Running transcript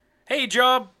Hey,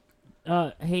 Job.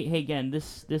 Hey again.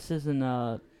 This isn't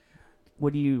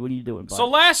What are you doing, bud? So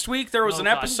last week there was Oh, an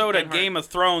God, episode get of hurt. Game of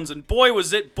Thrones, and boy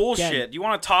was it bullshit. Again. You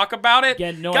want to talk about it?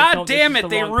 Again, no, I God don't. This damn is it, the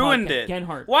they wrong ruined podcast. it. Again,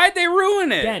 Hart. Why'd they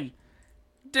ruin it? Again.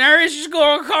 Daenerys just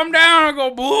gonna come down and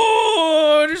go,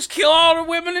 boo, just kill all the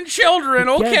women and children,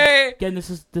 okay? Again,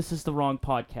 this is the wrong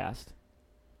podcast.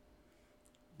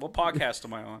 What podcast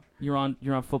am I on? You're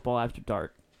on Football After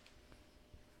Dark.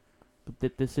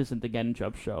 But this isn't the Get and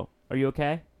Jump show. Are you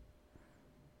okay?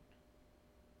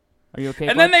 Are you okay?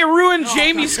 And bud? then they ruined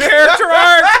Jamie's character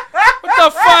arc. What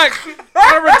the fuck?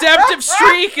 On a redemptive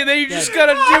streak, and then you're just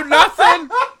gonna do nothing?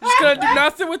 Just gonna do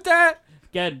nothing with that?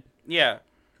 Again, Yeah.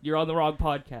 you're on the wrong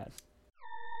podcast.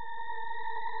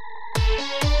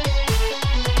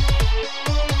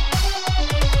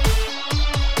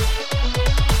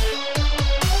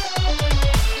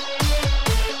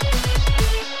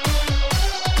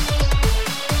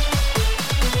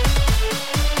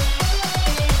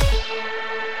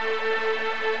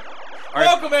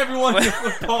 Welcome everyone to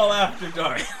Football After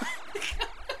Dark.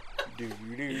 Oh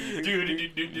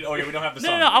yeah, we don't have the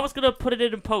song. No, I was gonna put it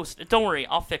in post. Don't worry,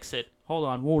 I'll fix it. Hold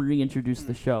on, we'll reintroduce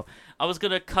the show. I was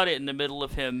gonna cut it in the middle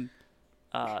of him.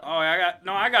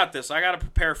 I got this. I gotta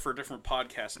prepare for a different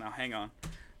podcast now. Hang on.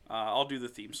 I'll do the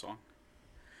theme song.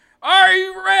 Are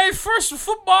you ready for some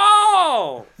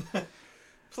football?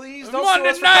 Please don't Monday sue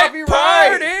us for night copyright.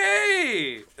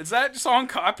 party. Is that song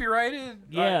copyrighted?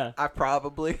 Yeah. I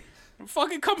probably.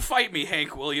 Fucking come fight me,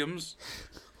 Hank Williams.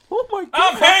 Oh my god.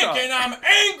 I'm Hank up. and I'm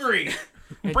angry.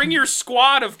 Bring your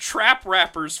squad of trap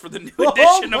rappers for the new Oh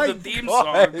edition my of the theme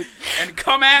God. song and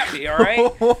come at me, all right?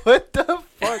 What the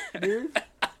fuck, dude?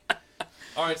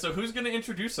 All right, so who's gonna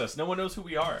introduce us? No one knows who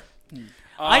we are.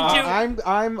 I do.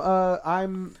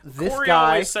 I'm this Corey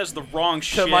guy. always says the wrong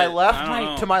shit. To my I don't left,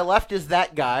 know. to my left is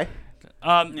that guy.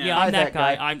 Yeah, Hi, I'm that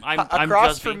guy. I'm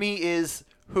Across Jusby. from me is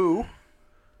who?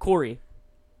 Corey.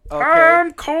 Okay.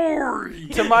 I'm Corey.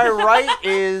 To my right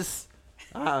is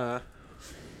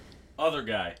Other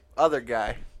guy. other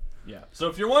guy. Yeah. So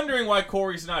if you're wondering why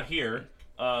Corey's not here,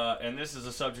 and this is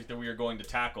a subject that we are going to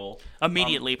tackle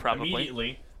Immediately, probably.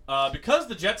 Immediately. Because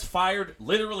the Jets fired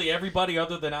literally everybody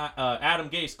other than Adam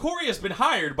Gase, Corey has been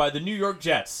hired by the New York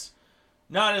Jets.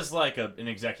 Not as like an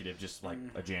executive, just like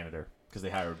a janitor. Because they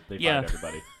fired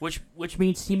everybody. Which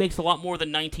means he makes a lot more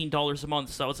than $19 a month,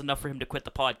 so it's enough for him to quit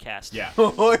the podcast. Yeah.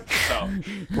 We're So,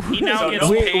 He now So gets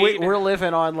no- paid.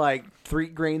 living on like 3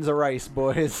 grains of rice,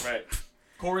 boys. right.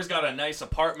 Corey's got a nice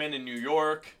apartment in New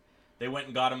York. They went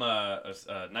and got him a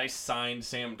nice signed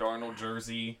Sam Darnold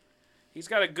jersey. He's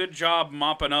got a good job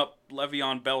mopping up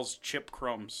Le'Veon Bell's chip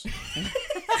crumbs.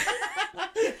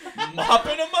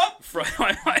 Mopping him up?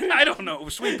 I don't know,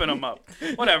 sweeping them up.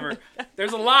 Whatever.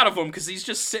 There's a lot of them because he's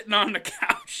just sitting on the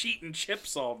couch eating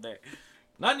chips all day.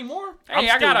 Not anymore. Hey, I'm I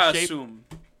still in gotta shape. assume.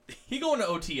 He going to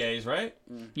OTAs, right?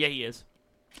 Yeah, he is.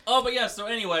 Oh, but yeah, so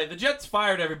anyway, the Jets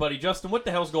fired everybody. Justin, what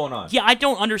the hell's going on? Yeah, I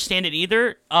don't understand it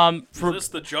either. Is For this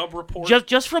the Jubb report?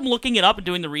 just from looking it up and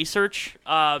doing the research,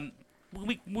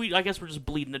 we I guess we're just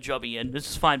bleeding the Jubby in. This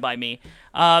is fine by me.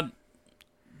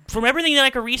 From everything that I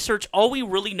could research, all we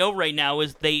really know right now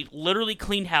is they literally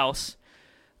cleaned house.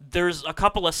 There's a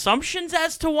couple assumptions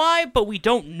as to why, but we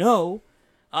don't know.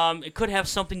 It could have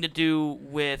something to do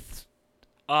with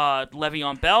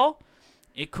Le'Veon Bell.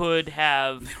 It could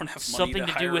have don't have money something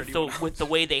to to do hire with anyone else. with the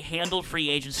way they handled free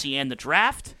agency and the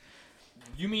draft.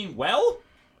 You mean well?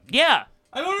 Yeah,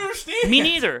 I don't understand. me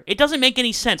neither. It doesn't make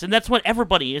any sense, and that's what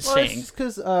everybody is Well, saying. it's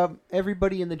because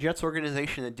everybody in the Jets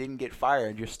organization that didn't get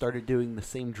fired just started doing the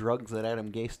same drugs that Adam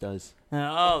Gase does.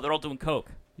 Oh, they're all doing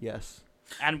coke. Yes.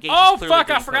 Adam Gase. Oh, is clearly fuck,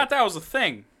 I doing forgot coke. that was a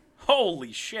thing.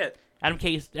 Holy shit. Adam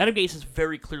Gase is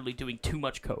very clearly doing too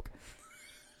much coke.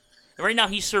 Right now,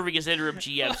 he's serving as interim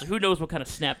GM, so who knows what kind of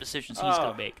snap decisions he's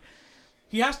going to make.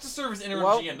 He has to serve as interim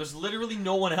Well- GM. There's literally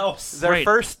no one else. Their Right.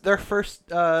 first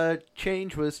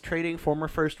change was trading former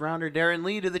first rounder Darren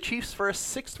Lee to the Chiefs for a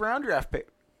 6th round draft pick.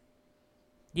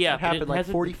 Yeah, That but happened it like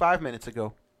hasn't- 45 minutes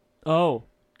ago. Oh,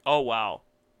 wow.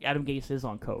 Adam Gase is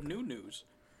on coke. New news.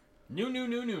 New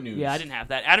news. Yeah, I didn't have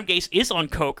that. Adam Gase is on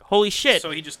coke. Holy shit.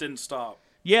 So he just didn't stop.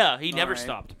 Yeah, he never right.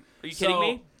 stopped. Are you So- kidding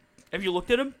me? Have you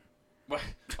looked at him? All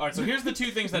right, so here's the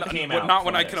two things that came But out. not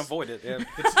when from I this. can avoid it. Yeah.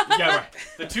 Yeah, right.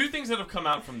 The two things that have come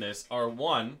out from this are,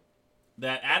 one,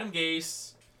 that Adam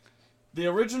Gase, the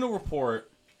original report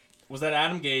was that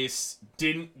Adam Gase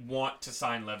didn't want to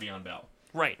sign Le'Veon Bell.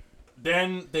 Right.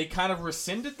 Then they kind of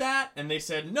rescinded that, and they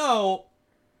said, no,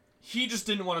 he just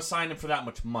didn't want to sign him for that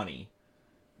much money.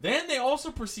 Then they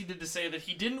also proceeded to say that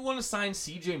he didn't want to sign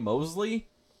C.J. Mosley,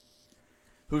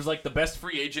 who's like the best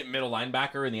free agent middle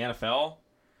linebacker in the NFL.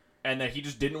 and that he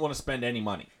just didn't want to spend any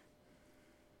money.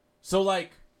 So,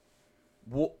 like,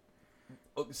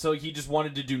 so he just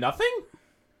wanted to do nothing?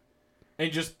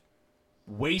 And just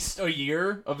waste a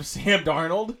year of Sam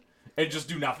Darnold and just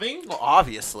do nothing? Well,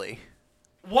 obviously.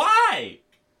 Why?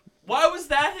 Why was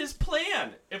that his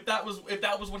plan? If that was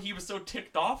what he was so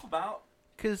ticked off about?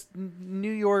 Because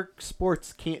New York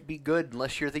sports can't be good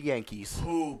unless you're the Yankees.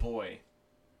 Oh boy.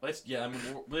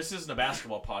 This isn't a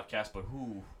basketball podcast, but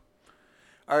who?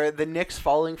 Are the Knicks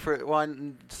falling for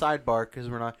one sidebar? Because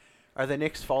we're not. Are the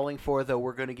Knicks falling for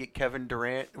we're going to get Kevin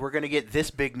Durant? We're going to get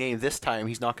this big name this time.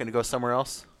 He's not going to go somewhere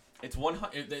else. It's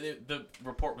 100. The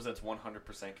report was that's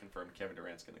 100% confirmed. Kevin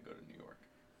Durant's going to go to New York.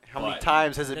 How many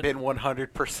times has it been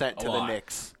 100% to the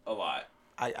Knicks? A lot.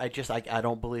 I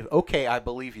don't believe. Okay, I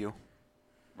believe you.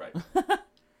 Right.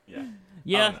 Yeah.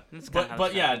 Yeah. That's kinda how but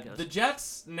this yeah, goes. the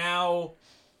Jets now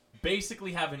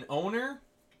basically have an owner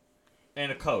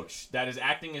and a coach that is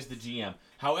acting as the GM.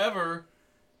 However,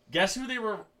 guess who they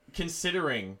were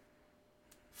considering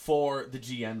for the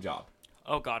GM job?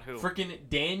 Oh God, who? Freaking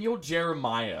Daniel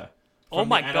Jeremiah from Oh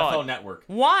my the NFL God. Network.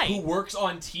 Why? Who works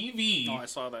on TV Oh, I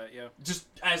saw that. Yeah, just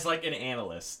as like an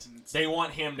analyst. They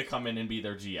want him to come in and be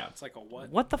their GM. it's like a what?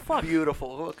 What the fuck?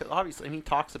 Beautiful. Look, obviously, he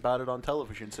talks about it on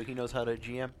television, so he knows how to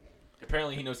GM.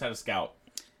 Apparently he knows how to scout.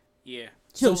 Yeah,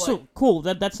 So So, cool.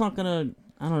 That's not gonna.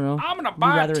 I don't know. I'm gonna be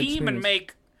buy a rather team and experienced.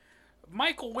 make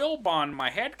Michael Wilbon my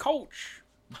head coach.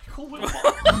 Michael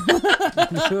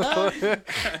Wilbon.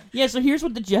 Yeah, so here's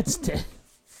what the Jets did.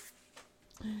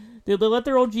 They let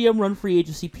their old GM run free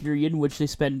agency period, in which they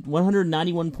spent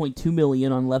 $191.2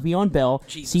 million on Le'Veon Bell,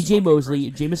 Jesus C.J. fucking Mosley,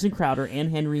 Jamison Crowder,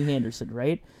 and Henry Henderson,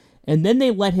 right? And then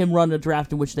they let him run a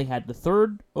draft in which they had the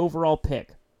 3rd overall pick.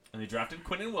 And they drafted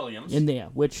Quinnen Williams. Okay.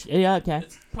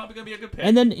 It's probably going to be a good pick.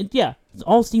 And then, it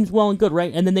all seems well and good,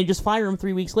 right? And then they just fire him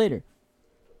 3 weeks later.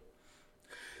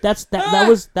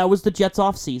 That was the Jets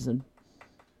off season.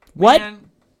 What? Man,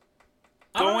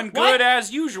 I don't- Going what? good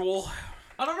as usual.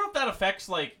 I don't know if that affects,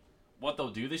 like, what they'll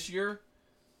do this year,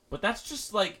 but that's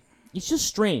just, like, It's just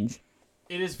strange.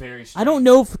 it is very strange. I don't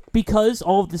know if because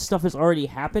all of this stuff has already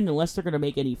happened, unless they're going to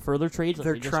make any further trades. Like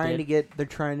They're they just trying did.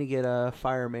 to get a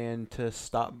fireman to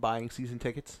stop buying season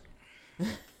tickets.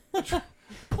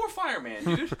 Poor Fireman,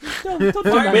 dude. Don't do Fireman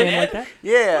Fireman Ed? like that.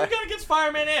 Yeah, What got against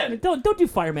Fireman Ed? Don't do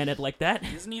Fireman Ed like that.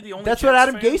 Isn't he the only? that's Jets what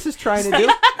Adam fan? Gase is trying to do.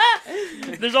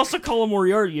 There's also Colin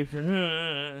Moriarty.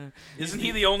 Isn't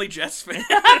he the only Jets fan?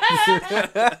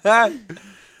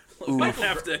 Oof. Might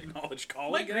have to acknowledge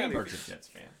Colin. Mike Get out of here. Greenberg's a Jets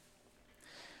fan.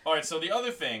 All right, so the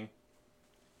other thing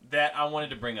that I wanted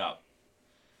to bring up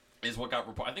is what got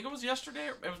reported. I think it was yesterday.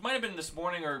 Might have been this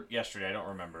morning or yesterday. I don't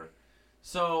remember.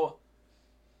 So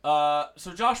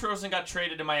Josh Rosen got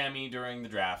traded to Miami during the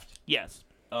draft, Yes.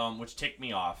 which ticked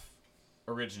me off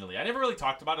originally. I never really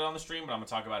talked about it on the stream, but I'm gonna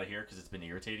talk about it here because it's been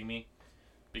irritating me.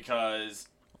 Because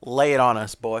Lay it on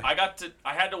us, boy. I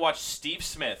had to watch Steve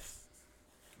Smith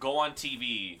go on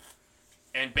TV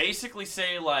and basically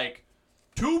say, like,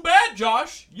 too bad,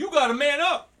 Josh, you gotta man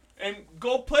up and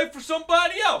go play for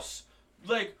somebody else.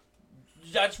 Like,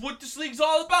 that's what this league's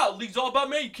all about. League's all about,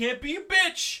 man, you can't be a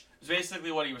bitch. Is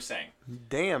basically what he was saying.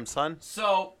 Damn, son.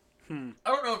 So, I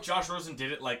don't know if Josh Rosen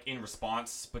did it, like, in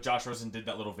response, but Josh Rosen did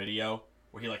that little video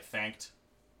where he, like, thanked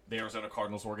the Arizona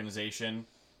Cardinals organization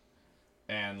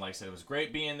and, like, said it was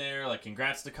great being there. Like,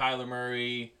 congrats to Kyler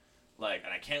Murray. Like,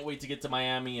 and I can't wait to get to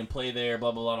Miami and play there,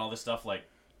 blah, blah, blah, and all this stuff. Like,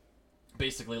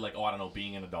 basically, like, I don't know,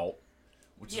 being an adult,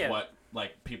 which Yeah. is what,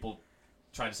 like, people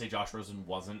tried to say Josh Rosen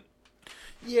wasn't.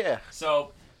 Yeah.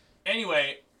 So,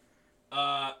 anyway,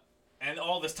 and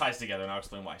all this ties together, and I'll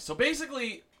explain why. So,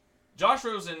 basically, Josh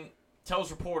Rosen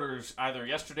tells reporters either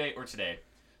yesterday or today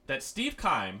that Steve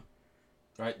Keim,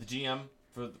 right, the GM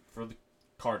for the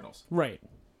Cardinals, Right.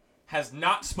 has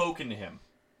not spoken to him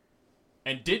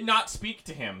and did not speak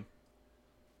to him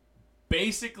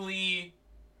basically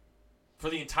for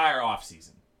the entire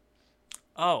offseason.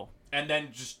 Oh. And then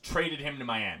just traded him to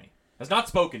Miami. Has not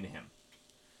spoken to him.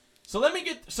 So let's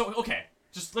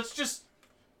just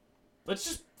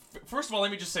first of all,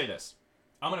 let me just say this.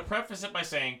 I'm going to preface it by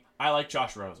saying I like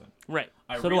Josh Rosen. Right.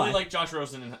 I So do really I. liked Josh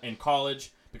Rosen in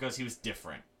college because he was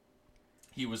different.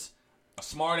 He was a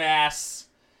smart ass.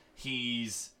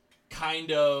 He's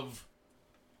kind of...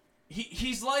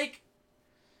 He's like...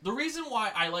 The reason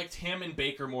why I liked him and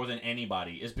Baker more than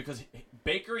anybody is because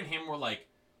Baker and him were, like,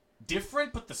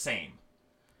 different but the same.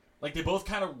 Like, they both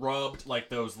kind of rubbed, like,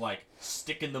 those, like,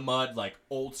 stick in the mud, like,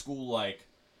 old school, like,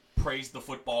 praise the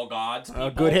football gods people.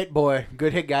 Good hit, boy.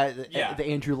 Good hit, guy. Yeah. The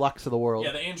Andrew Lucks of the world.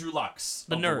 Yeah, the Andrew Lucks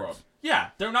The of nerds. the world. Yeah,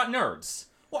 they're not nerds.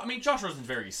 Well, I mean, Josh Rosen's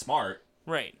very smart,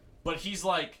 Right. but he's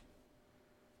like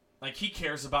Like, he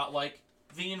cares about, like,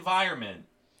 the environment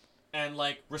and,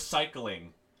 like, recycling.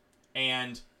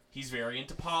 And he's very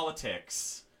into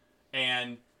politics.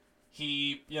 And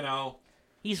he, you know...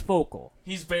 He's vocal.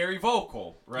 He's very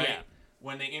vocal, right? Yeah.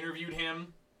 When they interviewed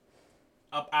him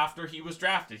up after he was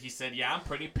drafted, he said, yeah, I'm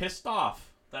pretty pissed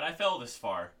off that I fell this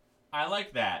far. I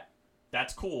like that.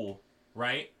 That's cool,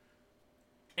 right?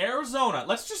 Arizona,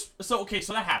 let's just... So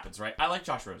that happens, right? I like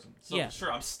Josh Rosen. So, Yeah.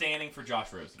 sure, I'm standing for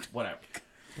Josh Rosen. Whatever.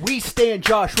 We stand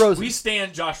Josh Rosen. We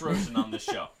stand Josh Rosen on this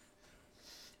show.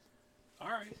 All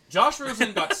right. Josh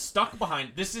Rosen got stuck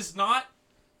behind... This is not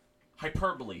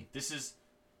hyperbole. This is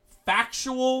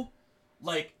factual,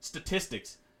 like,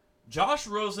 statistics. Josh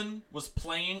Rosen was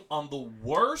playing on the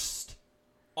worst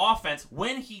offense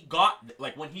when he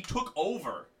took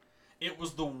over. It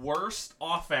was the worst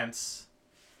offense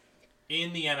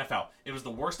in the NFL. It was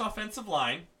the worst offensive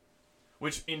line,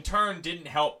 which in turn didn't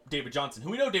help David Johnson,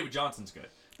 who we know David Johnson's good.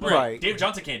 But Right. David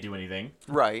Johnson can't do anything.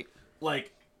 Right.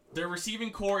 Like, their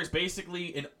receiving core is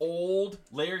basically an old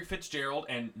Larry Fitzgerald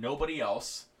and nobody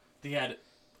else. They had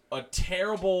a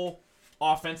terrible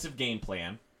offensive game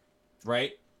plan,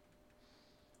 right?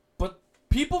 But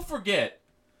people forget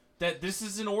that this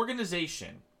is an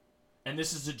organization, and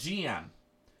this is a GM,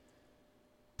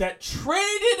 that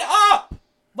traded up!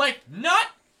 Like, not...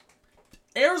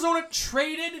 Arizona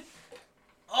traded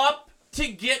up to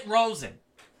get Rosen.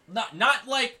 Not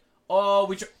like,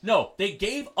 oh, no, they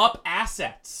gave up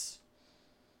assets.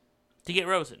 To get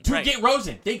Rosen. To right. get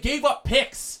Rosen. They gave up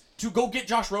picks to go get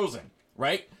Josh Rosen,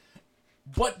 right?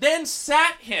 But then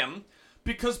sat him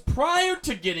because prior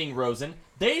to getting Rosen,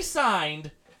 they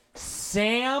signed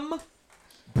Sam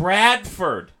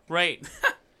Bradford. Right.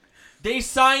 They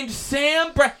signed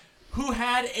Sam who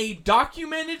had a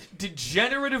documented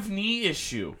degenerative knee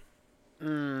issue.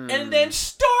 And then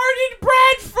started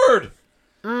Bradford.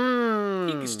 He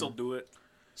can still do it.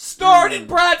 Started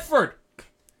Bradford.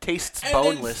 Tastes And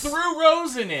boneless. then threw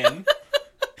Rosen in.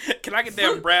 Can I get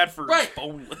damn Bradford Right.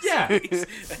 boneless? Yeah.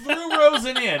 Threw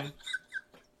Rosen in.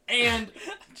 And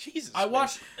Jesus. I man.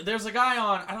 watched, there's a guy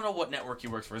on, I don't know what network he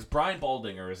works for. It's Brian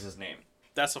Baldinger is his name.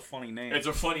 That's a funny name. It's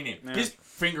a funny name. Yeah. His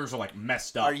fingers are like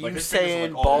messed up. Are you like, his fingers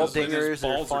saying all Balls- messed up. his Baldingers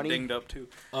are balls funny? dinged up too.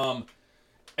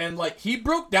 And like he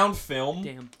broke down film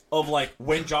Damn. of like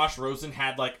when Josh Rosen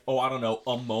had like, oh, I don't know,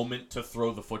 a moment to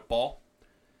throw the football.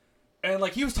 And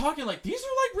like he was talking like these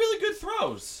are like really good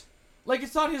throws. Like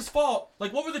it's not his fault.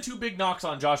 Like what were the two big knocks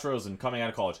on Josh Rosen coming out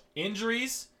of college?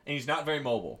 Injuries, and he's not very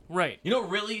mobile. Right. You know what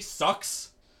really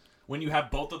sucks when you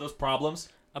have both of those problems?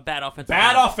 A bad offensive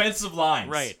Bad line. offensive lines.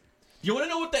 Right. You want to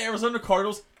know what the Arizona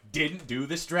Cardinals didn't do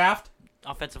this draft?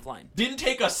 Offensive line. Didn't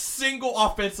take a single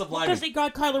offensive lineman. Because they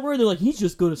got Kyler Murray, they're like, he's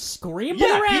just going to scramble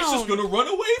Yeah, around. he's just going to run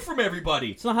away from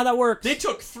everybody. It's not how that works. They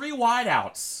took 3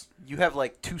 wideouts. You have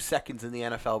like 2 seconds in the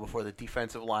NFL before the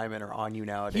defensive linemen are on you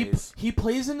nowadays. He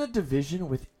plays in a division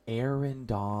with Aaron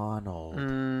Donald.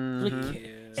 Like, Yeah.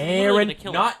 literally Aaron, gonna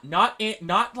kill him.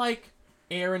 not like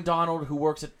Aaron Donald who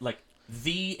works at like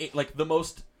the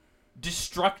most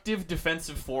destructive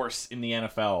defensive force in the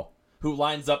NFL, who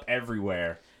lines up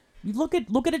everywhere. You look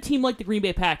at a team like the Green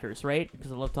Bay Packers, right?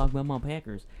 Because I love talking about my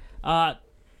Packers.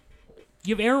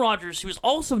 You have Aaron Rodgers, who is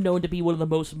also known to be one of the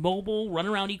most mobile,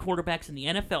 run-around-y quarterbacks in the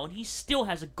NFL, and he still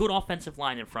has a good offensive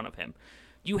line in front of him.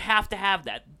 You have to have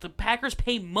that. The Packers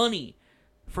pay money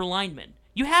for linemen.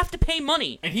 You have to pay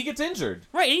money. And he gets injured.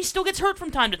 Right, and he still gets hurt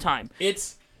from time to time.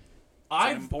 It's It's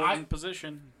an important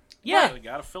position. Yeah. You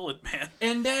gotta fill it, man.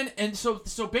 And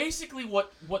so basically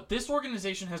what this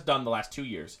organization has done the last 2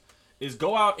 years is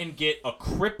go out and get a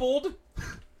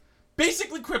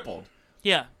basically crippled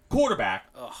Yeah. quarterback,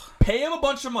 pay him a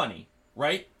bunch of money,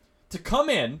 right, to come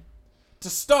in to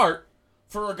start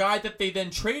for a guy that they then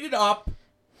traded up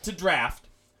to draft,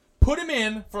 put him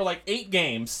in for like 8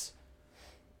 games,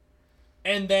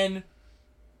 and then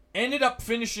ended up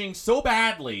finishing so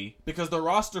badly because their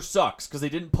roster sucks because they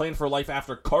didn't plan for life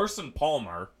after Carson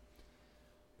Palmer,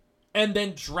 and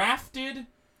then drafted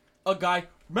a guy.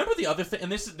 Remember the other thing,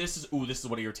 and this is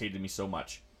what irritated me so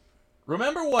much.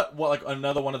 Remember what like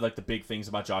another one of like the big things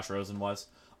about Josh Rosen was?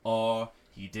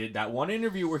 He did that one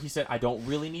interview where he said, "I don't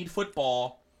really need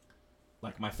football.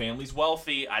 Like my family's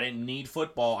wealthy. I didn't need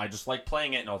football. I just like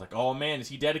playing it." And I was like, "Oh man, is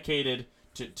he dedicated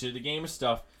to the game of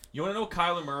stuff?" You want to know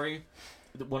Kyler Murray?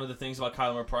 One of the things about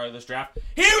Kyler Murray prior to this draft,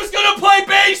 he was gonna play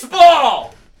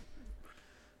baseball.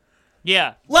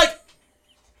 Yeah. Like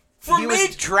for he me,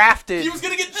 was drafted. he was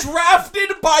gonna get drafted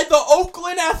by the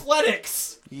Oakland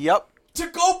Athletics Yep. to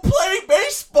go play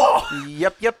baseball.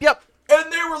 Yep.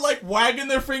 And they were like wagging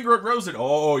their finger at Rosen.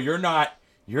 "Oh, you're not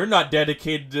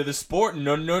dedicated to the sport.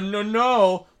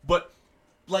 No. But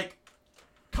like,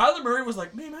 Kyler Murray was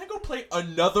like, man, I go play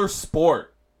another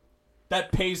sport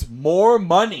that pays more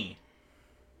money.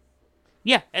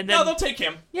 Yeah, and then No, they'll take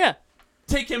him. yeah,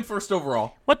 Take him first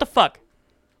overall. what the fuck?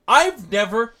 I've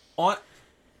never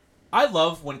I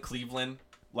love when Cleveland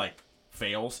like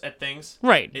fails at things.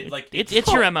 Right. It's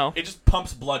It's your MO. It just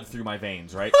pumps blood through my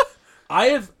veins, right?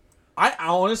 I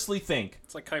honestly think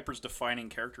It's like Kuiper's defining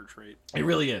character trait. it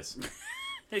really is.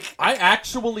 I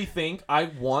actually think I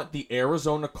want the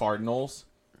Arizona Cardinals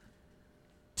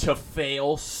to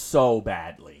fail so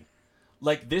badly.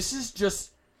 Like, this is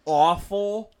just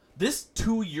awful. This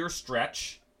 2-year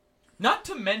stretch, not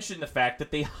to mention the fact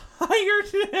that they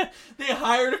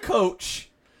hired a coach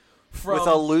from With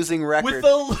a losing record. with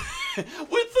a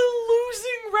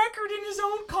losing record in his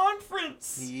own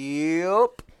conference.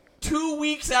 Yep. 2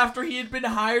 weeks after he had been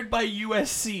hired by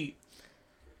USC,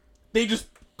 they just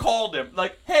called him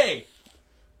like, "Hey,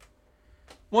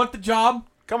 want the job?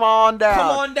 Come on down. Come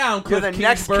on down, You're Cliff the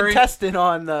next Kingsbury." contestant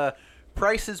on the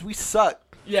Prices We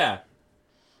Suck. Yeah,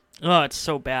 Oh, it's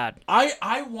so bad.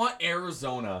 I want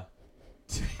Arizona.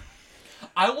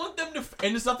 I want them to,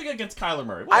 and it's nothing against Kyler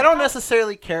Murray. I don't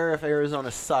necessarily care if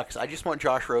Arizona sucks. I just want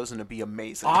Josh Rosen to be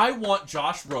amazing. I want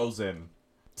Josh Rosen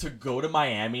to go to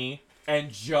Miami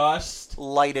and just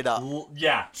Light it up.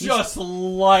 just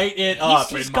light it up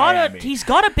He's in got Miami. he's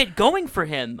got a bit going for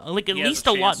him. Like at He has least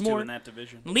a lot chance to more. in that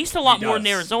division. At least a lot He more than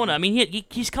does. Arizona. I mean,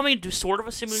 he's coming into sort of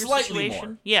a similar Slightly situation.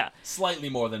 more. Yeah, Slightly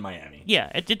more than Miami.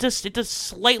 yeah. It's a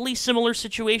slightly similar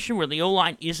situation where the O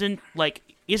line isn't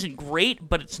great,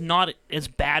 but it's not as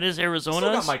bad as Still Arizona's.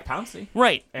 got Mike Pouncey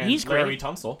Right, and he's Larry great.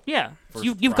 Tunsil. Yeah, First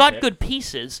you've round got pick. good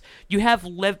pieces. You have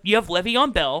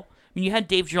Le'Veon Bell. I mean, you had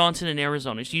Dave Johnson in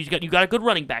Arizona, so you got a good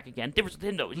running back again.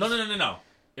 No.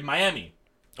 In Miami.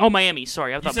 Oh, Miami.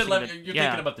 Sorry, I You thought said I was you're yeah.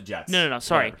 thinking about the Jets. No.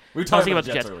 Sorry, Whatever. We were I was talking thinking about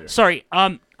the Jets earlier. Sorry.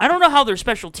 I don't know how their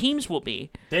special teams will be.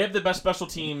 They have the best special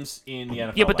teams in the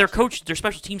NFL. Yeah, but their last year. their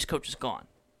special teams coach is gone.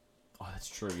 Oh, that's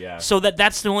true. Yeah. So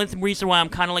that's the only reason why I'm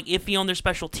kind of like iffy on their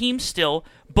special teams still.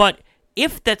 But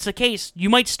if that's the case, you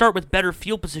might start with better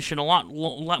field position a lot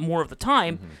more of the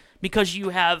time because you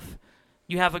have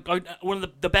one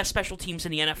of the best special teams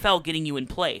in the NFL getting you in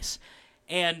place,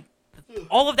 and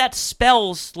all of that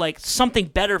spells like something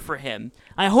better for him.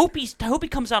 I hope he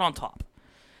comes out on top.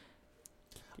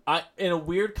 In a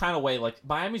weird kind of way, like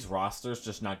Miami's roster is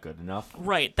just not good enough.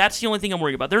 Right, that's the only thing I'm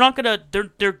worried about. They're not gonna.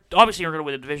 They're obviously not gonna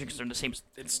win the division because they're in the same.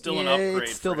 It's still an upgrade.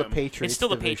 It's still for the him. Patriots. It's still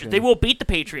the division. Patriots. They will beat the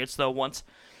Patriots though once.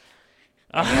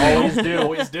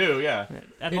 Always do. Yeah.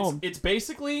 At home. It's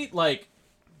basically like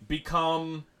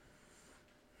become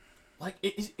like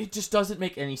it just doesn't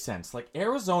make any sense. Like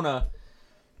Arizona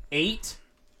ate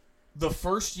the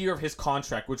first year of his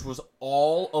contract, which was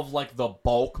all of like the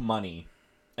bulk money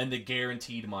and the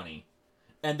guaranteed money,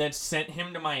 and then sent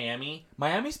him to Miami.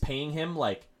 Miami's paying him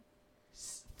like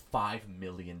 $5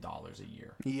 million a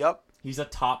year. Yep. He's a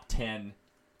top 10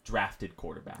 drafted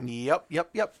quarterback, Yep.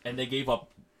 and they gave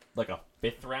up like a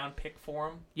 5th round pick for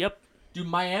him. Yep, Dude,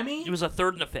 Miami. it was a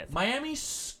third and a fifth. Miami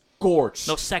scorched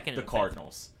No, second the and fifth.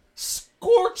 Cardinals.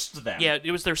 Scorched them. Yeah,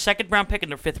 it was their second round pick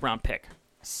and their 5th round pick.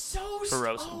 So For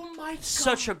Rosen. Oh my god.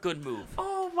 Such a good move.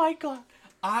 Oh my god.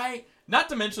 Not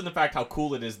to mention the fact how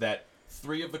cool it is that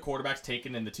 3 of the quarterbacks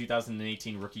taken in the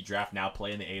 2018 rookie draft now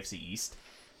play in the AFC East.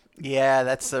 Yeah,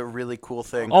 that's a really cool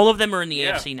thing. All of them are in the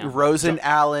Yeah. AFC now. Rosen,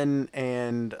 Allen,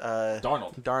 and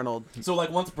Darnold. So like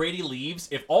once Brady leaves,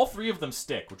 if all 3 of them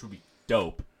stick, which would be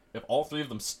dope, if all 3 of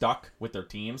them stuck with their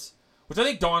teams, which I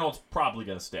think Darnold's probably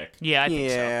gonna stick. Yeah, I think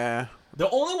so. Yeah. The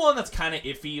only one that's kind of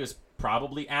iffy is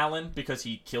probably Allen because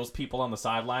he kills people on the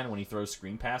sideline when he throws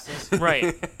screen passes.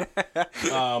 Right.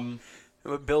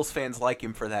 Bills fans like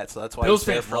him for that, so that's why Bills he's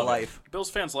there fans for love it. life. Bills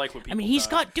fans like what I people. mean, he's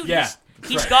die. got dude. Yeah,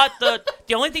 He's right. got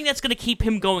the only thing that's going to keep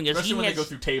him going is Especially he when has they go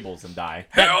through tables and die.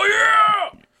 Hell yeah!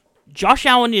 Josh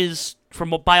Allen is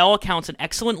by all accounts an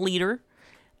excellent leader,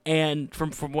 and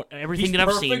from everything He's that I've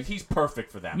perfect. seen, He's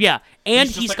perfect for them. yeah, and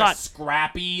he's just he's like got a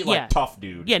scrappy, like Yeah. tough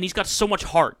dude. yeah, and he's got so much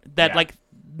heart that Yeah. like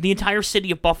the entire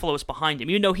city of Buffalo is behind him.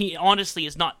 Even though he honestly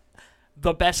is not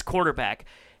the best quarterback,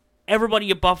 everybody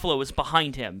at Buffalo is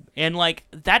behind him, and like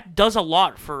that does a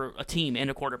lot for a team and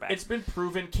a quarterback. It's been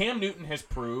proven. Cam Newton has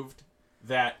proved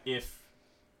that if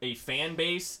a fan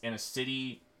base and a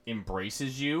city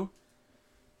embraces you,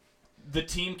 the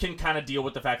team can kind of deal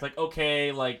with the fact, like,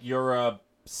 okay, like you're a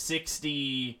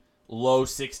 60, low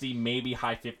 60, maybe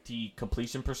high 50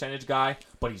 completion percentage guy,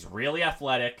 but he's really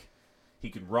athletic. He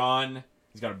can run.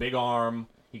 He's got a big arm.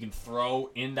 He can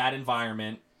throw in that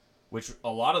environment, which a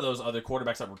lot of those other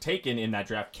quarterbacks that were taken in that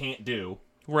draft can't do.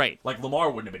 right. Like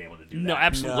Lamar wouldn't have been able to do that. No,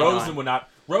 absolutely Rosen not. would not.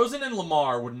 Rosen and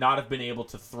Lamar would not have been able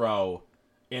to throw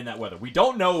in that weather. We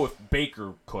don't know if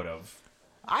Baker could have.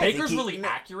 Baker's really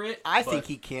accurate. I think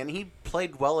he can. He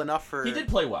played well enough for. He did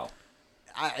play well.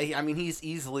 I mean, he's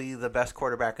easily the best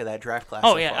quarterback of that draft class.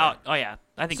 Oh so yeah, far. oh yeah.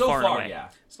 I think So far, far, and away. yeah.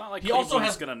 It's not like He also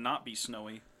Cleveland's has- going to not be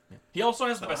snowy. He also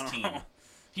has the I best don't team. know.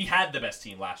 He had the best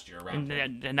team last year around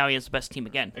him. And now he has the best team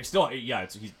again. Like, still, yeah.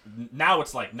 Now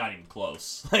it's like not even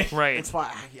close. Like, Right. It's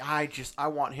why I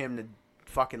want him to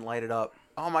fucking light it up.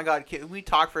 Oh my god, can we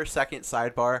talk for a second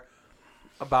sidebar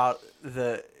about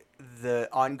the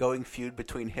ongoing feud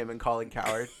between him and Colin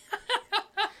Cowherd?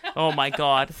 Oh my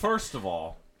God. First of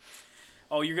all,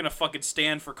 Oh, you're going to fucking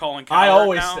stand for Colin I Cowherd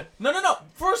always now? no.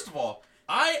 First of all,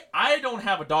 I don't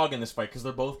have a dog in this fight because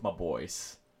they're both my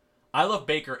boys. I love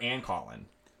Baker and Colin,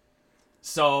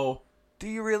 so Do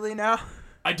you really now?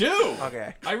 I do.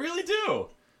 Okay. I really do.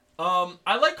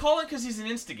 I like Colin because he's an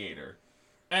instigator,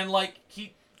 and like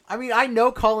he. I mean, I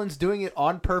know Colin's doing it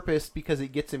on purpose because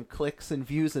it gets him clicks and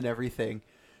views and everything,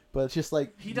 but it's just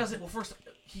like He does it. Well, first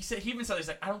he even said he's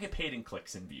like, I don't get paid in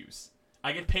clicks and views.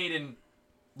 I get paid in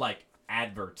like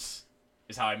adverts.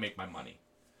 Is how I make my money.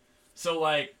 So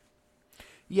like,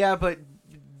 yeah, but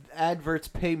adverts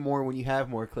pay more when you have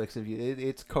more clicks and views.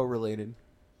 It's correlated.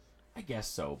 I guess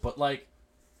so, but like,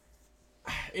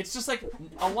 it's just like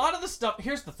a lot of the stuff.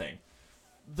 Here's the thing.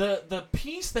 The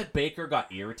piece that Baker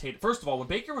got irritated. First of all, when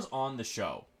Baker was on the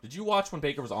show, did you watch when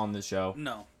Baker was on the show?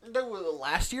 No.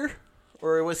 Last year,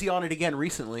 or was he on it again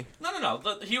recently? No.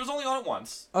 He was only on it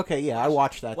once. Okay, yeah, I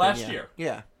watched that Last then, yeah. year.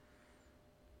 Yeah.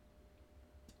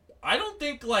 I don't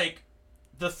think like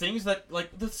the things that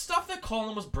like the stuff that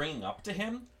Colin was bringing up to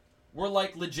him were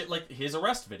like legit, like his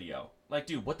arrest video. Like,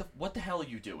 dude, what the hell are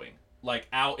you doing? Like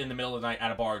out in the middle of the night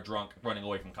at a bar, drunk, running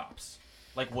away from cops.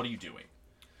 Like, what are you doing?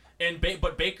 And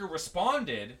but Baker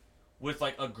responded with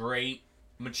like a great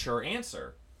mature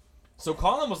answer. So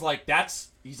Colin was like,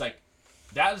 he's like,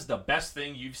 that is the best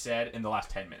thing you've said in the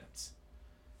last 10 minutes.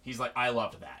 He's like, I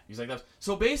loved that. He's like, that's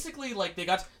so basically like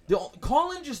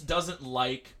Colin just doesn't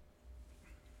like.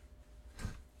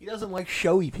 He doesn't like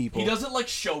showy people. He doesn't like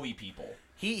showy people.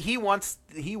 He wants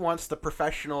the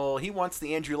professional. He wants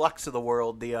the Andrew Lucks of the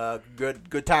world. The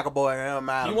good tackle boy.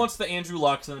 He wants the Andrew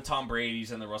Lucks and the Tom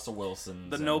Brady's and the Russell Wilsons.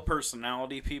 The and no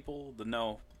personality people, the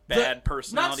no bad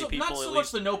personality people. Not so at much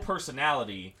least. the no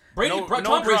personality. Brady, No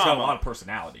Tom Brady's got a drama. lot of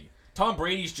personality. Tom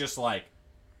Brady's just like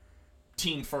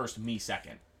team first, me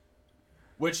second.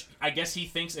 Which I guess he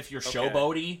thinks if you're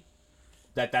showboaty,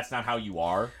 that's not how you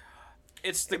are.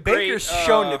 It's the Baker's great,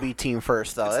 shown to be team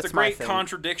first, though. It's That's the my great thing.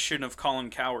 contradiction of Colin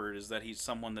Cowherd is that he's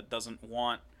someone that doesn't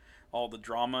want all the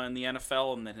drama in the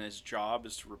NFL, and then his job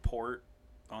is to report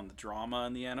on the drama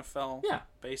in the NFL. Yeah.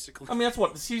 Basically. I mean, that's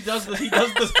what he does. He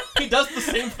does the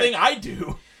same thing I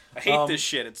do. I hate this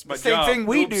shit. It's my same job. thing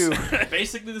we Oops. do.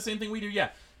 Basically the same thing we do, yeah.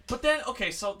 But then,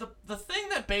 okay, so the thing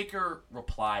that Baker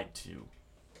replied to,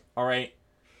 all right,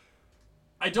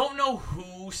 I don't know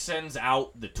who sends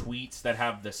out the tweets that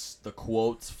have the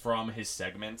quotes from his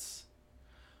segments.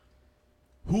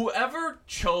 Whoever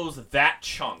chose that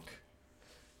chunk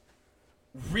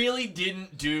really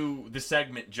didn't do the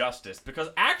segment justice, because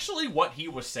actually what he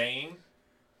was saying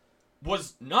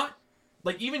was not,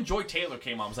 like, even Joy Taylor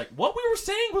came on and was like, what we were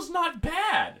saying was not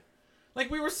bad. Like,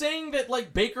 we were saying that,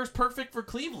 like, Baker's perfect for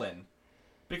Cleveland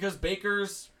because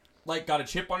Baker's, like, got a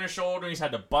chip on his shoulder and he's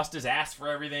had to bust his ass for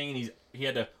everything, and he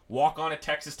had to walk on at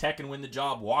Texas Tech and win the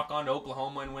job, walk on to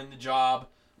Oklahoma and win the job.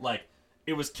 Like,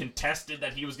 it was contested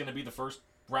that he was going to be the first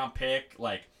round pick.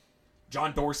 Like,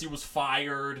 John Dorsey was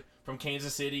fired from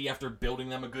Kansas City after building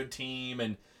them a good team,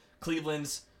 and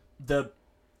Cleveland's the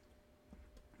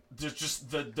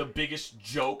biggest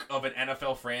joke of an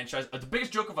NFL franchise, the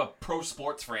biggest joke of a pro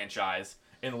sports franchise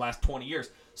in the last 20 years.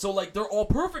 So, like, they're all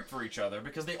perfect for each other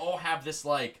because they all have this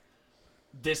fight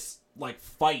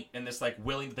and this, like,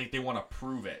 willing, they want to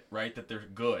prove it, right? That they're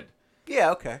good.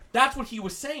 Yeah, okay. That's what he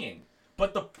was saying.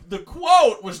 But the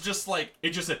quote was just like,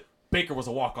 it just said, Baker was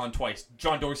a walk-on twice,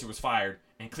 John Dorsey was fired,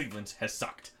 and Cleveland has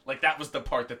sucked. Like, that was the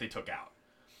part that they took out.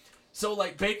 So,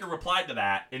 like, Baker replied to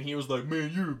that, and he was like,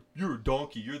 man, you're a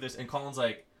donkey, you're this. And Colin,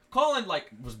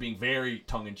 was being very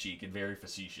tongue-in-cheek and very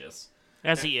facetious.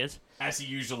 As he is. As he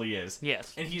usually is.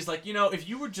 Yes. And he's like, if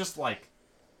you would just, like,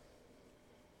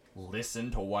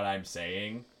 listen to what I'm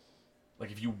saying,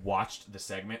 like, if you watched the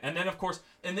segment, and then, of course,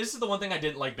 and this is the one thing I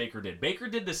didn't like Baker did. Baker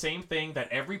did the same thing that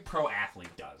every pro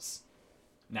athlete does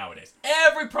nowadays.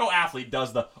 Every pro athlete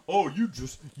does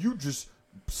you just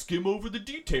skim over the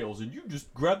details, and you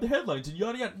just grab the headlines, and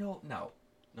yada, yada. No,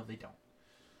 they don't.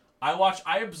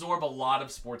 I absorb a lot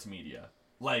of sports media.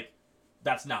 Like,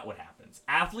 that's not what happens.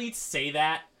 Athletes say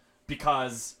that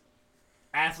because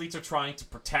athletes are trying to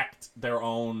protect their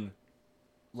own,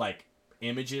 like,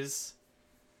 images.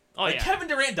 Oh, Like, yeah. Kevin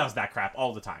Durant does that crap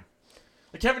all the time.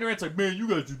 Like, Kevin Durant's like, man, you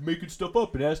guys are making stuff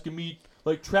up and asking me,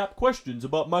 like, trap questions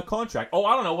about my contract. Oh,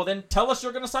 I don't know. Well, then tell us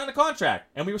you're going to sign a contract,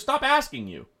 and we will stop asking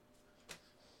you.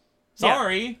 Yeah.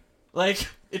 Sorry. Like,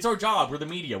 it's our job. We're the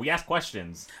media. We ask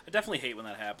questions. I definitely hate when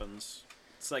that happens.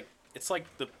 It's like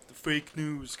the fake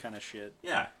news kind of shit.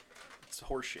 Yeah. It's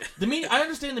horseshit. The media. I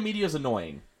understand the media is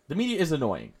annoying. The media is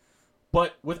annoying.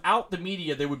 But without the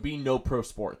media, there would be no pro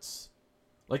sports.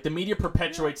 Like, the media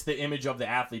perpetuates the image of the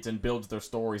athletes and builds their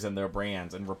stories and their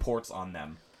brands and reports on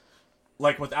them.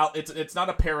 Like, without... It's not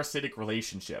a parasitic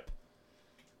relationship.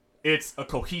 It's a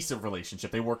cohesive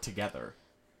relationship. They work together.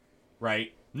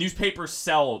 Right? Newspapers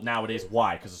sell nowadays.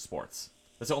 Why? Because of sports.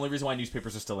 That's the only reason why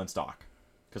newspapers are still in stock.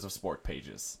 Because of sport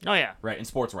pages. Oh, yeah. Right? And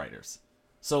sports writers.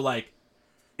 So, like,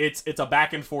 it's a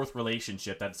back and forth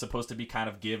relationship that's supposed to be kind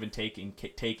of give and take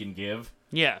and give.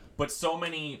 Yeah. But so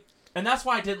many... And that's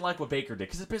why I didn't like what Baker did.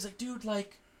 Because it's like, dude,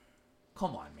 like,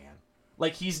 come on, man.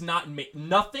 Like, he's not...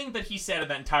 Nothing that he said in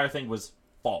that entire thing was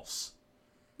false.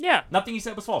 Yeah. Nothing he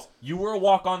said was false. You were a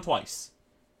walk-on twice.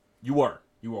 You were.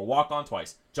 You were a walk-on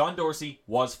twice. John Dorsey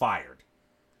was fired.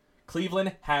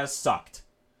 Cleveland has sucked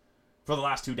for the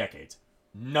last 2 decades.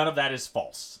 None of that is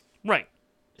false. Right.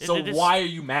 So It is- why are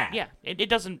you mad? Yeah. It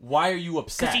doesn't... Why are you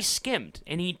upset? Because he skimmed.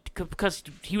 And because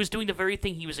he was doing the very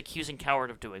thing he was accusing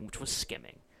Coward of doing, which was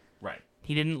skimming. Right.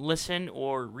 He didn't listen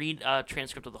or read a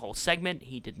transcript of the whole segment.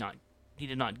 He did not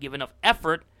give enough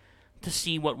effort to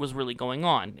see what was really going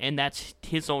on, and that's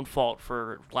his own fault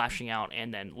for lashing out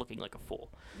and then looking like a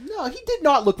fool. No, he did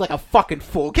not look like a fucking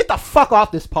fool. Get the fuck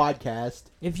off this podcast.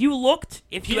 If you looked,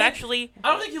 if you He- actually,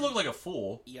 I don't think he looked like a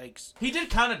fool. Yikes. He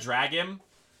did kind of drag him,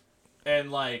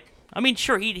 and like, I mean,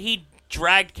 sure, he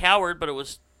dragged Coward, but it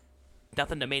was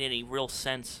nothing that made any real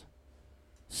sense.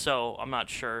 So I'm not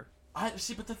sure. I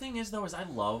see. But the thing is, though, is I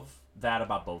love that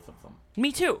about both of them.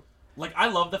 Me too. Like, I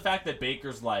love the fact that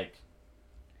Baker's like,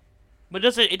 But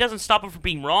it doesn't stop him from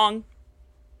being wrong.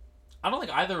 I don't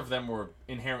think either of them were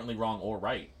inherently wrong or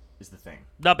right. Is the thing.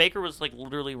 No, Baker was like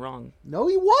literally wrong. No,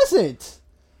 he wasn't.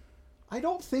 I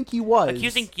don't think he was.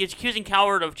 Accusing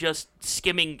Coward of just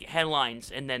skimming headlines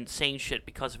and then saying shit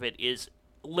because of it is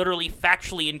literally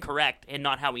factually incorrect and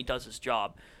not how he does his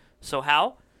job. So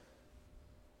how?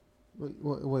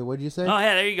 Wait, what did you say? Oh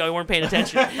yeah, there you go. You weren't paying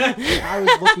attention. I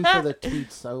was looking for the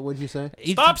tweets. What did you say?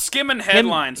 Stop skimming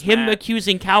headlines, Him Matt.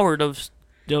 accusing Coward of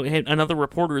and other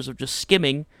reporters of just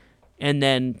skimming and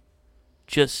then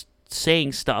just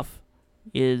saying stuff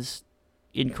is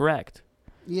incorrect.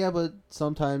 Yeah, but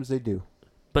sometimes they do.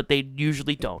 But they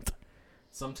usually don't.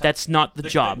 Sometimes That's not the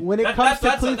job. When it comes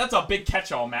to that's a big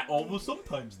catch-all, Matt. Oh, well,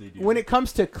 sometimes they do. When it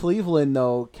comes to Cleveland,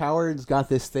 though, Coward's got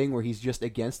this thing where he's just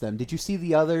against them. Did you see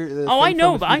the Oh, thing I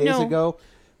know, from but a few I days know. ago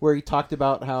where he talked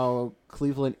about how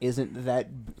Cleveland isn't that,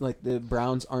 like, the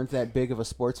Browns aren't that big of a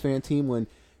sports fan team when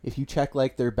if you check,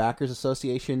 like, their backers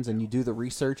associations and you do the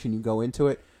research and you go into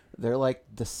it, they're, like,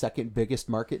 the second biggest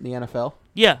market in the NFL.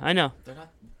 Yeah, I know. They're not.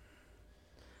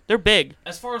 They're big.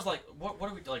 As far as like, what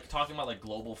are we like talking about? Like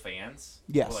global fans?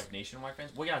 Yes. Or like nationwide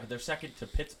fans? Well, yeah, they're second to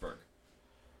Pittsburgh.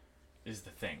 Is the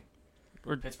thing.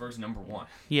 Or- Pittsburgh's number 1.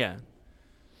 Yeah.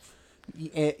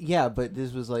 Yeah, but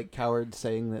this was, like, Coward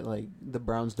saying that, like, the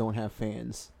Browns don't have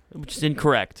fans. Which is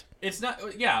incorrect. It's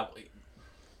not. Yeah,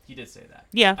 he did say that.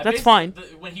 Yeah, I that's basi- fine.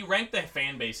 When he ranked the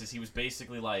fan bases, he was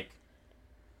basically like,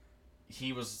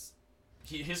 his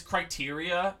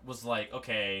criteria was like,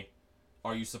 okay,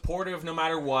 are you supportive no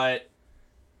matter what?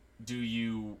 Do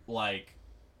you like?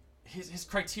 His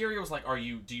criteria was like,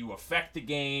 do you affect the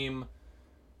game?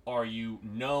 Are you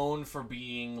known for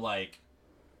being like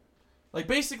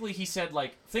basically he said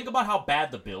like, think about how bad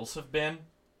the Bills have been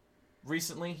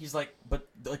recently. He's like, but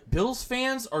like Bills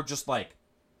fans are just like,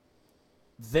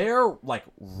 they're like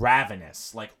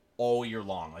ravenous like all year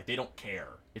long. Like they don't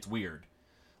care. It's weird.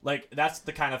 Like that's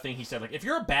the kind of thing he said. Like if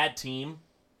you're a bad team,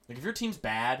 like if your team's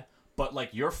bad, but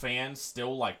like your fans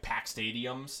still like pack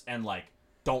stadiums and like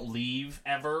don't leave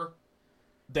ever,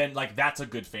 then like that's a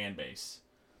good fan base.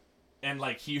 And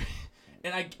like he,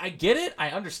 and I get it.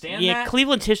 I understand Yeah, that.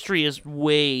 Cleveland's history is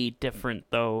way different,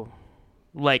 though.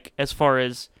 Like, as far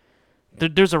as...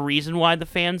 there's a reason why the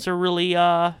fans are really,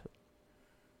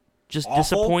 just Awful?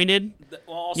 disappointed.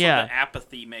 Well, also Yeah. the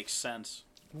apathy makes sense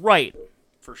Right.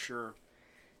 for sure.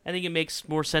 I think it makes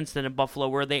more sense than in Buffalo,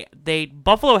 where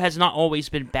Buffalo has not always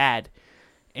been bad.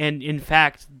 And, in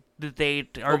fact, they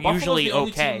are Buffalo's usually the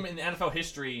only okay. team in NFL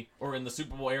history or in the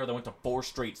Super Bowl era that went to 4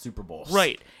 straight Super Bowls.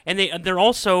 Right. And they're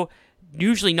also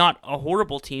usually not a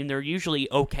horrible team. They're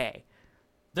usually okay.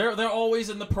 They're always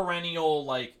in the perennial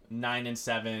like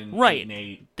 9-7, Right.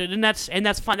 8-8. And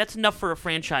that's fine. That's enough for a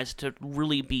franchise to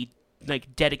really be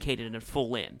like dedicated and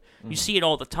full in. You see it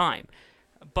all the time.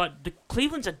 But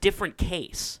Cleveland's a different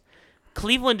case.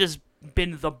 Cleveland has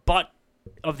been the butt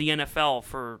of the NFL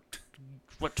for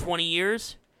 20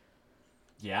 years?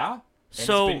 Yeah. And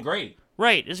So- it's been great.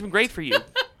 Right. It's been great for you.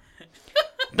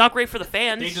 Not great for the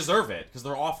fans. They deserve it because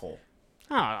they're awful.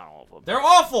 Oh, They're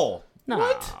awful. no.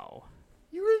 What?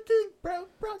 You really think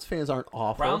Browns fans aren't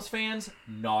awful? Browns fans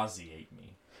nauseate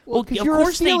me. Well, 'cause of you're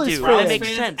course a they Steelers do. fan. That Browns makes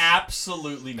fans sense.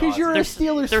 absolutely Because you're nauseate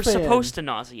a Steelers They're fan. supposed to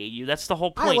nauseate you. That's the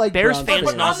whole I point. like Bears Browns fans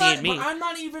fans. nauseate me. But I'm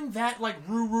not even that like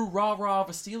roo rah rah of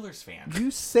a Steelers fan.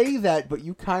 You say that, but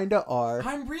you kind of are.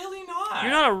 I'm really not.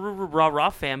 You're not a rah-rah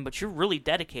fan, but you're really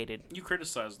dedicated. You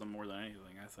criticize them more than anything,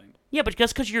 I think. Yeah, but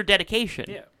just because of your dedication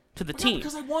Yeah. to the But no, team.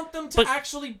 because I want them to But-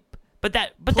 actually But play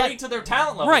that to their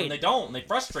talent level, right. and they don't. And they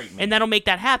frustrate me. and that'll make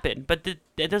that happen. But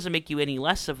that doesn't make you any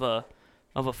less of a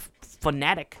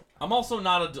fanatic. I'm also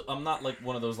not I'm not like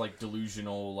one of those like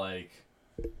delusional like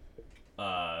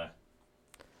I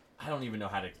don't even know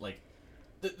how to like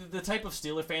the type of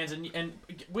Steeler fans and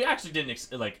we actually didn't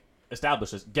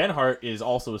establish this. Genhart is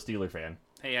also a Steeler fan.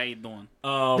 Hey, how you doing?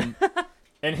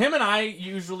 And him and I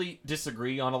usually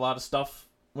disagree on a lot of stuff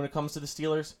when it comes to the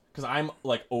Steelers because I'm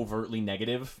like overtly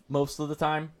negative most of the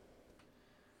time.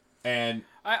 And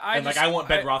I want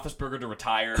Ben Roethlisberger to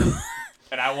retire.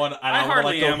 And I I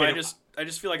hardly am. him. I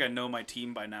just feel like I know my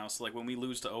team by now. So like when we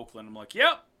lose to Oakland, I'm like,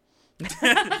 yep,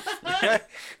 that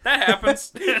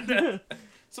happens.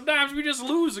 Sometimes we just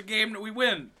lose a game that we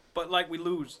win, but like we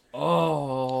lose.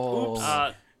 Oh.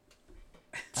 Oops.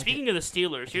 Speaking of the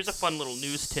Steelers, here's a fun little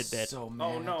news tidbit. So mad.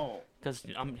 Oh no, Because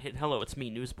hello, it's me,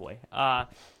 Newsboy. Oh,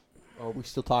 we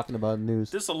still talking about news?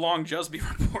 this is a long Jusby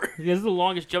report. This is the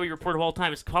longest Joey report of all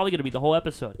time. It's probably going to be the whole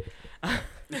episode.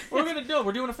 We're gonna do.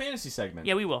 We're doing a fantasy segment.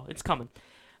 Yeah, we will. It's coming.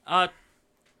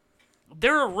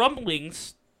 There are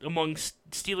rumblings among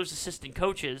Steelers assistant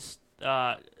coaches.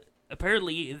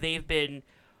 Apparently, they've been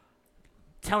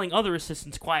telling other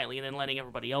assistants quietly and then letting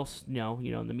everybody else know,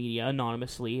 in the media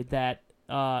anonymously, that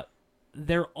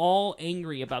they're all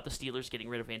angry about the Steelers getting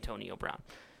rid of Antonio Brown.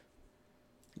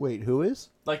 Wait, who is?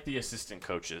 Like the assistant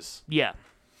coaches. Yeah.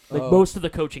 Like Oh. most of the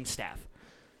coaching staff.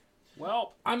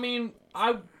 Well, I mean,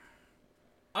 I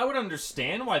would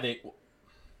understand why they.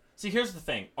 See, here's the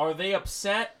thing: are they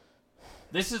upset?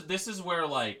 This is where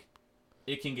like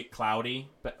it can get cloudy,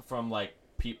 but from like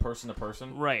person to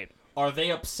person. Right. Are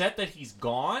they upset that he's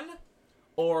gone,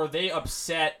 or are they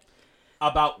upset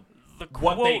about The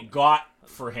what they quote- got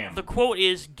for him? The quote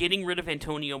is, getting rid of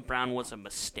Antonio Brown was a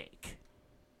mistake.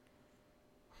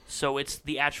 So it's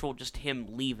the actual just him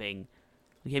leaving,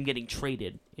 him getting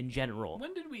traded in general,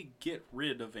 when did we get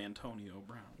rid of Antonio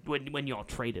Brown? when y'all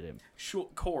traded him. Sure.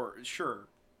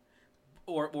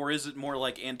 Or is it more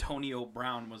like Antonio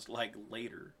Brown was like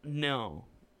later? No.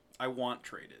 I want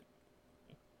traded.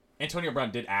 Antonio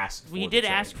Brown did ask. For He the did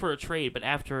trade. ask for a trade, but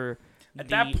after At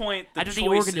that point, the after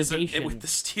choice the isn't organization, with the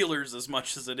Steelers as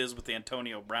much as it is with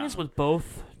Antonio Brown. this was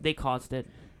both, they caused it.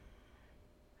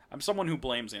 I'm someone who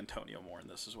blames Antonio more, and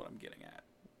this is what I'm getting at.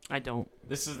 I don't.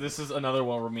 This is another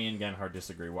one where me and Genhard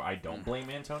disagree. Where I don't blame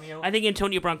Antonio. I think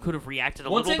Antonio Brown could have reacted a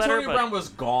Once little better, Antonio but Brown was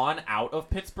gone out of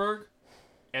Pittsburgh,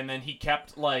 and then he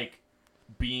kept like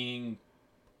being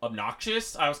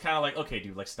obnoxious, I was kind of like, okay,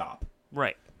 dude, like stop,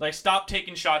 right. like stop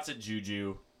taking shots at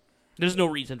Juju. There's no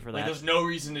reason for Like that. there's no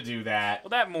reason to do that. Well,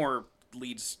 that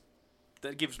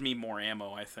gives me more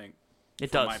ammo, I think. It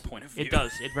from does. my point of view. It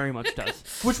does. It very much does.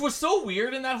 Which was so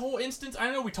weird in that whole instance. I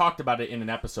know we talked about it in an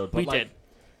episode, but We like, did.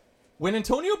 when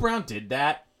Antonio Brown did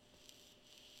that,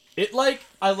 it like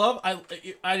I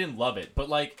didn't love it, but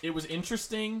like it was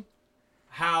interesting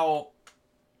how,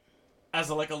 as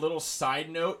a little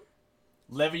side note,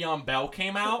 Le'Veon Bell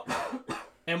came out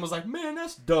and was like, "Man,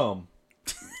 that's dumb.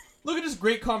 Look at this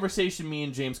great conversation me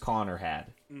and James Conner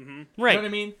had." Right. You know what I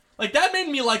mean? Like that made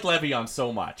me like Le'Veon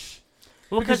so much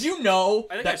Well, because you know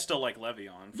I think that I still like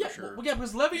Le'Veon, for sure. well, yeah,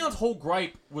 because Le'Veon's whole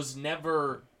gripe was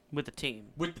never with the team,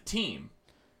 with the team.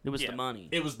 it was Yeah. the money.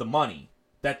 It was the money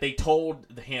that they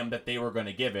told him that they were going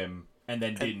to give him, and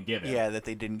then didn't give him. Yeah, that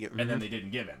they didn't get. And then they didn't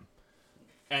give him.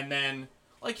 And then,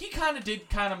 like, he kind of did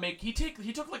make he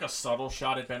took like a subtle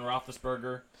shot at Ben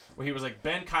Roethlisberger, where he was like,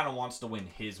 Ben kind of wants to win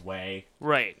his way,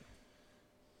 Right.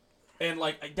 and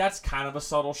like that's kind of a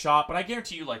subtle shot, but I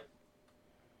guarantee you, like,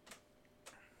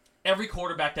 every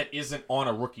quarterback that isn't on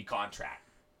a rookie contract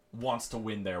wants to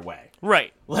win their way.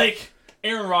 Right. Like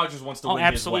Aaron Rodgers wants to Oh, win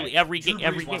absolutely. his way. Every Drew ga-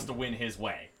 every Brees wants game. to win his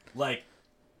way. Like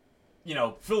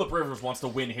Phillip Rivers wants to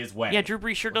win his way. Yeah, Drew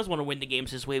Brees sure does want to win the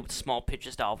games his way with small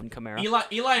pitches to Alvin Kamara.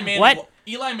 Eli Manning. What?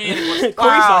 Eli Manning was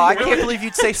Wow, I can't believe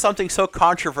you'd say something so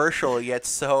controversial yet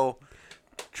so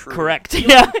true. Correct.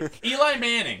 Yeah. Eli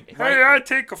Manning. Hey, Right? I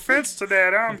take offense to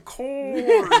that. I'm cold.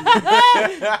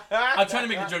 I'm trying to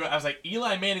make a joke. I was like,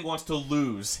 Eli Manning wants to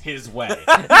lose his way.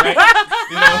 Right?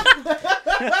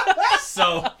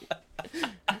 So,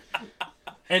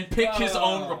 and pick his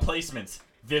own replacements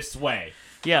this way.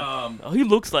 Yeah. He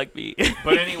looks like me.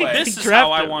 But anyway, This is Draft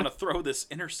how I him. want to throw this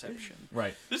interception.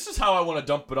 right. This is how I want to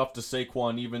dump it off to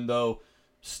Saquon, even though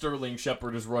Sterling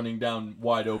Shepard is running down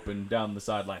wide open down the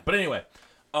sideline. But anyway,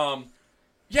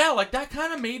 yeah, like that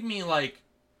kind of made me like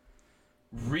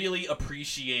really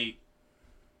appreciate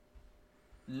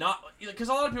not because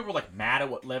a lot of people were like mad at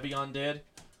what Le'Veon did,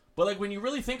 but like when you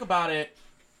really think about it,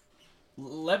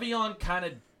 Le'Veon kind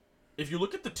of, if you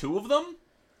look at the two of them,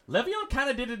 Le'Veon kind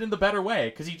of did it in the better way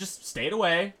because he just stayed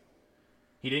away.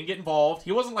 He didn't get involved.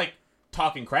 He wasn't like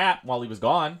talking crap while he was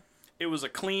gone. It was a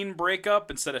clean breakup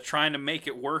instead of trying to make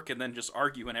it work and then just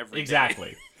arguing every day.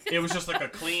 Exactly. It was just like a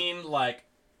clean, like,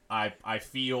 I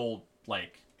feel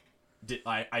like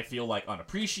I feel like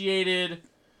unappreciated.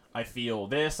 I feel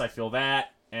this, I feel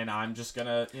that, and I'm just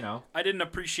gonna, I didn't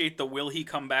appreciate the will he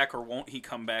come back or won't he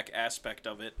come back aspect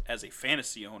of it as a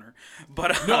fantasy owner.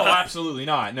 But No, absolutely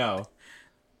not. No.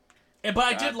 But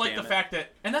I did God like the damn it. fact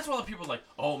that, and that's why the people are like,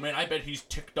 oh man, I bet he's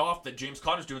ticked off that James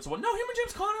Conner's doing so well. No, him and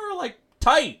James Conner are like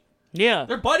tight. Yeah.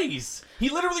 They're buddies. He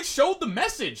literally showed the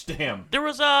message to him. There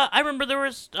was I remember there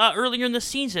was earlier in the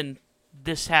season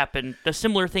this happened. A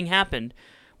similar thing happened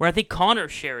where I think Connor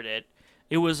shared it.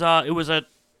 It was a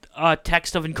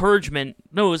text of encouragement.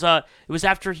 No, it was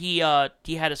after he had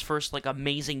his first like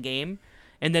amazing game,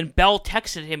 and then Bell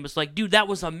texted him, was like, "Dude, that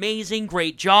was amazing,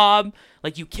 great job,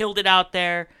 like you killed it out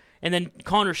there." And then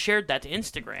Connor shared that to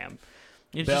Instagram.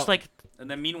 It's Bell- just like,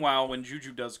 And then meanwhile, when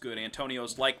Juju does good,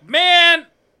 Antonio's like, man,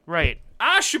 right,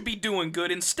 I should be doing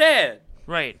good instead.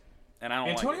 right, And I don't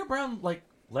Antonio like Brown like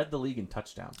led the league in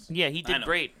touchdowns. yeah, he I did know.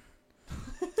 great.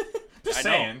 Just I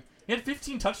know. saying. He had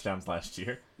 15 touchdowns last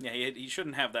year. it. Yeah, he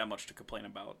shouldn't have that much to complain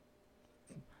about.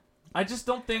 I just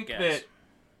don't think Guess. that,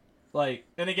 like,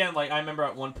 and again, like, I remember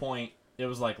at one point, it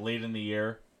was, like, late in the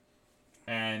year,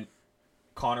 and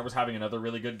Connor was having another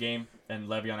really good game, and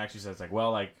Le'Veon actually says, like,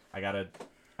 well, like, I gotta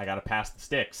pass the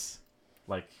sticks.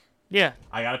 Like, Yeah,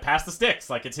 I gotta pass the sticks.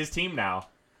 Like, it's his team now,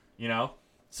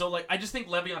 So, like, I just think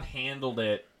Le'Veon handled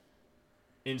it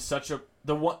in such a,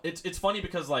 it's funny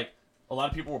because, like, a lot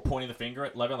of people were pointing the finger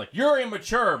at Le'Veon, like, you're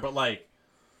immature, but, like,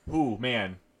 ooh,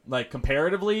 man, like,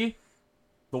 comparatively,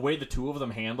 the way the two of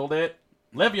them handled it,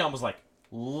 Le'Veon was, like,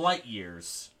 light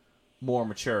years more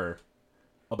mature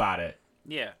about it.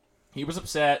 Yeah. He was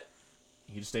upset.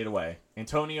 He just stayed away.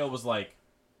 Antonio was, like,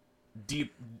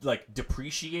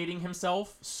 depreciating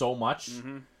himself so much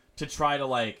to try to,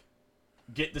 like,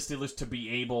 get the Steelers to be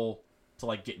able to,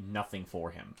 like, get nothing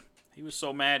for him. He was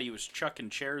so mad he was chucking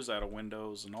chairs out of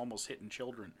windows and almost hitting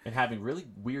children. And having really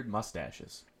weird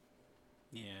mustaches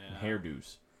Yeah. and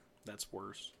hairdos. That's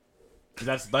worse.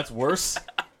 That's worse?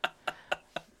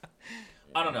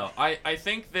 I don't know. I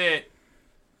think that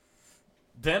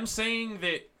them saying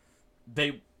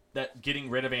that getting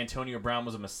rid of Antonio Brown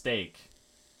was a mistake.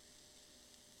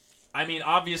 I mean,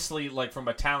 obviously, like, from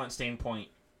a talent standpoint,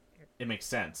 it makes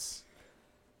sense.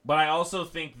 But I also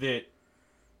think that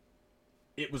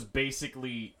it was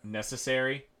basically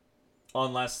necessary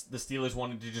unless the Steelers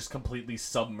wanted to just completely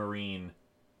submarine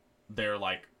their,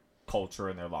 like, culture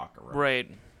in their locker room.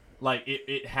 right. Like,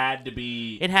 it had to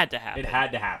be... It had to happen. It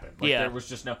had to happen. Like, Yeah. there was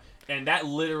just no... And that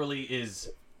literally just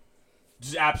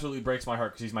absolutely breaks my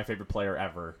heart because he's my favorite player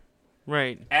ever.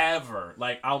 Right. Ever.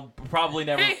 Like, I'll probably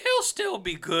never... Hey, he'll still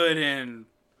be good in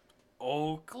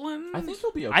Oakland. I think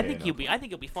he'll be okay. I think in he'll be. Oakland. I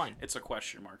think he'll be fine. It's a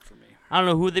question mark for me. I don't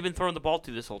know who they've been throwing the ball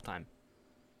to this whole time.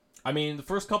 I mean, the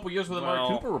first couple years with Amari Well-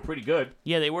 Cooper were pretty good.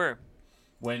 Yeah, they were.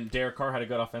 When Derek Carr had a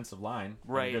good offensive line.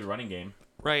 And Right. a good running game.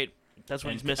 Right. That's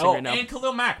what And, he's missing oh, right now. and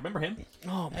Khalil Mack. Remember him?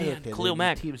 Oh Hey, man, okay, Khalil the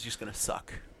Mack. Team's just gonna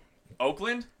suck.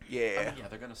 Oakland? Yeah. Yeah,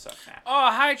 they're going to suck that.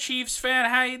 Oh, hi, Chiefs fan.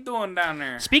 How you doing down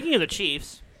there? Speaking of the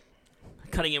Chiefs,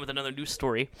 cutting in with another news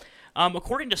story.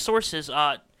 According to sources,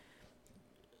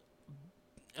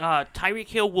 Tyreek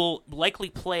Hill will likely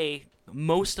play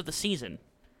most of the season.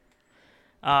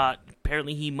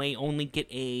 Apparently, he may only get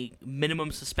a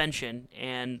minimum suspension,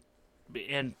 and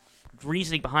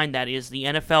reasoning behind that is the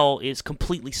NFL is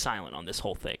completely silent on this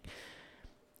whole thing,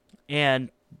 and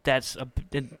and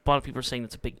a lot of people are saying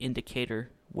that's a big indicator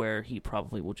where he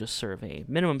probably will just serve a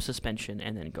minimum suspension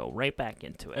and then go right back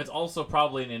into it. It's also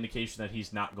probably an indication that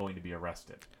he's not going to be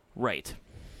arrested. Right.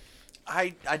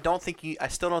 I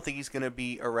still don't think he's going to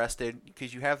be arrested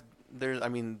because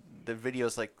the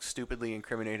video's like stupidly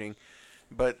incriminating,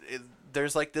 but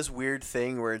there's like this weird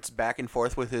thing where it's back and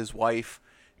forth with his wife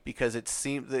because it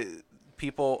seems that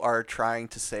people are trying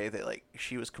to say that like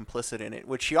she was complicit in it,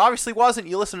 which she obviously wasn't.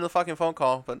 You listen to the fucking phone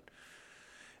call, but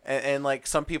and like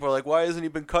some people are like, why hasn't he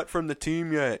been cut from the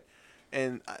team yet?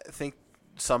 And I think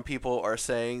some people are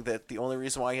saying that the only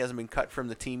reason why he hasn't been cut from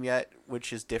the team yet,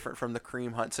 which is different from the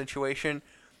Kareem Hunt situation,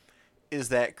 is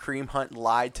that Kareem Hunt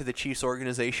lied to the Chiefs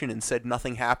organization and said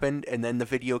nothing happened, and then the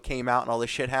video came out and all this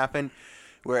shit happened.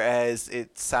 Whereas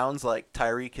it sounds like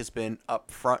Tyreek has been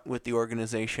up front with the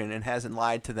organization and hasn't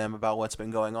lied to them about what's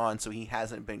been going on, so he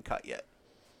hasn't been cut yet.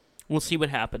 We'll see what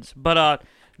happens. But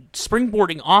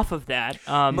springboarding off of that,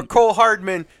 McCole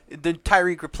Hardman, the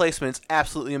Tyreek replacement, is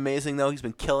absolutely amazing, though. He's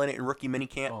been killing it in rookie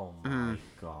minicamp. Oh my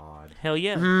god. hell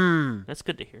yeah, that's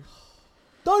good to hear.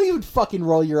 Don't even fucking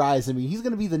roll your eyes at me. He's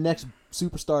going to be the next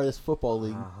superstar of this football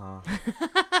league.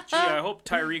 Gee, I hope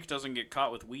Tyreek doesn't get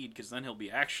caught with weed because then he'll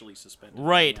be actually suspended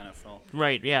Right. from the NFL.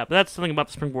 Right, yeah, but that's something about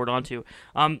the springboard onto.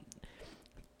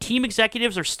 Team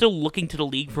executives are still looking to the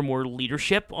league for more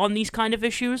leadership on these kind of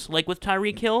issues, like with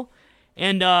Tyreek Hill.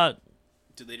 And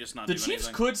Did they just not The do Chiefs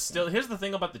anything? could still. Here's the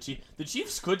thing about the Chiefs. The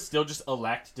Chiefs could still just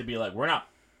elect to be like, we're not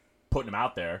putting him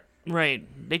out there. right,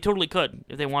 they totally could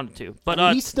if they wanted to. But I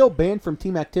mean, he's still banned from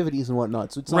team activities and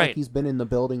whatnot, so it's not Right. like he's been in the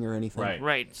building or anything. Right.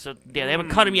 right, so yeah, they haven't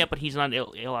cut him yet, but he's not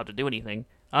allowed to do anything.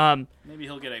 Maybe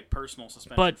he'll get a personal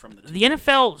suspension But from the team. the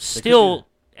NFL still,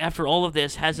 after all of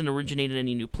this, hasn't originated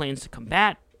any new plans to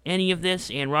combat any of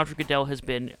this, and Roger Goodell has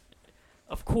been,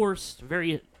 of course,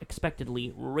 very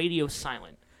expectedly, radio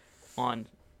silent on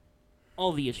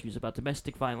all the issues about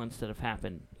domestic violence that have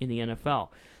happened in the NFL.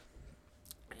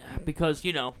 Because,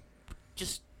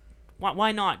 just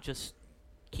why not just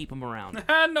keep him around?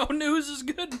 No news is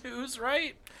good news,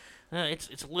 right?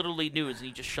 It's literally news, and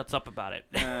he just shuts up about it.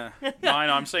 No, I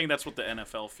know. I'm saying that's what the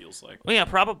NFL feels like. Well, yeah,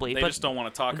 probably. They but just don't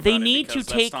want to talk about they it need because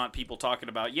to that's take- not people talking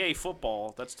about, yay,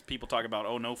 football. That's people talking about,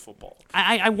 oh, no football.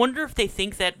 I wonder if they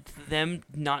think that them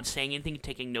not saying anything,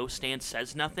 taking no stance,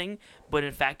 says nothing, but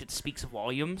in fact it speaks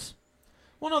volumes.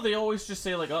 Well, no, they always just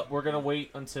say like, "Oh, we're gonna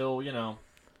wait until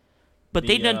But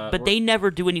The, they never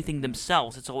do anything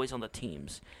themselves. It's always on the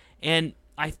teams, and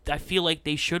I feel like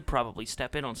they should probably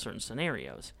step in on certain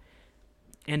scenarios,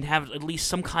 and have at least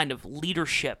some kind of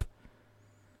leadership.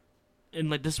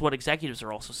 And like this is what executives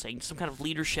are also saying: some kind of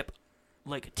leadership,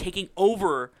 like taking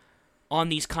over on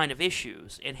these kind of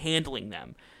issues and handling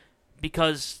them,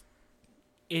 because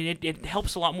it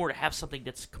helps a lot more to have something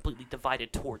that's completely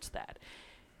divided towards that.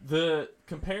 The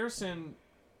comparison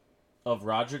of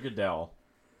Roger Goodell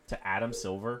to Adam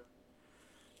Silver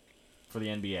for the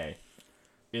NBA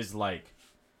is like,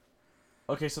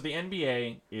 okay, so the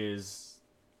NBA is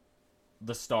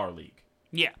the star league.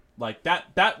 Yeah, Like that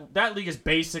league is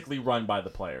basically run by the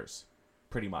players,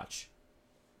 pretty much.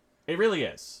 It really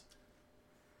is.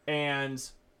 And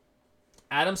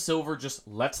Adam Silver just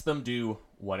lets them do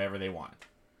whatever they want.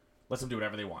 Lets them do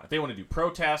whatever they want. If they want to do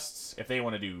protests,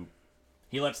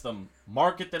 he lets them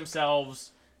market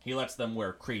themselves. He lets them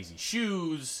wear crazy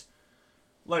shoes.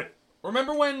 Like,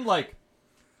 remember when like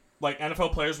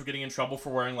NFL players were getting in trouble for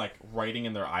wearing like writing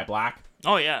in their eye black?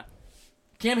 oh yeah,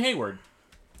 Cam Hayward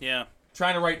Yeah,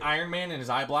 trying to write Iron Man in his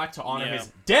eye black to honor Yeah.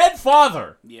 his dead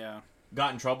father yeah.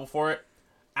 got in trouble for it.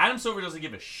 Adam Silver doesn't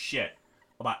give a shit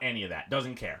about any of that.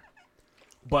 Doesn't care.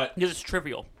 But because it's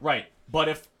trivial. right. But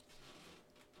if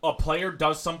a player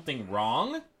does something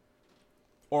wrong,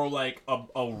 or like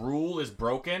a rule is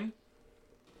broken,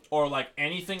 or like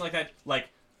anything like that, like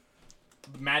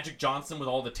Magic Johnson with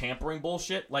all the tampering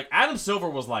bullshit, like Adam Silver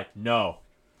was like, no,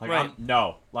 like Right.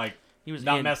 no, like He was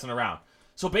not in. messing around.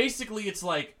 So basically, it's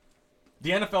like the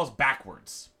NFL's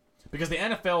backwards because the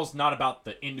NFL's not about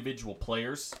the individual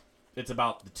players; it's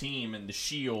about the team and the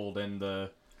shield and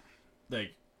the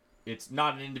like. It's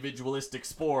not an individualistic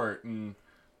sport, and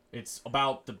it's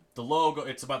about the logo.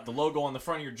 It's about the logo on the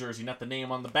front of your jersey, not the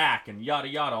name on the back, and yada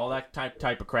yada, all that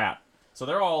type of crap. So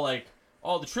they're all like,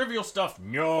 all the trivial stuff,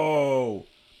 no.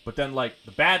 But then like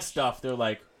the bad stuff, they're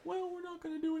like, well, we're not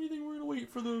gonna do anything. We're gonna wait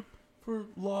for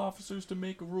law officers to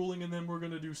make a ruling, and then we're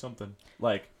gonna do something.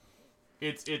 Like,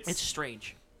 it's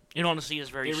strange. It honestly is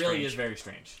very it strange. really is very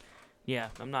strange. Yeah,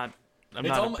 I'm not It's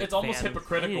a almost fan of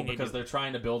hypocritical anything they because do. they're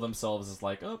trying to build themselves as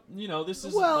like, oh, this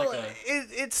is Well, like a.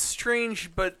 it's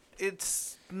strange, but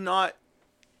it's not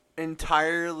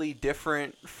entirely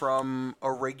different from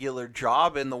a regular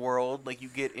job in the world. Like, you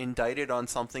get indicted on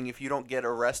something. If you don't get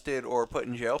arrested or put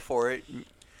in jail for it,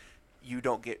 you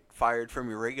don't get fired from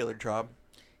your regular job.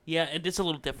 Yeah, it's a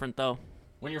little different though.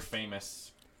 When you're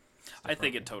famous. I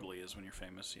think it totally is when you're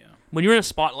famous, yeah. When you're in a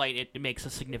spotlight, it makes a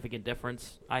significant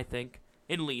difference, I think.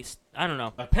 At least. I don't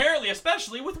know. Apparently,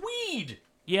 especially with weed.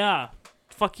 Yeah.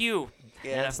 Fuck you.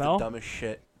 Yeah, that's the NFL? dumbest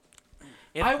shit.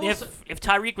 I will If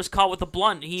Tyreek was caught with a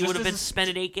blunt, he Just would have as been a-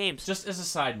 suspended 8 games. Just as a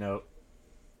side note,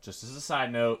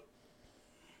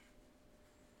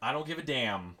 I don't give a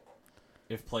damn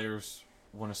if players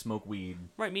want to smoke weed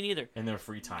Right, me neither. in their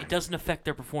free time. It doesn't affect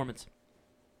their performance.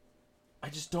 I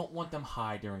just don't want them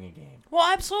high during a game.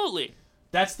 Well, absolutely.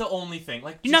 That's the only thing.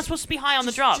 Like, You're not supposed to be high on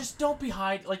the job. Just don't be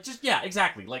high. Like, yeah,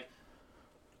 exactly. Like,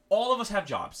 all of us have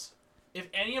jobs. If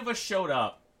any of us showed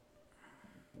up,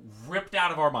 ripped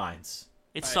out of our minds,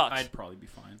 It sucks. I'd probably be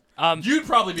fine. you'd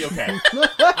probably be okay.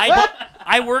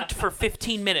 I worked for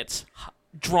 15 minutes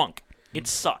drunk. It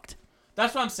sucked.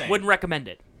 That's what I'm saying. Wouldn't recommend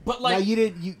it. But Now like, you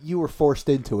did. You were forced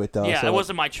into it though. Yeah, so, it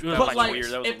wasn't my choice. but was like, weird.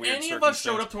 That was a if weird any of us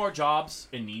showed circumstance. up to our jobs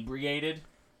inebriated,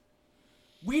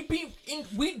 we'd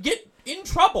get in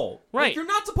trouble. Like, Right. you're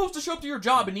not supposed to show up to your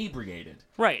job inebriated.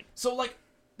 Right. So like,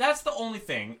 that's the only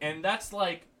thing, and that's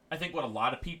like, I think what a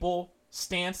lot of people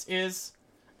stance is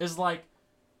like,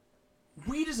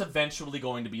 weed is eventually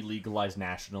going to be legalized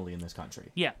nationally in this country.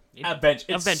 Yeah.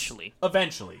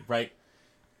 Eventually, right?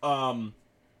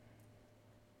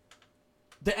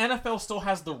 The NFL still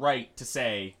has the right to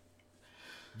say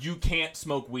you can't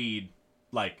smoke weed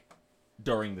like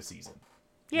during the season.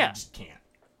 Yeah. You just can't.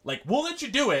 Like, we'll let you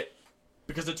do it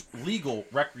because it's legal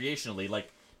recreationally.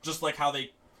 Like, just like how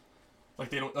they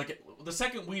don't like it, the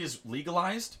second weed is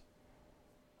legalized.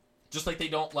 Just like they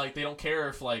don't care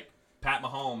if like Pat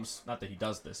Mahomes, not that he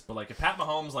does this, but like if Pat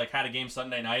Mahomes like had a game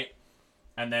Sunday night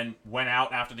and then went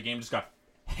out after the game, just got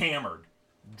hammered,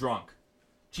 drunk.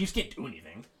 Chiefs can't do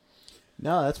anything.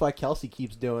 No, that's why Kelsey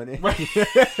keeps doing it. Right.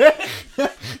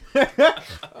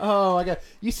 Oh my god!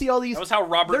 You see all these. That was how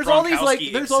Robert There's all these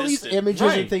Gronkowski there's all these existed. images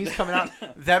Right. and things coming out.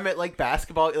 Them at like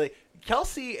basketball, like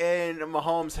Kelsey and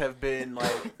Mahomes have been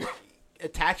like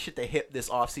attached at the hip this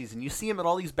offseason. You see them at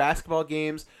all these basketball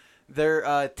games.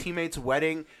 Their teammates'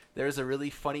 wedding. There's a really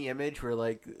funny image where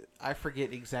like I forget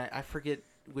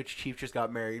which Chief just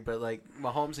got married, but like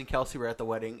Mahomes and Kelsey were at the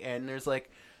wedding, and there's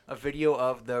like a video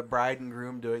of the bride and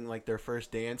groom doing like their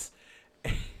first dance,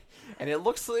 and it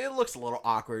looks a little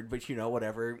awkward, but you know,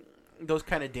 whatever. Those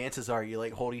kind of dances are, you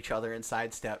like hold each other and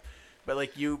sidestep, but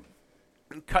like you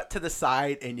cut to the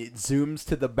side and it zooms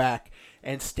to the back,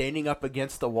 and standing up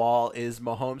against the wall is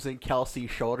Mahomes and Kelsey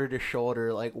shoulder to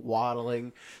shoulder, like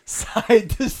waddling side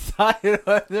to side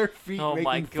on their feet, Oh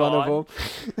my making fun God. of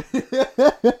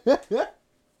them.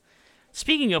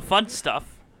 Speaking of fun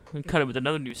stuff, I'm cut it with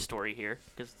another news story here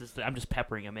because I'm just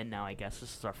peppering them in now. I guess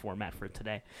this is our format for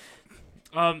today.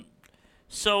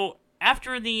 So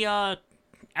after the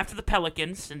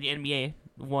Pelicans and the NBA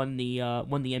won the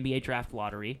NBA draft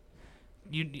lottery,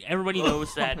 everybody knows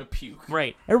I'm that. gonna puke.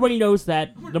 Right. Everybody knows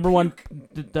that number one,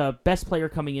 the best player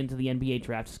coming into the NBA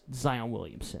draft is Zion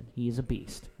Williamson. He is a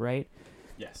beast, right?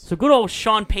 Yes. So good old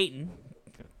Sean Payton,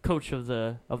 coach of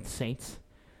the Saints,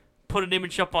 put an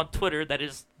image up on Twitter that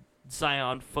is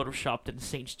Zion photoshopped in a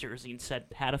Saints jersey and said,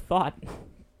 "Had a thought."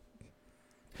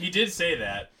 He did say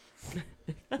that.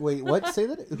 Wait, what? Say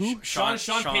that? Who? Sean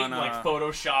Payton like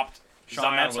photoshopped Sean,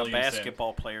 Zion that's Williamson. a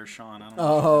basketball player, Sean. I don't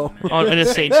know. Oh. On in a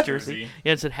Saints jersey.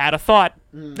 Yeah, it said, "Had a thought."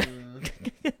 Mm.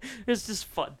 It's just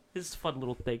fun. It's a fun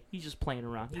little thing. He's just playing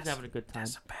around. He's having a good time.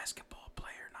 That's a basketball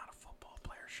player, not a football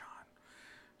player,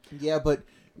 Sean. Yeah, but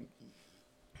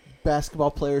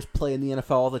basketball players play in the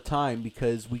NFL all the time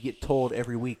because we get told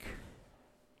every week.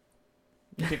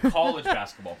 To college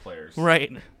basketball players.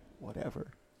 Right. Whatever.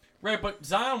 Right, but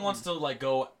Zion wants to like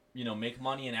go, make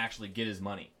money and actually get his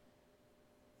money.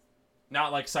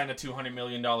 Not like sign a $200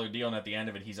 million deal and at the end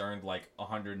of it he's earned like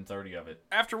 130 of it.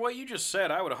 After what you just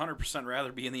said, I would 100%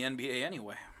 rather be in the NBA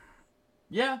anyway.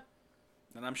 Yeah.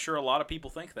 And I'm sure a lot of people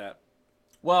think that.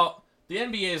 Well, the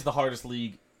NBA is the hardest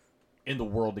league in the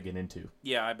world to get into.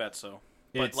 Yeah, I bet so.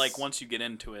 But It's- like once you get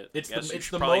into it, it's I guess the- you it's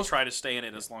should the probably most- try to stay in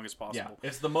it as long as Yeah, possible.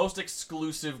 it's the most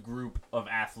exclusive group of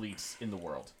athletes in the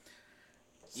world.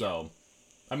 So,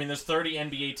 I mean, there's 30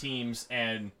 NBA teams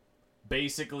and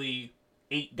basically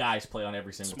 8 guys play on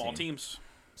every single Small team. teams.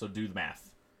 So do the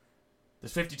math.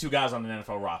 There's 52 guys on an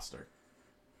NFL roster.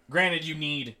 Granted, you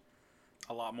need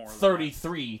A lot more. than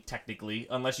 33 technically,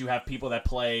 unless you have people that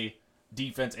play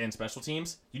defense and special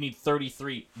teams. You need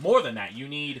 33. More than that, you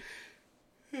need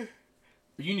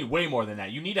way more than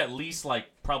that. You need at least like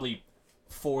probably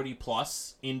 40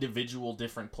 plus individual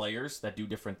different players that do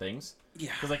different things.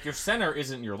 Yeah. Because like your center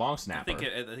isn't your long I snapper.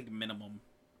 think minimum.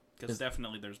 Because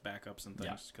definitely there's backups and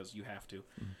things because you have to.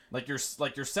 Like your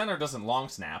center doesn't long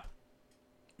snap.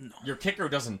 Your kicker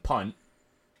doesn't punt.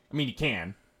 I mean, he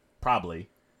can, probably.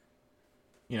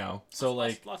 You know, so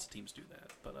like lots of teams do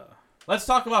that, but let's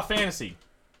talk about fantasy.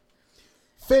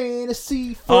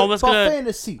 Fantasy football,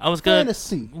 fantasy. I was gonna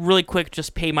fantasy. really quick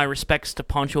just pay my respects to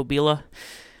Pancho Villa,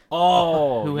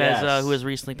 who has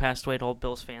recently passed away. To all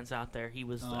Bills fans out there, he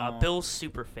was a Bills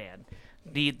super fan,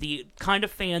 the kind of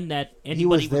fan that anybody He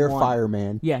was their would want.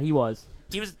 fireman. Yeah, he was.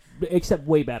 He was. Except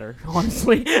way better,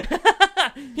 honestly.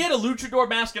 He had a luchador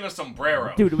mask and a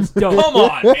sombrero. Dude, it was dope. Come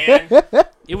on, man.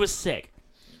 It was sick.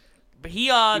 But he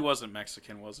wasn't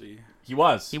Mexican, was he? He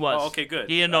was. He was. Oh, okay, good.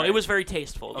 Yeah, no, All right. it was very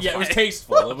tasteful. Yeah, it was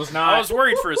tasteful. It was not. I was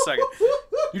worried for a second.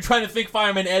 You trying to think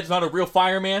Fireman Ed's not a real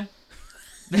fireman?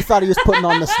 You thought he was putting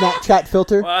on the Snapchat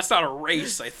filter? Well, that's not a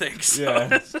race, I think. So Yeah.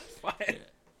 that's fine.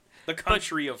 The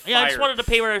country of fire. Yeah, I just wanted to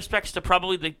pay my respects to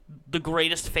probably the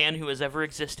greatest fan who has ever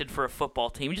existed for a football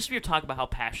team. Just we were talking about how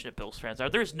passionate Bills fans are.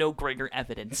 There's no greater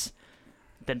evidence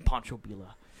than Pancho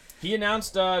Villa. He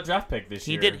announced a draft pick this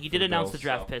He year. did. for He did announce Bills, the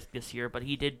draft so. pick this year, but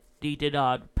he did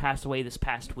pass away this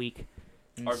past week.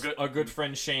 Our good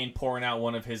friend Shane pouring out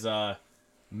one of his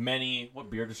many. What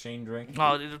beer does Shane drink?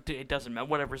 Oh, it doesn't matter.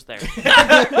 Whatever's there.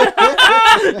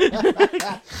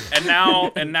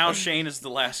 And now Shane is the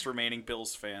last remaining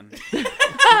Bills fan.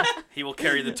 He will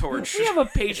carry the torch. We have a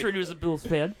patron who's a Bills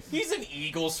fan. He's an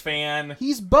Eagles fan.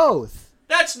 He's both.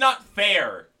 That's not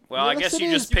fair. Well, I Yes, guess it you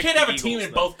is. just You picked can't have the a team Eagles,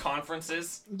 in though. both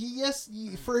conferences. Yes,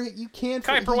 you can.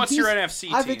 Kuiper, what's your he's-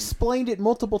 NFC I've team? explained it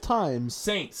multiple times.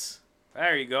 Saints.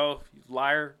 There you go, you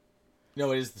liar.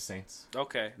 No, it is the Saints.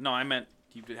 Okay, no, I meant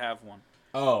you did have one.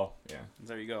 Oh, yeah.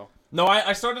 There you go. No,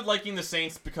 I started liking the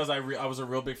Saints because I was a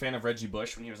real big fan of Reggie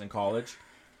Bush when he was in college.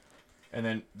 And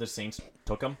then the Saints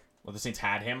took him. Well, the Saints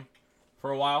had him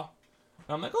for a while.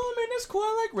 And I'm like, oh, man, that's cool.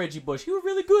 I like Reggie Bush. He was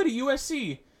really good at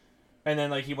USC. And then,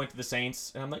 like, he went to the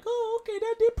Saints. And I'm like, oh, okay,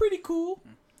 that did pretty cool.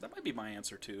 That might be my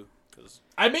answer too, because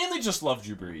I mainly just love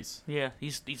Drew Brees. Yeah,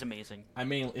 he's amazing. I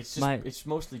mean, it's just My- it's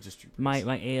mostly just Drew Brees.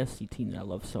 My AFC team that I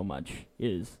love so much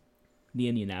is the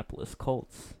Indianapolis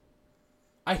Colts.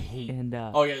 I hate. And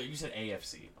Oh yeah, you said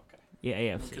AFC. Okay.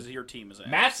 yeah, because AFC. your team is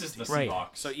Matt's AFC is the team. Right.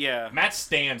 Seahawks. So yeah. Matt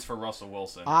stands for Russell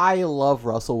Wilson. I love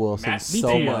Russell Wilson Matt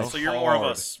so too. much. So you're more of a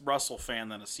Hard. Russell fan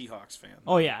than a Seahawks fan.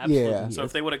 Oh yeah, absolutely. Yeah. So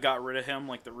if they would have got rid of him,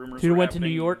 like the rumors. Dude were went to New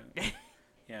happening, York.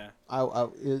 Yeah.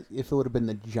 If it would have been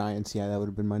the Giants, yeah, that would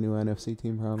have been my new NFC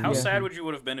team. Probably. How Yeah. sad would you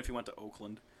would have been if you went to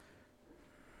Oakland?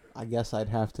 I guess I'd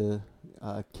have to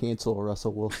cancel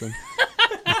Russell Wilson.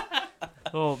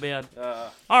 Oh man.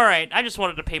 All right, I just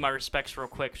wanted to pay my respects real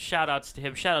quick. Shout outs to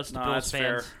him. Shout outs to No, Bills that's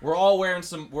fans. fair. We're all wearing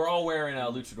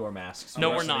luchador masks. No, the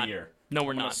we're rest of the not. year. No,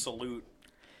 we're I'm gonna not. salute.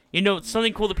 You know,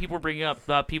 something cool that people are bringing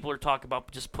up. People are talking about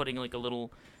just putting like a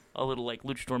little like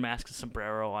luchador mask and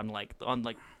sombrero on On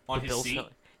the his Bills. seat?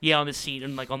 Yeah, on his seat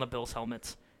and like on the Bills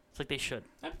helmets. It's like they should.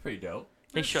 That'd be pretty dope.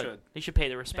 They They should. should. They should pay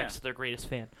their respects Yeah. to their greatest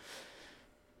fan.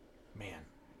 Man,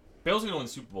 Bills are gonna win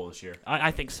the Super Bowl this year.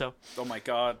 I think so. Oh my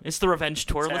God, It's the revenge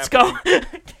tour. It's Let's go.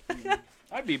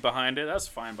 I'd be behind it. That's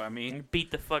fine by me.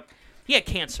 Beat the fuck. He had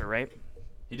cancer, right?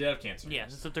 He did have cancer. Yeah,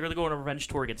 so they're gonna go on a revenge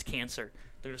tour against cancer.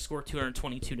 They're gonna score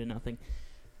 222-0.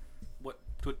 What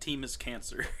team is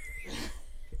cancer?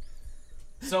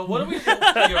 So what do we?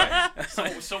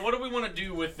 Anyway, so what do we want to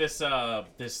do with this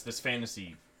this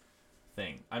fantasy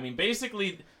thing? I mean,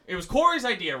 basically, it was Corey's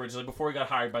idea originally before he got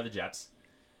hired by the Jets,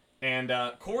 and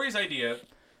Corey's idea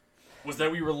was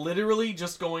that we were literally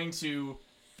just going to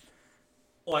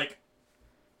like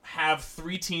have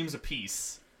 3 teams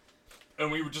apiece,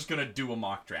 and we were just gonna do a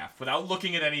mock draft without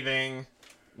looking at anything,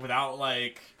 without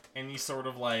like any sort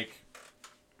of like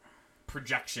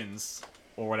projections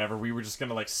or whatever. We were just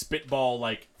gonna like spitball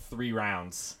like 3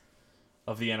 rounds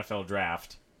of the NFL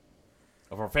draft,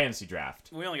 of our fantasy draft.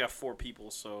 We only got 4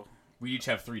 people, so We each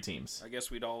have 3 teams. I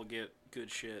guess we'd all get good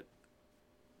shit.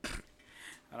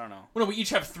 I don't know. Well, no, we each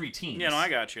have 3 teams. Yeah, no, I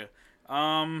got you.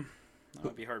 That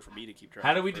would be hard for me to keep track.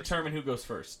 How do we first. determine who goes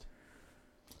first?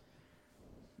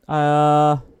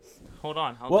 Hold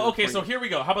on. I'll do Well, it okay, for so you. here we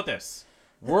go. How about this?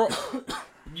 We're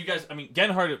you guys. I mean,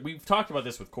 Genhard. We've talked about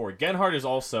this with Corey. Genhard is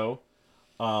also,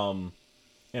 in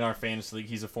our fantasy league.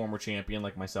 He's a former champion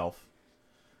like myself.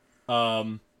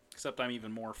 Except I'm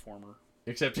even more former.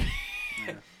 Except,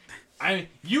 Yeah.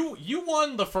 you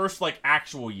won the first like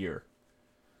actual year,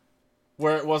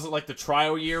 where it wasn't like the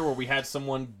trial year where we had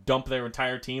someone dump their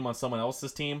entire team on someone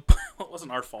else's team. Well, it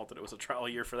wasn't our fault that it was a trial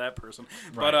year for that person.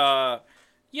 Right. But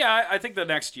yeah, I think the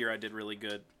next year I did really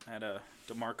good. I had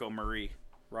DeMarco Murray,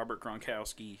 Robert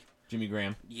Gronkowski. Jimmy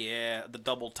Graham. Yeah, the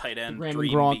double tight end Graham and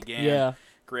dream Gronk. began. Yeah.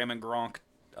 Graham and Gronk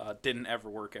didn't ever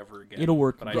work ever again. It'll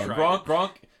work but I again. tried.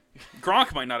 Gronk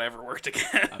Gronk might not ever work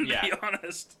again. Yeah. To be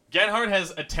honest. Genhart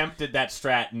has attempted that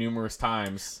strat numerous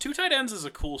times. 2 tight ends is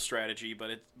a cool strategy,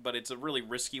 but it's a really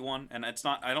risky one, and it's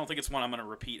not. I don't think it's one I'm going to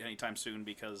repeat anytime soon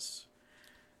because.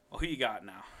 Well, who you got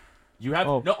now? You have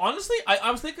no. Honestly,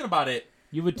 I was thinking about it.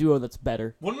 You have a duo that's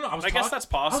better. Well, no, I guess that's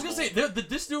possible. I was gonna say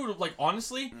this dude. Like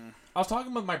honestly, I was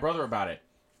talking with my brother about it.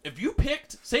 If you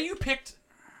picked, say you picked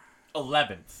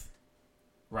 11th,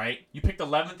 right? You picked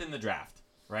 11th in the draft,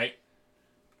 right?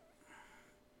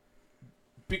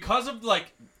 Because of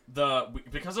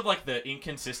the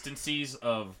inconsistencies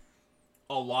of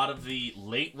a lot of the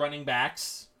late running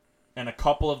backs and a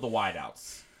couple of the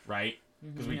wideouts, right?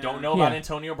 Because we don't know about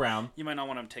Antonio Brown. You might not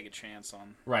want to take a chance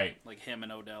on Right. like him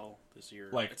and Odell this year.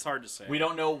 Like, it's hard to say. We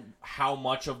don't know how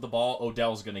much of the ball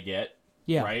Odell's going to get.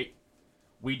 Yeah. Right?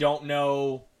 We don't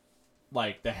know,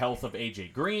 like, the health of A.J.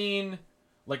 Green.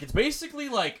 Like, it's basically,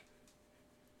 like,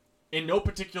 in no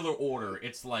particular order.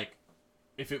 It's like,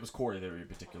 if it was Corey, there would be a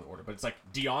particular order. But it's like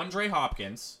DeAndre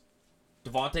Hopkins,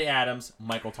 Devontae Adams,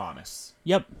 Michael Thomas.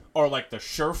 Yep. Or, like, the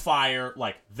surefire,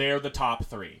 like, they're the top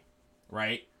 3.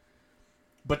 Right?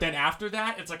 But then after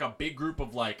that, it's like a big group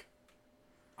of, like,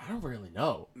 I don't really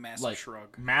know. Massive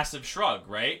shrug. Massive shrug,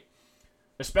 right?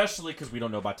 Especially because we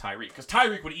don't know about Tyreek. Because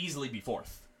Tyreek would easily be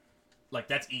 4th. Like,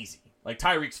 that's easy. Like,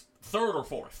 Tyreek's 3rd or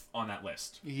 4th on that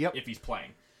list. Yep. If he's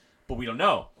playing. But we don't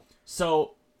know.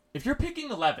 So, if you're picking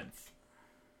 11th,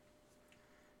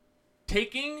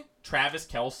 taking Travis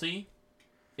Kelce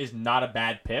is not a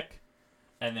bad pick.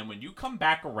 And then when you come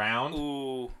back around...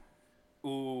 Ooh.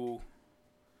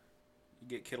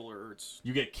 You get Kittle or Ertz.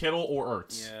 You get Kittle or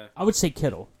Ertz. Yeah. I would say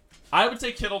Kittle. I would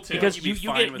say Kittle, too. Because you'd be you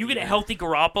fine get with you get a either. healthy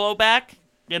Garoppolo back,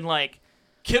 and like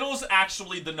Kittle's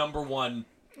actually the number 1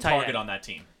 Tight target end. on that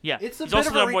team. yeah, It's a he's bit also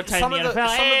of the a number one tight some end of in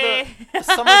the the NFL.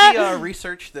 some of the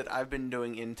research that I've been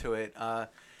doing into it.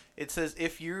 It says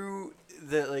if you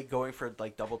like going for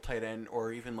like double tight end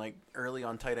or even like early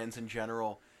on tight ends in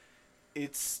general,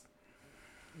 it's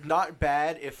not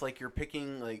bad if like you're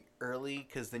picking like early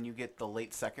because then you get the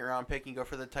late second round pick and go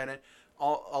for the tight end.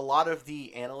 A lot of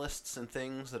the analysts and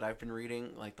things that I've been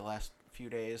reading like the last few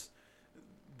days,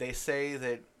 they say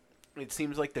that it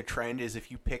seems like the trend is if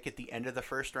you pick at the end of the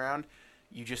first round,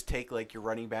 you just take like your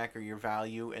running back or your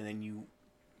value and then you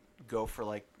go for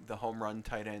like the home run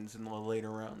tight ends in the later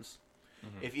rounds.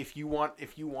 Mm-hmm. If you want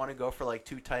to go for like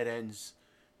 2 tight ends,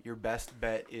 your best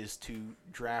bet is to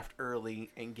draft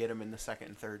early and get them in the second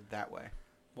and third that way.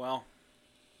 Well,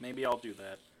 maybe I'll do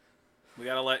that. We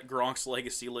gotta let Gronk's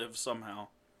legacy live somehow.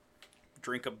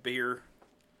 Drink a beer,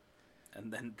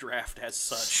 and then draft as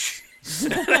such.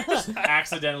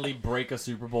 Accidentally break a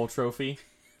Super Bowl trophy.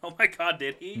 Oh my God,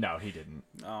 did he? No, he didn't.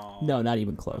 Oh, No, not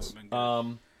even that close. would've been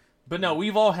good. But no,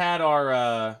 we've all had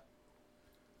our.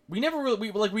 We never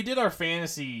really we did our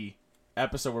fantasy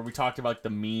episode where we talked about the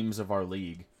memes of our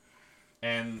league,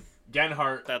 and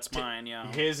Genhart. That's mine.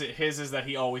 Yeah. His is that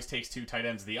he always takes 2 tight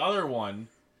ends. The other one,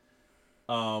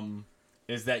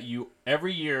 is that you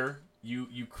every year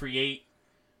you create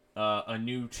a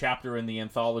new chapter in the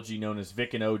anthology known as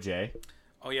Vic and OJ.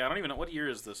 Oh yeah, I don't even know what year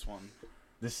is this one.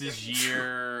 This is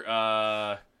year.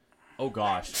 Oh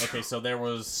gosh. Okay, so there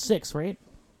was. 6, right?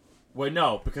 Wait,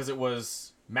 no, because it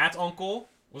was Matt's uncle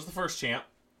was the first champ.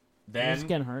 Then He's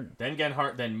getting hurt. Then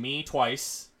Genhart. Then me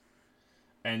twice.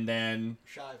 And then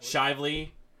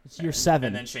Shively. It's year 7.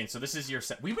 And then Shane. So this is year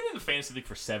 7. We've been in the fantasy league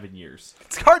for 7 years.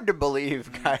 It's hard to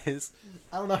believe, guys.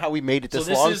 I don't know how we made it So this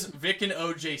this long. is Vic and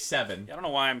OJ 7. Yeah, I don't know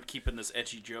why I'm keeping this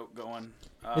etchy joke going.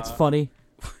 It's funny.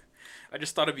 I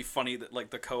just thought it'd be funny that like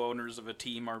the co-owners of a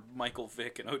team are Michael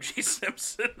Vick and O.J.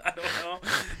 Simpson. I don't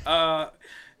know.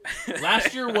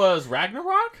 Last year was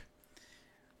Ragnarok?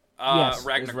 Yes,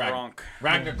 Ragnar it was Gronk.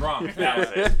 Ragnar Gronk. That was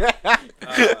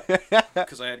it.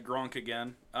 Because I had Gronk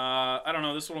again. I don't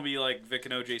know. This one will be like Vic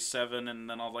and O.J. 7, and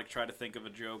then I'll like try to think of a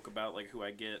joke about like who I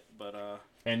get. But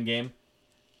Endgame.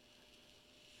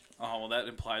 oh well, that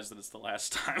implies that it's the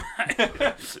last time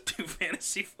I do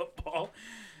fantasy football.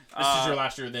 This is your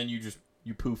last year, then you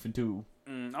poof into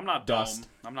I'm not Dust. dumb.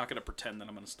 I'm not gonna pretend that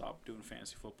I'm gonna stop doing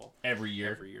fantasy football every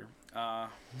year. every year.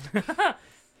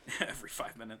 Every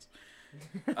 5 minutes.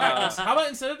 How about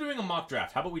instead of doing a mock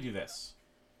draft, how about we do this?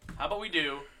 How about we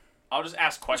do? I'll just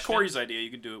ask That's questions. Corey's idea. You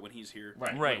can do it when he's here.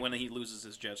 Right. When he loses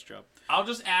his Jets job. I'll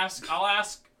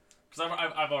ask because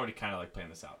I've already kind of like planned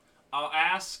this out. I'll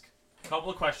ask a couple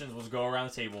of questions. We'll just go around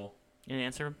the table You gonna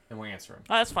answer him? and we'll answer them.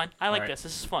 Oh, that's fine. I like Alright. this.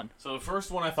 This is fun. So the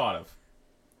first one I thought of.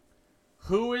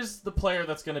 Who is the player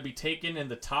that's going to be taken in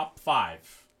the top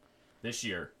 5 this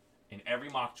year in every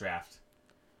mock draft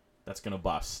that's going to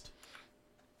bust?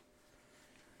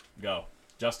 Go.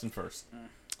 Justin first.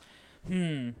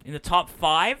 In the top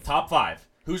 5? Top 5.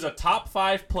 Who's a top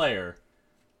 5 player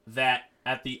that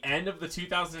at the end of the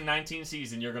 2019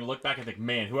 season you're going to look back and think,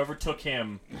 man, whoever took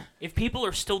him. If people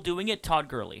are still doing it, Todd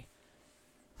Gurley.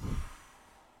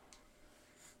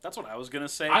 That's what I was gonna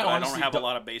say, I but I honestly don't have a don't-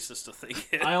 lot of basis to think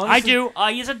it. I do.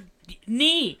 He's a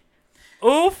knee.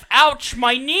 Oof! Ouch!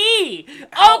 My knee!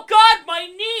 Oh God! My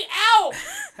knee! Ow!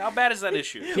 How bad is that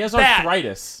issue? He has Bad.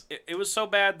 arthritis. It was so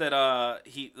bad that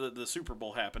the Super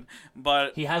Bowl happened,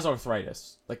 but He has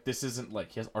arthritis. Like, this isn't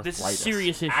like he has arthritis. This is a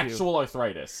serious issue. Actual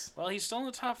arthritis. well, he's still in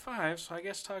the top 5, so I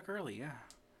guess Todd Gurley, yeah.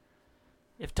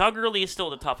 If Todd Gurley is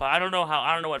still in the top 5, I don't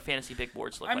know what fantasy big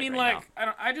boards look I like. mean, right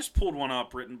like, I just pulled one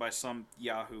up written by some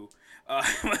Yahoo.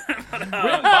 Written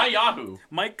by Yahoo.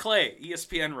 Mike Clay,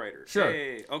 ESPN writer. Sure.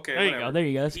 Hey, okay, There you whatever. go. There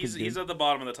you go. That's He's good. he's at the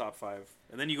bottom of the top 5,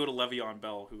 and then you go to Le'Veon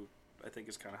Bell, who I think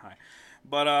is kind of high.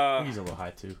 But He's a little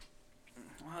high, too.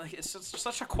 well, it's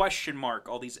such a question mark.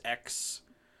 All these X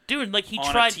Dude, like he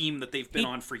on tried. a team that they've been he-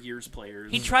 on for years.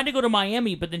 Players. He tried to go to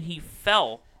Miami, but then he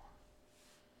fell.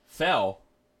 Fell.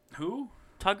 Who?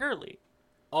 Todd Gurley.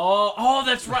 Oh,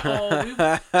 that's right. Oh, we made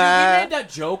that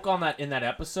joke in that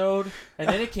episode, and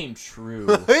then it came true.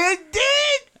 It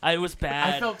did. It was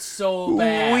bad. I felt so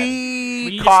bad. We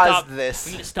need to caused stop- this.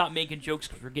 We need to stop making jokes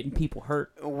because we're getting people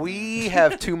hurt. We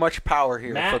have too much power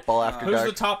here Matt, at Football After who's Dark.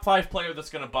 the top 5 player that's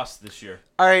going to bust this year?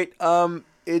 All right,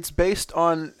 it's based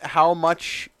on how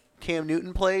much Cam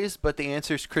Newton plays, but the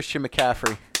answer is Christian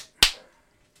McCaffrey.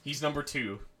 He's number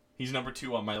 2. He's number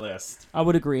 2 on my list I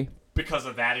would agree. because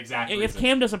of that exact If reason.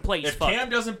 Cam doesn't play, he's If fucked. Cam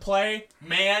doesn't play,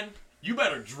 man, you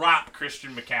better drop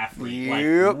Christian McCaffrey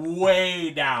Yep. like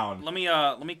way down. Let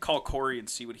me call Corey and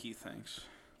see what he thinks.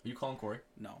 Are you calling Corey?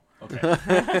 No. Okay. All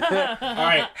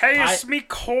right. Hey, it's me,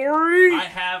 Corey. I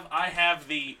have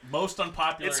the most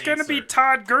unpopular. It's gonna be answer.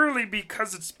 Todd Gurley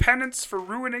because it's penance for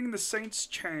ruining the Saints'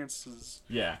 chances.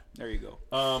 Yeah. There you go.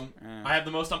 I have the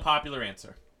most unpopular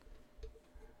answer.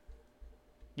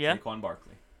 Yeah? Saquon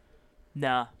Barkley.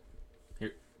 Nah.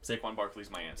 Here, Saquon Barkley's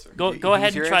my answer. Go He's ahead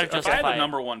and your try to answer? If I had justify the it.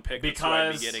 number 1 pick, that's what I'd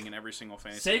be Because getting in every single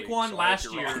fantasy league, Saquon so last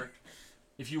you're wrong. year,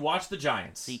 if you watch the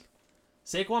Giants,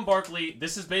 Saquon Barkley,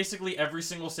 this is basically every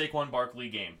single Saquon Barkley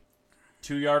game.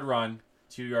 2-yard run,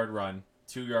 2-yard run,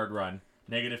 2-yard run,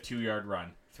 negative 2-yard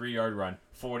run, 3-yard run,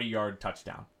 40-yard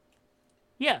touchdown.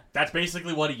 Yeah. That's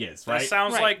basically what he is, right? That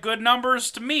sounds Right. like good numbers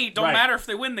to me. Don't Right. matter if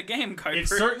they win the game,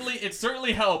 Kuiper. It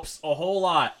certainly helps a whole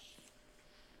lot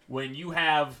when you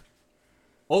have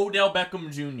Odell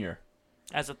Beckham Jr.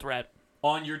 As a threat.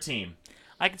 on your team.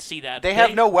 I can see that. They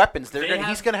have no weapons. they He's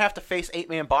have- going to have to face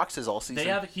 8-man boxes all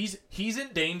season. He's in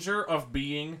danger of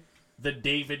being the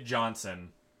David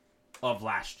Johnson of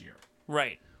last year,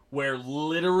 Right. where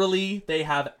literally they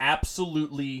have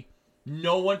absolutely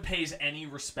no one pays any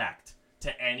respect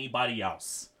to anybody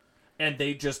else, and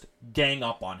they just gang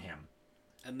up on him.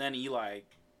 And then Eli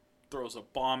throws a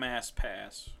bomb-ass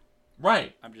pass.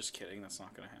 Right. I'm just kidding. That's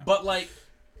not going to happen. But, like,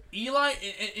 Eli,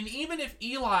 and even if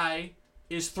Eli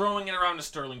is throwing it around to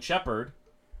Sterling Shepard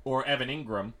or Evan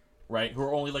Ingram, right, who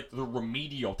are only, like, the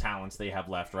remedial talents they have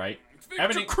left, right?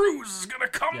 Victor Cruz is going to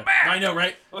come Yeah, back. I know,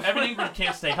 right? Evan Ingram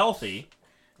can't stay healthy,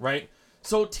 right?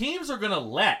 So teams are going to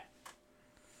let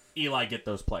Eli get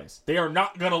those plays. They are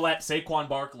not going to let Saquon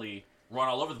Barkley run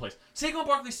all over the place. Saquon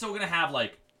Barkley's still going to have,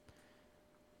 like,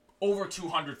 over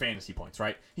 200 fantasy points,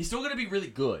 right? He's still going to be really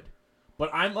good. But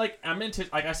I'm into,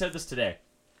 like I said this today.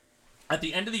 At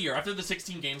the end of the year, after the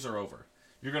 16 games are over,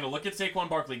 you're going to look at Saquon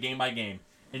Barkley game by game,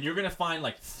 and you're going to find,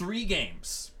 like, 3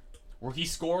 games where he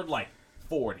scored, like,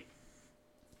 40.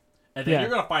 And then Yeah. you're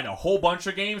going to find a whole bunch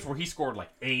of games where he scored, like,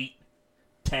 8,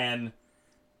 10,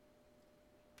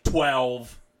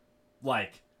 12,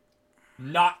 like,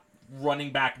 not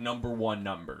running back number 1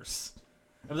 numbers.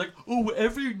 I was like, oh,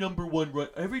 every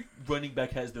running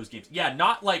back has those games. Yeah,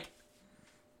 not, like,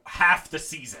 half the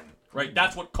season, right?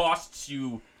 That's what costs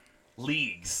you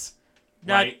leagues,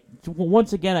 right?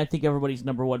 Once again, I think everybody's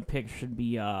number 1 pick should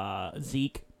be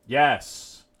Zeke.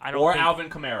 Yes. I don't or think- Alvin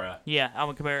Kamara. Yeah,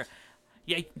 Alvin Kamara.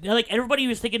 Yeah, like everybody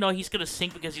was thinking, oh, he's gonna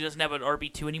sink because he doesn't have an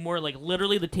RB2 anymore. Like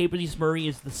literally, the Latavius Murray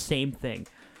is the same thing,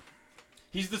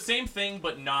 He's the same thing,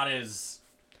 but not as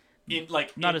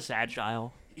not as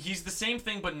agile. He's the same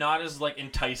thing, but not as like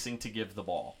enticing to give the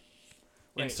ball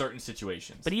in Right. certain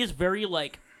situations. But he is very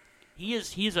like,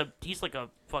 he's like a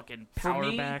fucking For power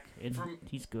me- back, and for-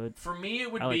 he's good. For me,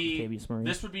 it would I like be Latavius Murray.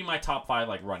 this would be my top 5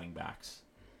 like running backs.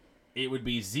 It would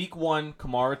be Zeke 1,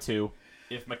 Kamara 2.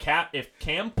 If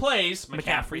Cam plays,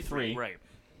 McCaffrey 3. Right.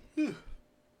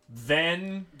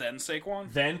 Then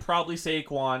Saquon? probably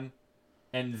Saquon,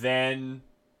 and then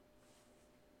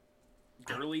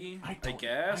Gurley, I I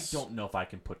guess. don't know if I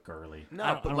can put Gurley. No,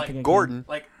 I but don't like think I can. Gordon.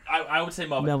 Like I would say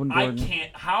Melvin. Melvin I Gordon.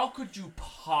 can't. How could you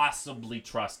possibly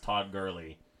trust Todd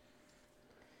Gurley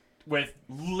with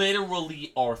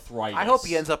literally arthritis? I hope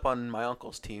he ends up on my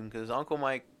uncle's team because Uncle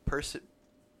Mike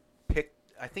picked.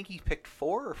 I think he picked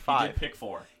 4 or 5. He did pick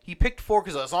 4. He picked 4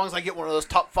 because as long as I get one of those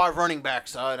top 5 running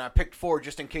backs, and I picked 4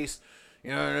 just in case.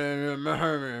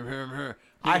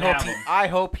 I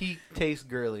hope he takes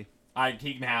Gurley.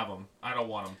 He can have him. I don't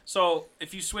want him. So,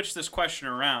 if you switch this question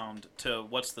around to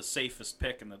what's the safest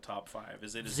pick in the top 5,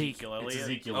 is it Ezekiel Elliott? It's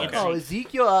Ezekiel Okay. Elliott. Oh,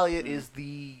 Ezekiel Elliott is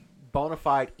the bona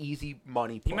fide easy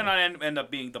money play. He may not end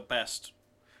up being the best.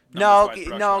 No, numbers-wise,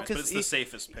 no, rush-wise, but because it's the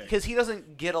safest pick. Because he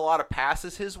doesn't get a lot of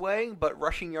passes his way, but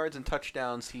rushing yards and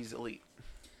touchdowns, he's elite.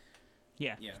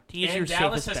 Yeah. Yeah. He is your And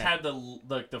Dallas safest has bet.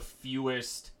 had the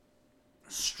fewest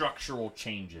structural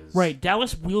changes. Right,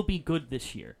 Dallas will be good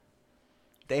this year.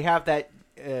 They have that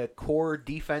core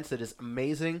defense that is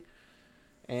amazing,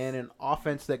 and an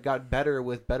offense that got better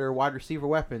with better wide receiver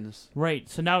weapons. Right,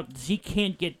 so now Zeke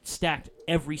can't get stacked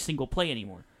every single play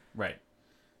anymore. Right.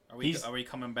 Are we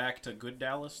coming back to good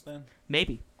Dallas then?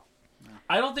 Maybe.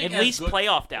 I don't think At as least good-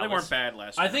 playoff They Dallas. weren't bad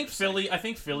last year. I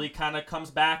think Philly kind of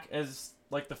comes back as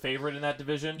like the favorite in that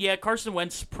division. Yeah, Carson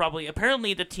Wentz probably.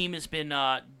 Apparently, the team has been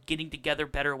getting together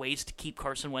better ways to keep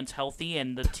Carson Wentz healthy,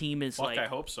 and the team is Fuck, I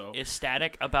hope so.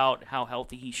 ecstatic about how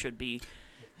healthy he should be.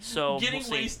 So Getting we'll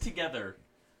see. ways together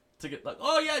to get like,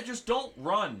 oh yeah, just don't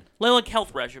run. Like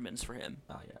health regimens for him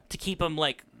Oh yeah. to keep him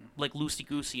like loosey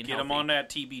goosey and Get healthy. him on that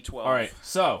TB12. All right.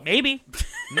 So Maybe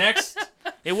next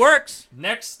it works.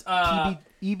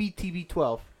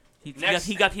 EBTB12. He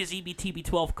got his E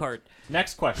EBTB12 card.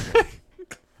 next question.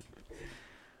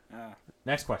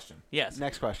 Next question. Yes.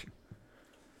 Next question.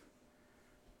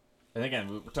 And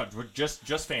again, we're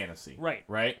just fantasy. Right.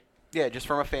 Right. Yeah, just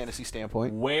from a fantasy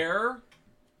standpoint. Where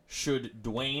should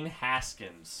Dwayne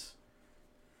Haskins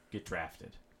get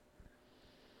drafted?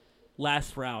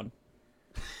 Last round.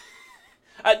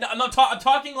 I'm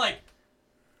talking like,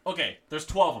 okay, there's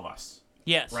 12 of us,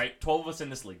 Yes. right? 12 of us in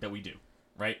this league that we do,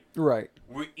 right? Right.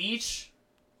 We each,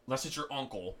 unless it's your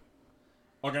uncle,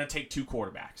 are going to take 2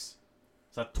 quarterbacks.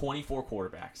 So that's 24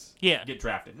 quarterbacks. Yeah. Get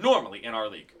drafted normally in our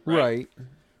league. Right.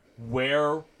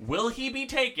 Where will he be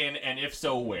taken, and if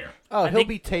so, where? Oh, I he'll think-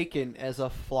 be taken as a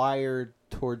flyer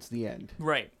towards the end.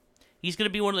 Right. He's going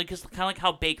to be one of the, kind of like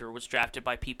how Baker was drafted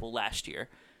by people last year.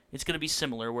 It's going to be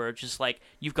similar, where it's just like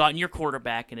you've gotten your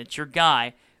quarterback and it's your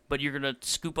guy, but you're going to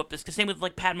scoop up this. The same with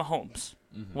like Pat Mahomes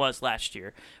was last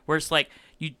year, where it's like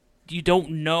you don't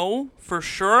know for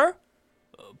sure,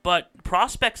 but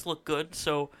prospects look good,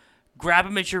 so grab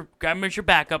him as your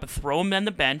backup and throw him on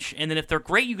the bench, and then if they're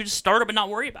great, you can just start them and not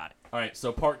worry about it. All right,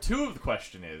 so part 2 of the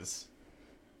question is,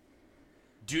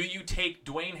 do you take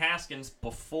Dwayne Haskins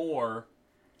before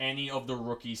any of the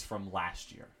rookies from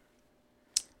last year?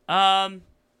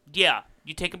 Yeah,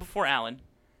 you take him before Allen.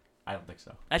 I don't think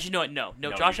so. Actually, no.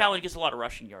 No, Josh you don't. Allen gets a lot of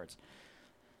rushing yards.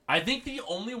 I think the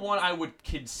only one I would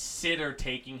consider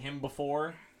taking him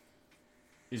before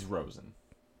is Rosen.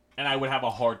 And I would have a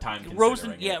hard time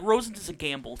considering it. Rosen is a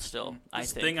gamble still, I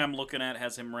This think. thing I'm looking at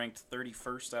has him ranked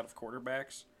 31st out of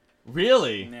quarterbacks.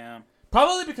 Really? Yeah.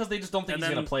 Probably because they just don't think And he's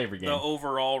then going to play every game. The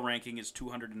overall ranking is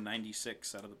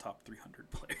 296 out of the top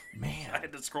 300 players. I Man.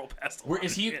 had to scroll past. Where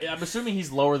is he? I'm assuming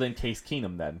he's lower than Case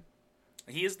Keenum then.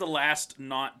 He is the last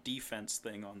not defense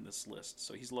thing on this list,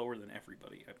 so he's lower than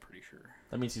everybody. I'm pretty sure.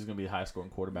 That means he's going to be the highest scoring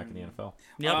quarterback in the NFL.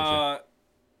 Yep.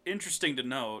 Interesting to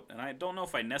note, and I don't know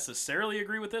if I necessarily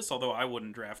agree with this, although I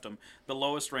wouldn't draft him. The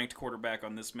lowest ranked quarterback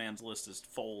on this man's list is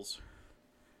Foles.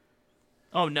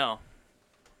 Oh no.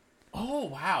 Oh,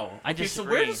 wow. I Okay, so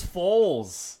where disagree. does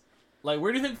Foles... Like,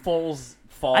 where do you think Foles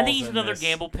falls I think he's in another this?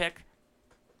 gamble pick.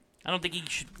 I don't think he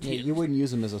should. Yeah, you wouldn't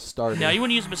use him as a starter. No, you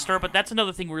wouldn't use him as start, but that's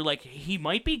another thing where like he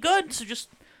might be good. So just,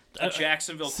 A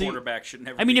Jacksonville see- quarterback should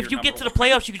never. I mean, be if your you get to number the one.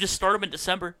 playoffs, you could just start him in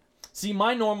December. See,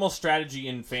 my normal strategy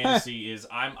in fantasy is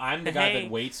I'm the guy Hey.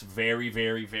 that waits very,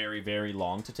 very, very, very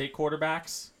long to take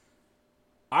quarterbacks.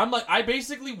 I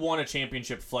basically won a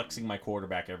championship flexing my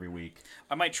quarterback every week.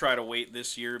 I might try to wait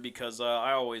this year because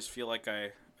I always feel like I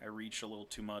reach a little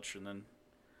too much and then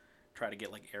try to get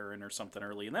like Aaron or something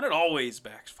early, and then it always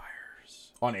backfires.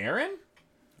 On Aaron?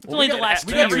 It's only the last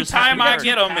we 2 got every years. two time I Packers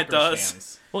get 'em, it Packers does.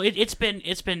 fans. Well,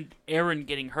 it's been Aaron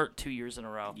getting hurt 2 years in a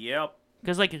row. Yep.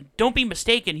 Because like, don't be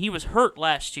mistaken, he was hurt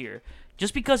last year.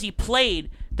 Just because he played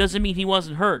doesn't mean he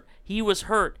wasn't hurt. He was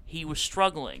hurt. He was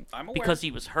struggling I'm aware. because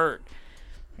he was hurt.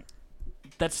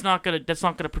 That's not gonna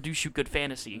produce you good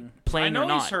fantasy, I playing know or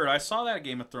not. he's hurt. I saw that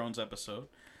Game of Thrones episode.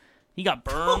 He got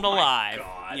burned alive.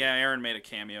 God. Yeah, Aaron made a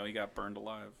cameo. He got burned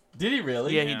alive. Did he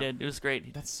really? Yeah, Yeah. he did. It was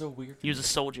great. That's so weird. He was a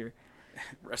soldier.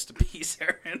 Rest in peace,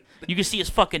 Aaron. You can see his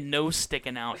fucking nose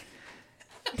sticking out.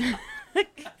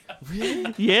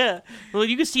 Really? Yeah. Well,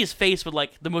 you can see his face, but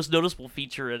like the most noticeable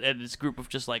feature in this group of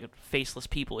just like faceless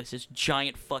people is his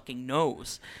giant fucking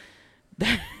nose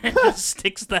that just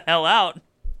sticks the hell out.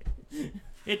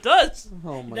 It does.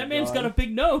 Oh my That man's God. got a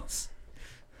big nose.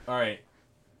 All right.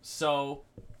 So,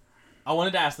 I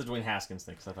wanted to ask the Dwayne Haskins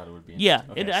thing because I thought it would be Yeah,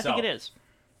 interesting. Okay, I think so it is.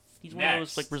 He's one of those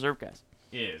next. like reserve guys.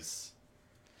 Is,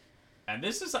 and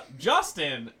this is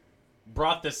Justin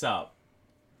brought this up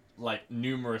like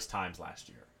numerous times last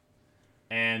year,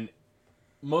 and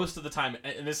most of the time,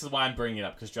 and this is why I'm bringing it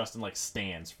up because Justin like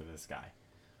stands for this guy.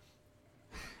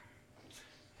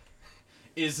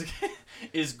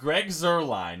 Is Greg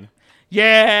Zuerlein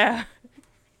Yeah.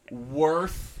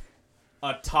 worth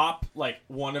a top, like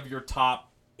one of your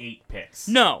top 8 picks?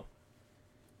 No.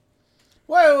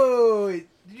 Wait.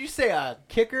 Did you say a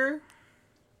kicker?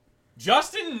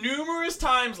 Justin numerous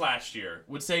times last year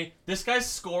would say this guy's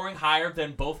scoring higher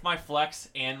than both my flex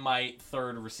and my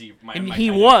third receiver. And my he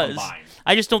tight end was. combined.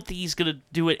 I just don't think he's going to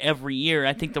do it every year.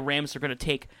 I think the Rams are going to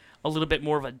take a little bit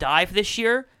more of a dive this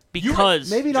year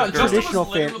because Maybe not in Justin was traditional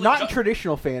literally not in ju-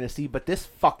 traditional fantasy, but this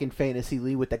fucking fantasy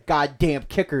league with the goddamn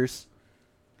kickers,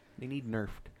 they need nerfed.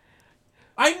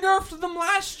 I nerfed them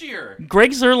last year.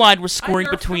 Greg Zuerlein was scoring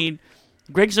nerfed between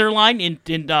Greg Zuerlein in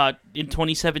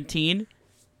 2017.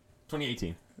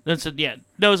 2018. That's a, yeah,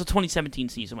 that was a 2017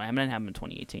 season. I didn't have him in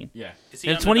 2018. Yeah. Is he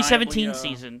In the 2017 undeniably,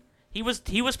 season, he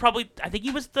was probably, I think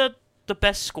he was the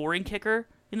best scoring kicker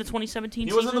in the 2017 He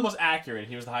season. wasn't the most accurate.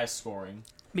 He was the highest scoring.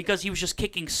 Because he was just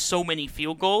kicking so many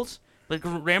field goals. Like,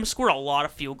 Rams scored a lot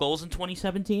of field goals in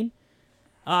 2017.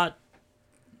 And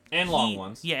long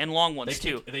ones. Yeah, and long ones,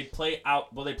 too. They play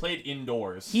out. Well, they played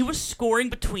indoors. He was scoring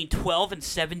between 12 and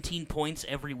 17 points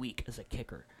every week as a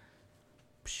kicker.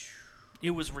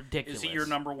 It was ridiculous. Is he your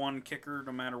number one kicker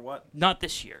no matter what? Not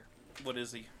this year. What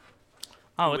is he?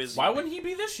 Oh, Who it's, is Why wouldn't he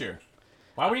be this year?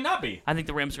 Why would he not be? I think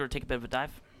the Rams are going to take a bit of a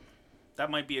dive. That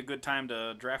might be a good time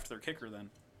to draft their kicker then,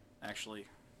 actually.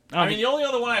 I mean, the only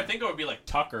other one I think of would be like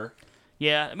Tucker,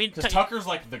 yeah, I mean, because Tucker's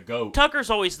like the goat. Tucker's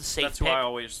always the safe That's pick. who I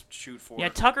always shoot for. Yeah,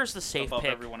 Tucker's the safe above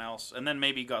pick. everyone else. And then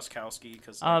maybe Gostkowski,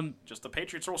 because just the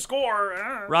Patriots will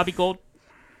score. Robbie Gold.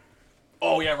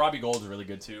 Oh yeah, Robbie Gold's really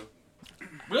good too.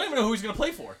 We don't even know who he's gonna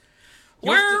play for.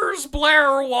 Where's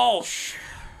Blair Walsh?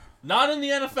 Not in the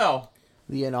NFL.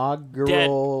 The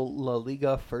inaugural La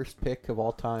Liga first pick of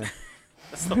all time.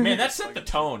 That's the Man, that set the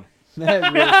tone.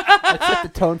 That set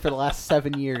the tone for the last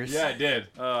 7 years. Yeah, it did.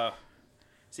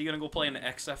 Is he going to go play in the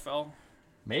XFL?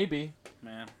 Maybe.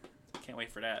 Man, can't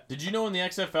wait for that. Did you know in the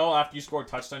XFL, after you score a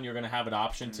touchdown, you're going to have an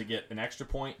option to get an extra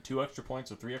point, 2 extra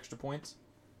points, or 3 extra points?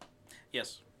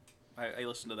 Yes. I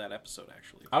listened to that episode,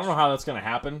 actually. I don't know how that's going to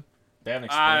happen. They haven't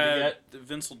explained it yet.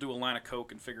 Vince will do a line of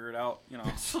coke and figure it out. You know.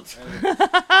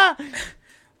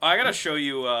 I gotta show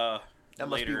you That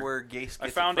must be later. where Gase gets I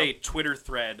it found from. a Twitter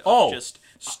thread of Oh. just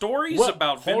stories What?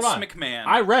 about Hold Vince on. McMahon.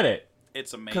 I read it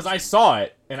It's amazing because I saw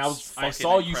it, and I It's I fucking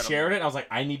saw you incredible. shared it, and I was like,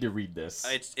 I need to read this.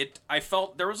 I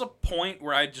felt there was a point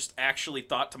where I just actually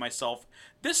thought to myself,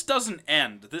 this doesn't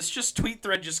end. This just tweet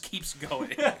thread just keeps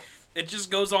going. It just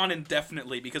goes on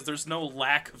indefinitely because there's no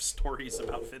lack of stories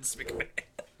about Vince McMahon.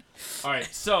 All right,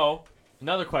 so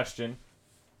another question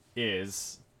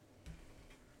is,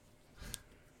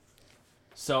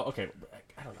 okay,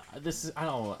 I don't know. This is I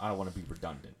don't want to be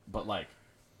redundant, but like,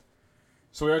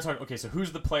 so we were talking. Okay, so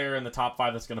who's the player in the top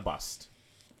 5 that's gonna bust,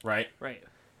 right? Right.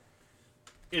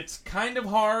 It's kind of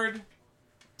hard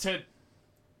to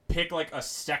pick like a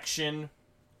section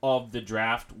of the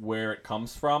draft where it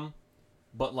comes from,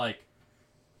 but like,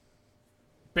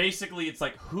 basically, it's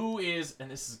like who is, and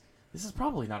this is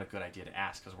probably not a good idea to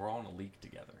ask because we're all in a league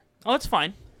together. Oh, it's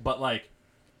fine. But, like,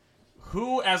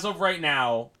 who, as of right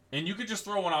now, and you could just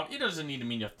throw one out. It doesn't need to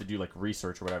mean you have to do, like,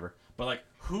 research or whatever. But, like,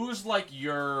 who's, like,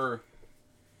 your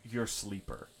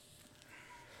sleeper?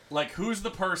 Like, who's the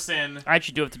person... I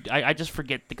actually do have to. I just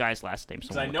forget the guy's last name.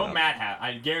 Because I know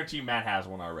I guarantee Matt has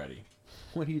one already.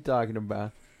 What are you talking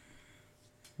about?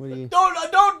 What are you?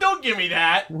 Don't give me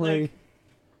that! What are you Like,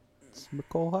 it's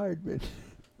McCole Hardman.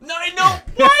 no, I know.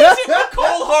 Why is it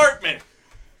Nicole Hartman?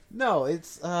 No,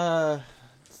 it's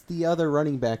the other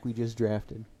running back we just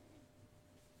drafted.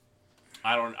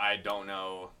 I don't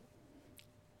know.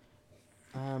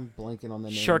 I'm blanking on the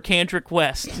name. Sharkandrick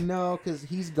West. No, because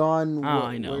he's gone. Oh,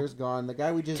 I know. Where's gone? The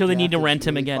guy we just Till they need to drafted's rent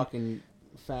him really again. Fucking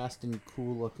fast and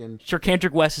cool looking.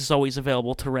 Sharkandrick West is always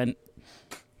available to rent.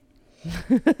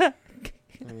 I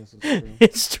guess it's true.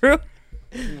 It's true.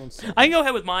 I can go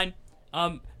ahead with mine.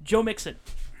 Joe Mixon.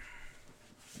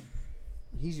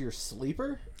 He's your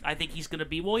sleeper? I think he's gonna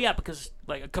be because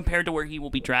like compared to where he will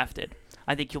be drafted,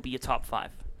 I think he'll be a top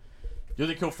 5. You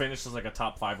think he'll finish as like a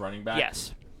top 5 running back?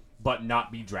 Yes. But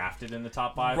not be drafted in the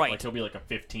top 5? Right. Like he'll be like a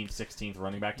 15th, 16th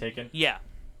running back taken? Yeah.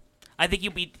 I think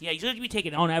he's gonna be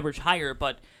taken on average higher,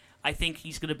 but I think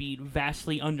he's gonna be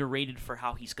vastly underrated for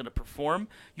how he's gonna perform.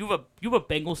 You have a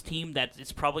Bengals team that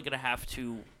is probably gonna have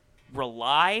to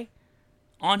rely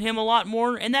on him a lot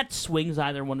more, and that swings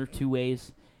either one or two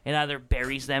ways. It either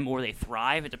buries them or they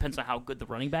thrive. It depends on how good the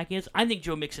running back is. I think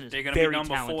Joe Mixon is They're going very to be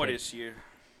number talented. 4 this year.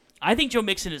 I think Joe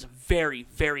Mixon is very,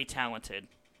 very talented,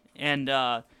 and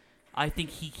I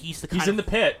think he's the kind He's in the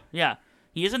pit. yeah,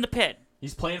 he is in the pit,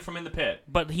 He's playing from in the pit.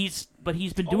 but he's been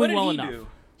What doing did well he enough. do?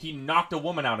 He knocked a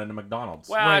woman out in a McDonald's.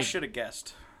 Well, I Right. should have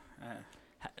guessed.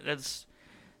 That's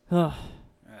Ugh.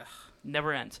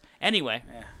 never ends. Anyway,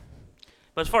 Yeah.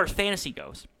 but as far as fantasy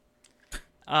goes,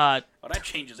 Well, that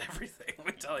changes everything, let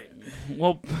me tell you.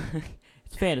 well,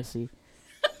 it's fantasy.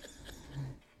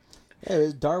 Yeah,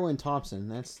 it's Darwin Thompson.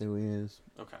 That's who he is.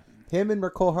 Okay. Him and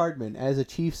Mecole Hardman. As a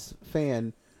Chiefs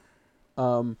fan,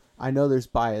 I know there's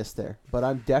bias there, but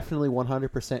I'm definitely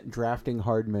 100% drafting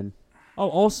Hardman. Oh,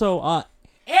 also,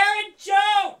 Aaron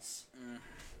Jones.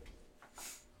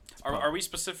 Are we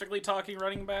specifically talking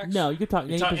running backs? no, you could talk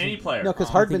You talk any position. player. No, because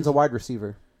I Hardman's think a wide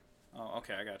receiver. Oh,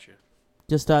 okay, I got you.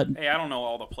 Just Hey, I don't know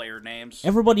all the player names.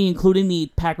 everybody, including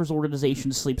the Packers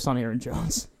organization, sleeps on Aaron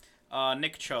Jones.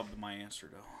 Nick Chubb, my answer,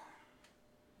 though.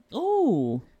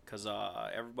 Oh, Because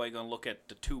everybody going to look at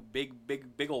the two big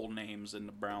old names in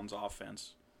the Browns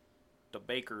offense. The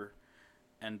Baker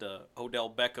and Odell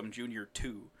Beckham Jr.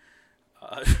 2.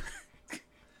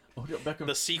 Odell Beckham.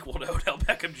 The sequel to Odell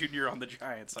Beckham Jr. on the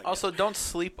Giants. I guess. Also, don't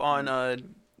sleep on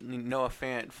Noah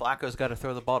Fant. Flacco's got to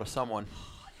throw the ball to someone.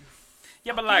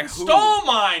 yeah, but like who? Stole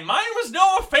mine. Mine was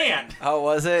Noah Fant. Oh,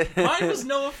 was it? Mine was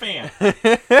Noah Fant.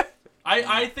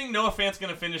 I think Noah Fant's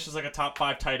going to finish as like a top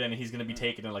 5 tight end, and he's going to be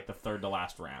taken in like the 3rd to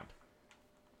last round.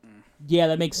 yeah,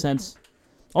 that makes sense.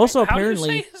 Also, How apparently,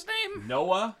 do you say his name?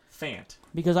 Noah Fant.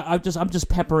 because I'm just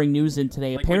peppering news in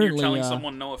today. Like when you're apparently, telling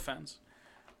someone no offense.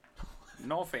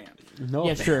 No offense. No.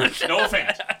 yeah, sure. Noah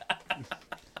Fant.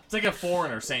 It's like a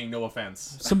foreigner saying no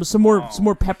offense. some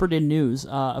more peppered in news.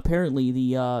 Apparently,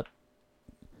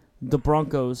 the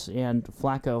Broncos and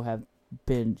Flacco have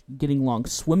been getting along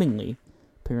swimmingly.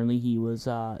 Apparently, he was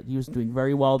doing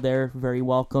very well there, very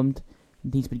welcomed.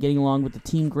 He's been getting along with the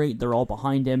team great. They're all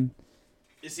behind him.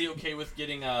 Is he okay with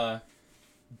getting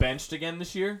benched again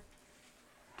this year?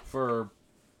 For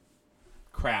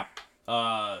crap.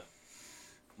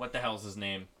 What the hell's his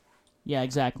name? Yeah,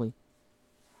 exactly.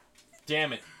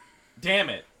 Damn it. Damn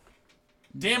it.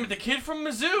 Damn it, the kid from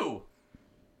Mizzou.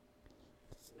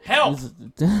 Help.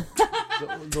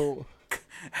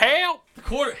 Help!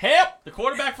 The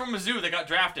quarterback from Mizzou that got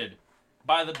drafted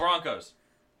by the Broncos.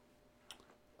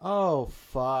 Oh,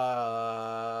 fuck.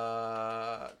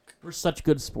 We're such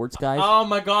good sports guys. Oh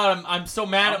my god, I'm so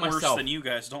mad I'm at worse myself. than you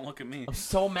guys. Don't look at me. I'm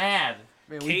so mad.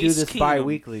 Man, we Case do this Keenum.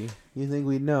 bi-weekly. You think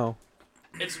we'd know?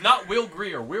 It's not Will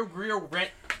Greer. Will Greer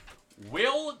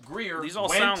These all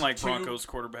went sound like to Broncos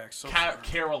quarterbacks. So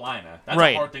Carolina. That's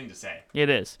Right. a hard thing to say. It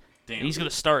is. Damn. And he's gonna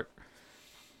start.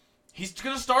 He's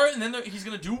gonna start, and then he's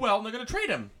gonna do well, and they're gonna trade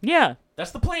him. Yeah,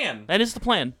 That's the plan. that is the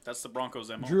plan. that's the Broncos'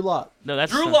 MO. Drew Lock. No,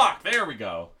 that's Drew Lock. There we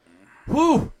go.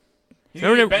 Whew. He's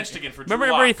gonna Remember, get benched again for Drew remember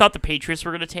Lock. everybody thought the Patriots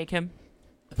were gonna take him?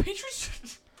 The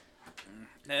Patriots.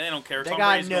 They don't care. They Tom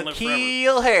got Brady's gonna live forever.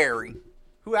 Nikhil Harry,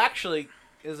 who actually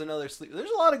is another sleeper. There's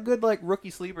a lot of good like rookie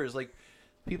sleepers. Like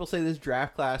people say this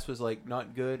draft class was like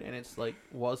not good, and it's like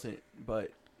wasn't.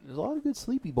 But there's a lot of good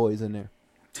sleepy boys in there.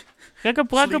 Got good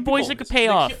boys Sleepy that could boys. pay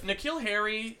off. Nikhil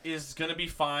Harry is gonna be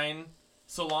fine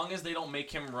so long as they don't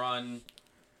make him run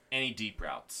any deep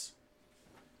routes.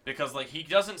 Because like he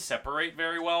doesn't separate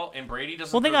very well, and Brady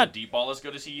doesn't Well, they throw got- the deep ball as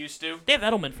good as he used to. They have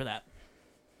Edelman for that.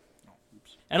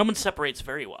 Edelman separates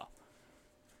very well.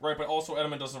 Right, but also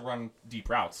Edelman doesn't run deep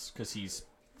routes because he's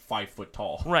 5 foot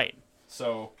tall. Right.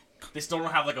 So they still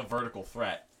don't have like a vertical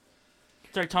threat.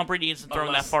 Sorry, Tom Brady isn't throwing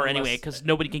Unless- that far anyway unless- because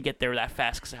nobody can get there that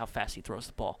fast because of how fast he throws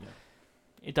the ball. Yeah.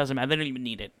 It doesn't matter. They don't even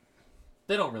need it.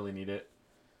 They don't really need it.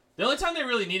 The only time they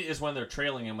really need it is when they're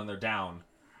trailing and when they're down.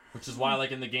 Which is why,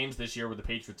 like, in the games this year where the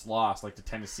Patriots lost, like, to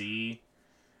Tennessee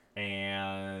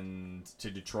and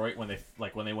to Detroit, when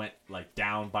they went, like,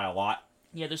 down by a lot.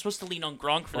 Yeah, they're supposed to lean on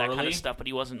Gronk for that kind Early? of stuff, but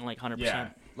he wasn't like 100%. Yeah.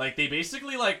 Like, they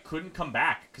basically, like, couldn't come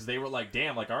back because they were like,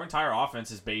 damn, like, our entire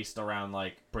offense is based around,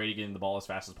 like, Brady getting the ball as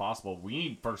fast as possible. We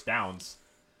need first downs.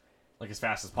 like as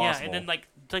fast as Yeah, possible. and then like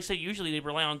I said, usually they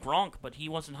rely on Gronk, but he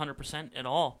wasn't 100% at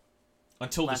all.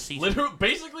 until last the season. literally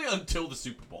basically until the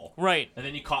Super Bowl, Right. and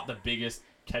then he caught the biggest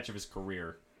catch of his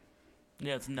career,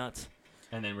 Yeah, it's nuts.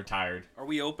 and then retired. Are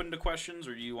we open to questions,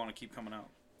 or do you want to keep coming out?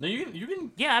 No, you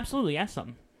can. Yeah, absolutely. Ask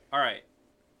something. All right,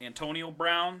 Antonio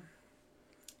Brown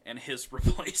and his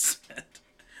replacement,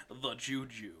 the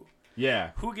Juju.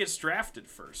 Yeah. Who gets drafted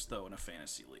first, though, in a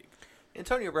fantasy league?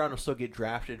 Antonio Brown will still get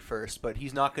drafted first, but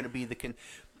he's not going to be the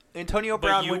Antonio But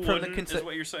Brown you went from the wouldn't, is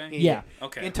what you're saying? Yeah.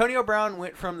 Okay. Antonio Brown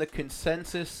went from the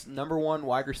consensus #1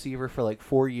 wide receiver for like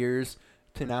 4 years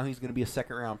to now he's going to be a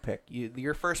second-round pick.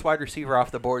 Your first wide receiver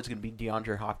off the board is going to be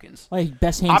DeAndre Hopkins. Like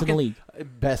best hands in the league.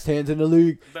 Best hands in the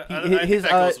league. I think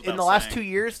that goes In without the last saying. 2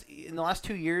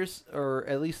 years, or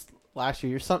at least last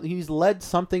year, he's led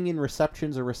something in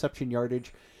receptions or reception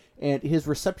yardage, and his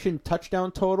reception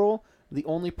touchdown total. The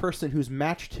only person who's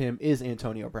matched him is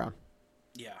Antonio Brown.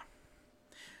 Yeah.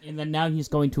 And then now he's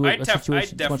going to a I'd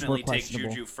situation that's much more definitely take questionable.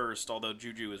 Juju first, although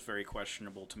Juju is very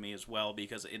questionable to me as well,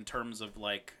 because in terms of,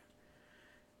 like,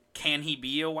 can he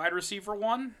be a wide receiver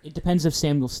one? It depends if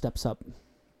Samuel steps up.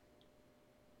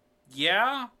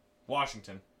 Yeah.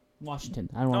 Washington. Washington.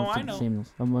 I don't No, want I to know. think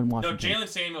Samuels. I'm on No, Washington. Jalen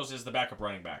Samuels is the backup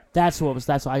running back. That's why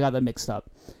I got that mixed up.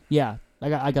 Yeah,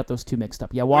 I got those two mixed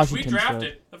up. Yeah, Which Washington. we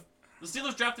drafted. The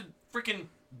Steelers drafted freaking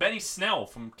Benny Snell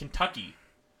from Kentucky,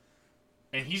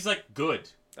 and he's like good.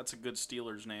 That's a good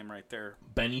Steelers name right there,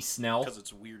 Benny Snell. because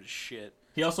it's weird as shit.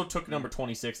 He also took number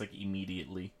 26 like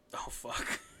immediately. Oh,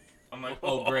 fuck. I'm like,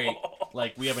 oh great,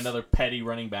 like we have another petty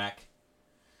running back.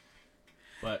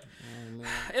 But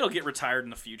It'll get retired in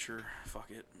the future. Fuck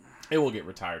it. it will get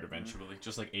retired eventually,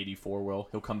 just like 84 will.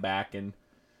 He'll come back and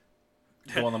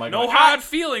go on the mic. No like, hard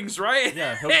feelings, right?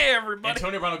 Yeah, he'll- Hey, everybody.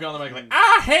 Antonio Brown will go on the mic like,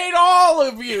 I hate all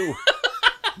of you.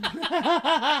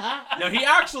 No, he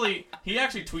actually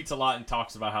tweets a lot and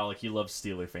talks about how like he loves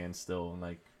Steeler fans still, and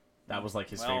like that was like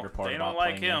his Well, favorite part they about don't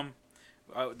like playing them.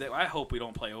 him. I hope we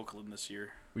don't play Oakland this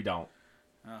year. We don't.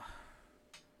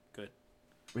 Good.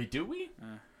 Wait, do we?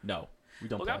 No, we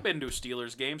don't. Look, play. I've been to a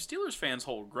Steelers game. Steelers fans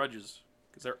hold grudges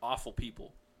because they're awful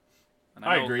people. And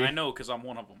I know, agree. I know because I'm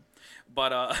one of them.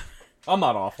 But I'm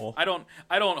not awful. I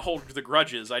don't hold the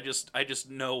grudges. I just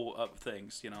know of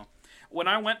things, you know. When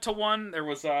I went to one, there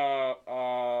was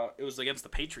it was against the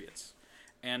Patriots,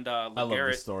 and love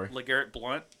this story. LeGarrette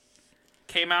Blount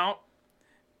came out,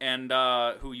 and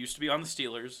who used to be on the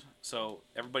Steelers, so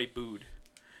everybody booed,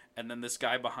 and then this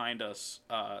guy behind us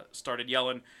started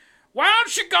yelling, "Why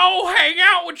don't you go hang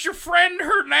out with your friend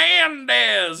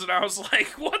Hernandez?" And I was like,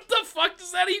 "What the fuck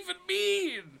does that even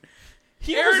mean?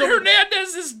 Aaron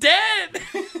Hernandez is dead."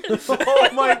 Oh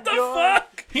my What the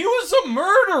fuck? He was a He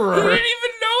murderer. didn't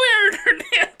even know Aaron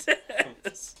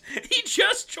Hernandez. He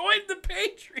just joined the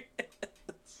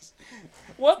Patriots.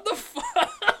 What the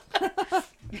fuck?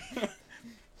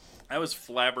 I was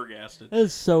flabbergasted. That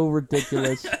is so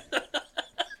ridiculous.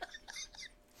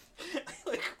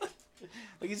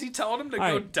 Like, is he telling him to go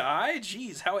Alright. die?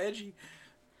 Jeez, how edgy.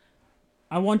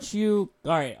 I want you.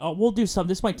 All right, we'll do some.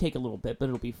 This might take a little bit, but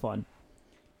it'll be fun.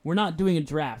 We're not doing a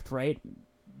draft, right?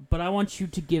 But I want you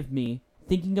to give me,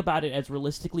 thinking about it as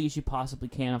realistically as you possibly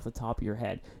can off the top of your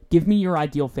head, give me your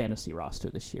ideal fantasy roster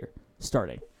this year,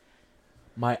 starting.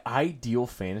 My ideal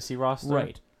fantasy roster.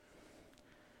 Right.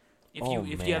 If Oh,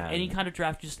 you have man. any kind of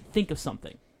draft, just think of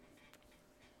something.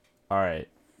 All right.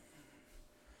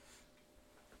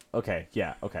 Okay.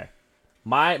 Yeah. Okay.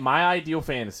 My ideal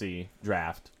fantasy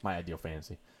draft. My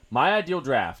ideal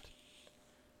draft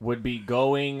would be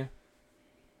going.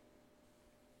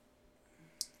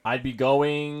 I'd be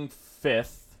going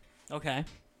 5th. Okay.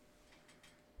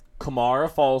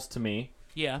 Kamara falls to me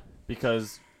Yeah.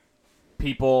 because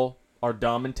people are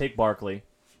dumb and take Barkley.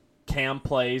 Cam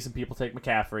plays and people take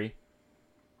McCaffrey.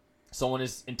 Someone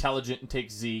is intelligent and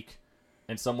takes Zeke,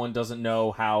 and someone doesn't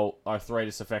know how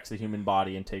arthritis affects the human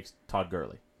body and takes Todd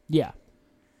Gurley. Yeah.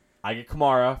 I get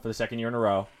Kamara for the second year in a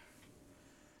row.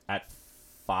 At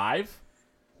 5,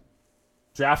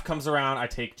 draft comes around, I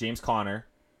take James Conner.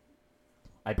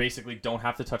 I basically don't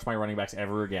have to touch my running backs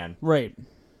ever again. Right.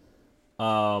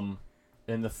 In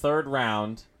the 3rd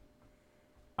round,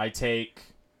 I take...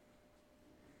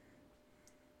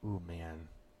 Ooh, man.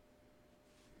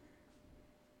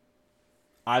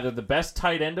 Either the best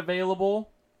tight end available,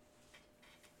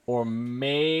 or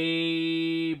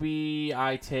maybe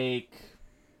I take...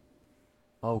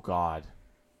 Oh, God.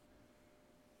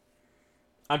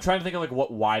 I'm trying to think of like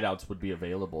what wideouts would be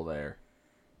available there.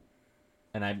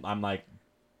 And I'm like...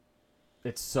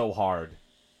 It's so hard.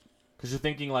 Because you're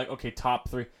thinking, like, okay, top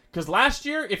 3. Because last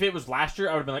year, if it was last year,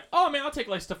 I would have been like, oh, man, I'll take,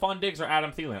 like, Stephon Diggs or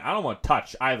Adam Thielen. I don't want to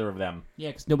touch either of them Yeah,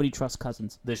 because nobody trusts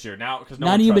Cousins. this year. Now, because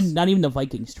Not even the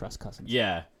Vikings trust Cousins.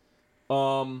 Yeah.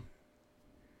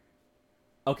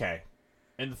 Okay.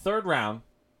 In the third round,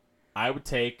 I would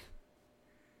take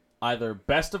either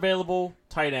best available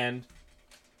tight end,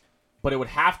 but it would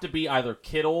have to be either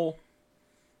Kittle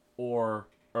or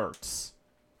Ertz.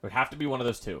 It would have to be one of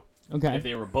those two. Okay. If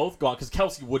they were both gone, because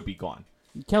Kelsey would be gone.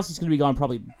 Kelsey's going to be gone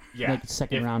probably Yeah. like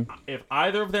second round. If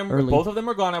either of them, Early. both of them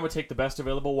are gone, I would take the best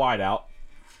available wideout.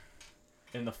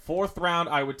 In the fourth round,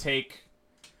 I would take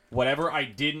whatever I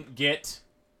didn't get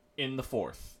in the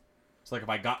fourth. So, like, if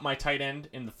I got my tight end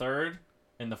in the third,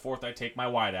 in the fourth, I take my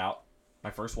wideout,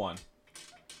 my first one.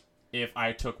 If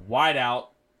I took wideout,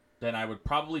 then I would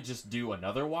probably just do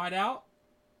another wideout.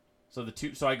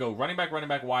 So I go running back,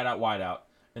 wideout, wideout.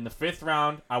 In the fifth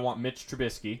round, I want Mitch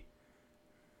Trubisky.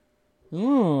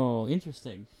 Oh,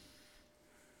 interesting.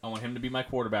 I want him to be my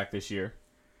quarterback this year.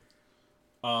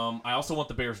 I also want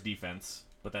the Bears defense,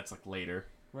 but that's like later.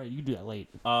 Right, you can do that late.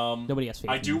 Nobody Nobody has faith.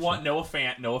 I in do you, want so- Noah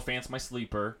Fant. Noah Fant's my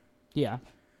sleeper. Yeah.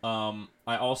 I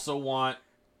also want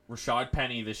Rashad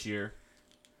Penny this year.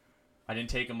 I didn't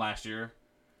take him last year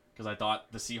because I thought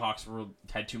the Seahawks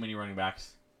had too many running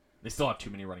backs. They still have too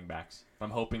many running backs.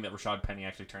 I'm hoping that Rashad Penny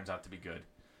actually turns out to be good.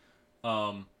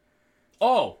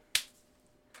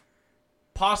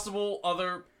 Possible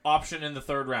other option in the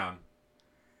third round.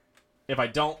 If I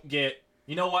don't get,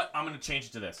 you know what? I'm going to change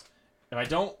it to this.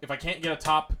 If I can't get a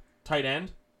top tight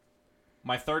end,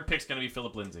 my third pick's going to be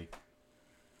Philip Lindsay.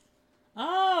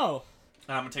 Oh.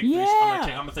 And I'm gonna take Yeah.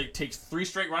 I'm gonna take 3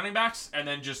 straight running backs and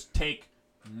then just take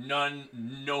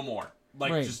no more.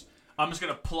 Like Right. I'm just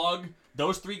gonna plug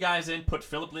those 3 guys in, put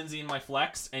Philip Lindsay in my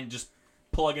flex, and just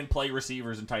plug and play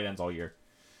receivers and tight ends all year.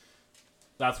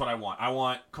 That's what I want. I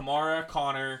want Kamara,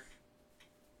 Connor,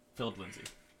 Philip Lindsay.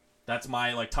 That's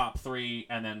my like top 3,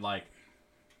 and then like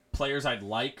players I'd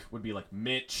like would be like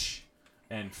Mitch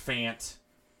and Fant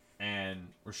and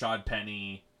Rashad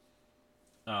Penny.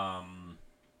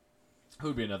 Who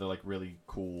would be another like really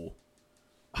cool?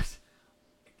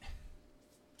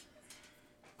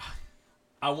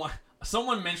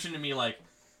 Someone mentioned to me like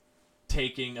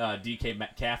taking DK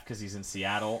Metcalf because he's in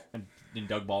Seattle and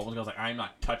Doug Baldwin. I was like, I'm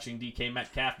not touching DK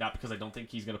Metcalf, not because I don't think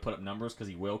he's gonna put up numbers, because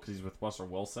he will, because he's with Russell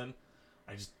Wilson.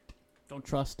 I just Don't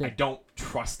trust I it. don't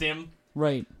trust him.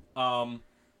 Right.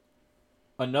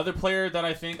 Another player that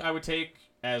I think I would take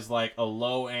as like a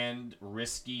low end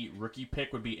risky rookie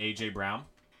pick would be AJ Brown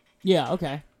Yeah,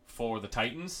 okay. for the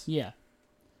Titans. Yeah.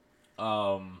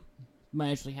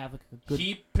 Might actually have a good...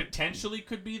 He potentially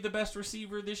could be the best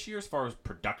receiver this year as far as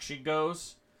production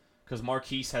goes, because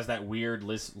Marquise has that weird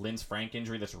Linz Frank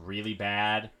injury that's really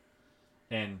bad,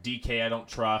 and DK I don't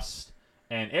trust,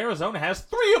 and Arizona has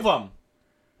 3 of them.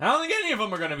 I don't think any of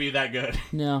them are going to be that good.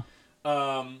 No.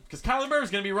 Because Kyler Murray is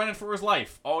going to be running for his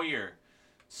life all year.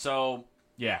 So,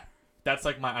 yeah, that's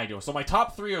like my ideal. So my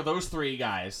top 3 are those 3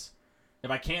 guys.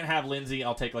 If I can't have Lindsey,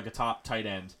 I'll take like a top tight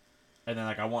end. And then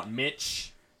like I want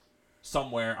Mitch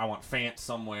somewhere. I want Fant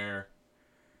somewhere.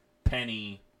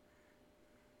 Penny.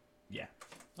 Yeah.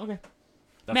 Okay.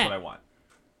 That's Matt. what I want.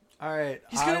 All right.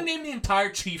 He's going to name the entire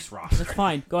Chiefs roster. That's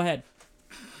fine. Go ahead.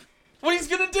 What he's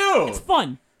going to do? It's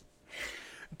fun.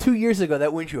 2 years ago,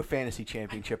 that wins you a fantasy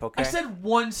championship, okay? I said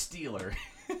one Steeler.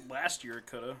 Last year it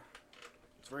could have.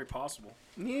 It's very possible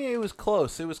Yeah, it was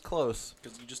close. It was close.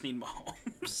 because you just need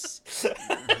Mahomes.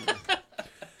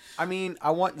 I mean,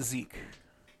 I want Zeke.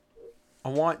 I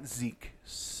want Zeke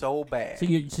so bad. So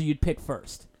you'd pick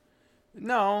first.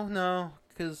 No,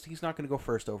 because he's not going to go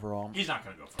first overall. He's not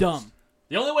going to go first. Dumb.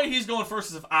 The only way he's going first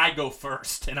is if I go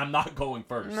first, and I'm not going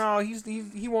first. No,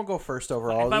 he won't go first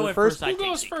overall. If I The went first, Who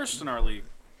goes first in our league?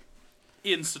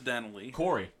 Incidentally,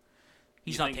 Corey.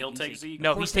 He's You not think he'll taking take Zeke. Zeke?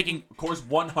 No, Of he's taking... Of course,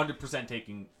 100%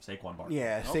 taking Saquon Barkley.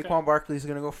 Yeah, Okay. Saquon Barkley's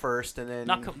going to go first, and then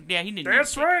Yeah, he didn't.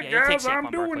 that's right, yeah, he'll take guys. I'm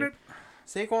Saquon doing Barkley. it.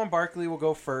 Saquon Barkley will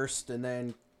go first, and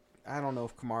then I don't know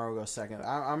if Kamara will go second.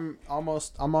 I'm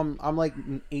like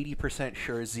 80%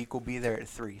 sure Zeke will be there at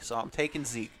 3, so I'm taking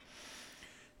Zeke.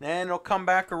 Then it'll come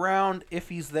back around. If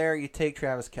he's there, you take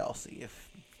Travis Kelce. If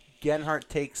Genhart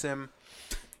takes him,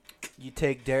 you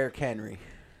take Derrick Henry.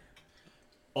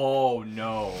 Oh,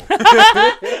 no. Matt,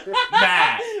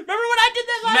 Remember when I did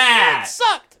that last year? Matt. It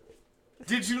sucked.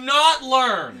 did you not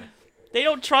learn? They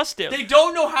don't trust him. They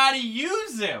don't know how to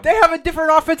use him. They have a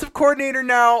different offensive coordinator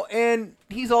now, and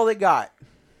he's all they got.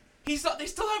 They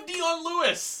still have Dion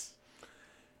Lewis.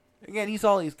 Again, he's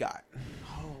all he's got.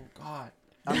 Oh, God.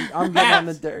 I'm getting on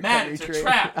the Derrick Matt, Henry it's a train.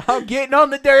 trap. I'm getting on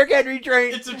the Derrick Henry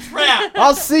train. It's a trap.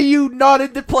 I'll see you not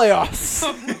in the playoffs.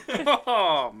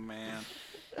 Oh man.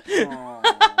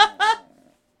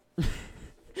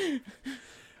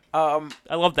 Oh.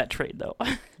 I love that trade though.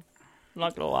 I'm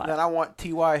not gonna lie. Then I want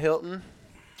T.Y. Hilton.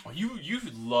 Oh, you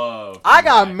love. I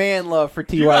got T.Y. man love for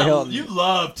T.Y. Hilton. You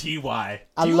love T.Y.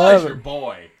 I T.Y.'s love your him.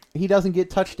 boy. He doesn't get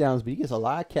touchdowns, but he gets a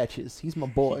lot of catches. He's my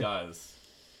boy. He does.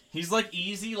 He's like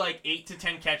easy, like 8 to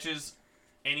 10 catches,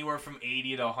 anywhere from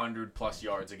 80 to 100 plus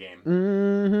yards a game.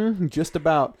 Mm-hmm. Just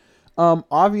about.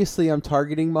 Obviously, I'm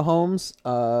targeting Mahomes.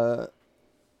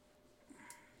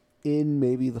 In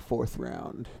maybe the 4th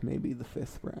round, maybe the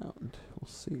 5th round. We'll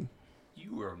see.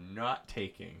 You are not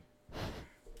taking.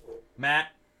 Matt,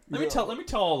 let me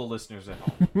tell all the listeners at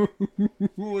home.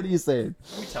 What are you saying?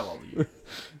 Let me tell all of you.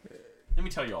 Let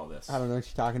me tell you all this. I don't know what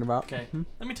you're talking about. Okay.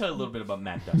 Let me tell you a little bit about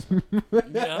Matt Dustman.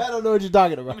 Yeah. I don't know what you're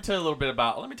talking Let about. me tell you a little bit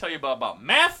about. Let me tell you about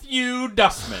Matthew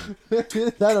Dustman. I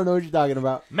don't know what you're talking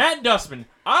about. Matt Dustman.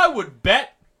 I would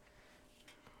bet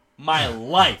my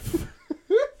life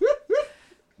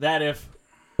that if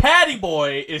Patty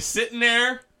Boy is sitting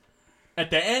there at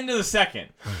the end of the second,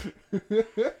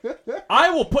 I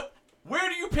will put. Where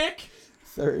do you pick?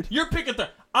 3rd. You're picking third.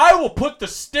 I will put the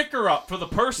sticker up for the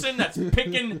person that's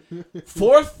picking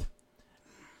 4th,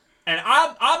 and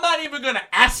I'm not even gonna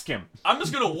ask him. I'm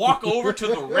just gonna walk over to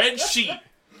the red sheet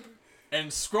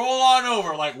and scroll on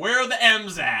over, like where are the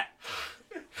M's at?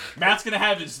 Matt's gonna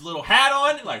have his little hat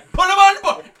on, like put him on the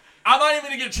book. I'm not even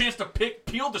gonna get a chance to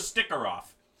peel the sticker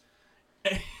off.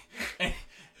 And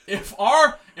if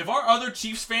our other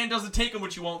Chiefs fan doesn't take him,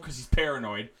 which you won't because he's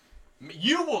paranoid,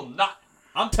 you will not.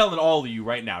 I'm telling all of you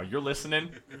right now. You're listening.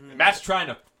 Matt's trying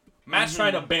to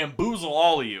bamboozle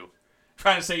all of you,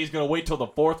 trying to say he's going to wait till the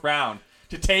 4th round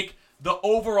to take the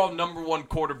overall number 1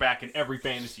 quarterback in every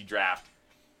fantasy draft,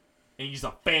 and he's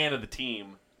a fan of the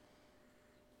team.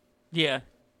 Yeah.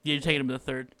 You're taking him to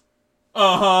the 3rd.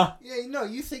 Uh-huh. Yeah, no,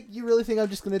 you really think I'm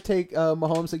just gonna take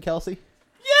Mahomes and Kelsey?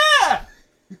 Yeah.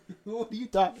 What are you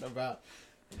talking about?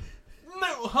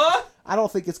 No, huh? I don't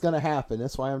think it's gonna happen.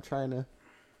 That's why I'm trying to.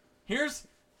 Here's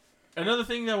another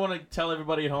thing that I want to tell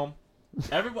everybody at home.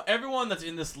 Everyone that's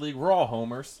in this league, we're all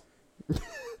homers.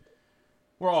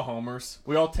 We're all homers.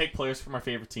 We all take players from our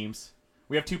favorite teams.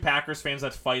 We have 2 Packers fans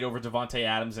that fight over Devontae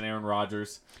Adams and Aaron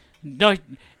Rodgers. No,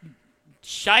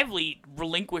 Shively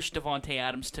relinquished Devontae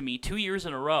Adams to me 2 years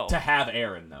in a row. To have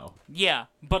Aaron, though. Yeah,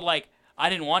 but like I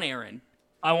didn't want Aaron.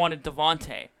 I wanted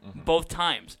Devontae both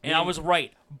times, and I was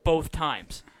right both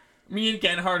times. Me and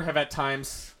Genhard have at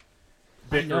times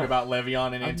bickered about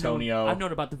Le'Veon and Antonio. I've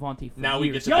known about Devontae for Now we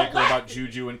get years. to bicker about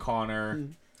Juju and Connor.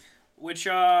 Which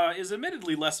is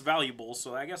admittedly less valuable,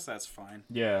 so I guess that's fine.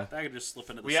 Yeah. I could just slip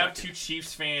into the We second. have 2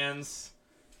 Chiefs fans.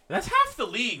 That's half the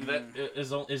league that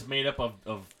is made up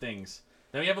of things.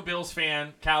 Then we have a Bills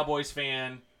fan, Cowboys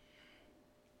fan,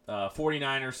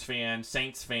 49ers fan,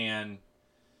 Saints fan,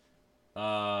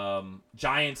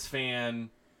 Giants fan.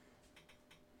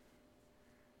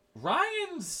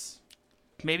 Ryan's...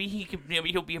 Maybe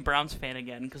he'll be a Browns fan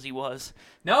again because he was.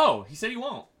 No, he said he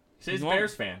won't. He said he's a won't.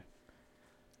 Bears fan.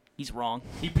 He's wrong.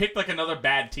 He picked like another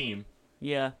bad team.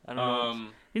 Yeah, I don't know. Um,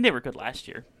 I think they were good last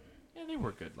year. Yeah, they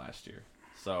were good last year.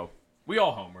 So, we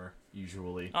all homer,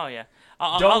 usually. Oh yeah.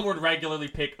 Dome would regularly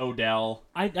pick Odell.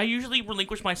 I usually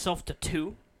relinquish myself to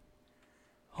 2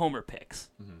 homer picks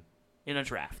in a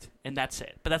draft, and that's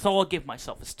it. But that's all I'll give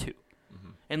myself is 2.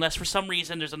 Unless for some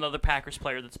reason there's another Packers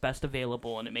player that's best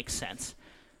available and it makes sense.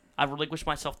 I relinquish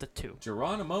myself to 2.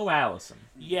 Geronimo Allison.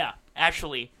 Yeah,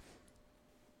 actually.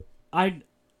 Matt,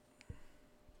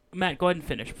 go ahead and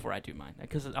finish before I do mine,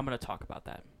 because I'm going to talk about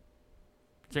that.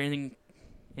 Is there anything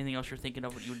else you're thinking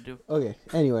of what you would do? Okay.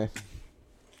 Anyway,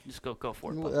 Just go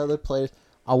for it. with bud. other players,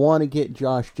 I want to get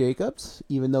Josh Jacobs,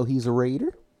 even though he's a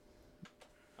Raider.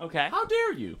 Okay. How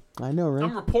dare you? I know, right?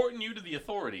 I'm reporting you to the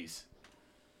authorities.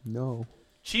 No.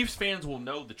 Chiefs fans will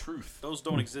know the truth. Those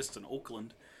don't exist in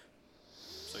Oakland,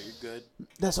 so you're good.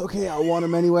 That's okay. I want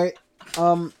him anyway.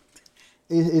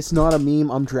 It's not a meme.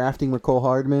 I'm drafting McCole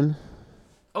Hardman.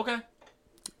 Okay.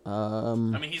 I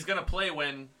Um. mean, he's going to play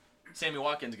when Sammy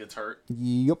Watkins gets hurt.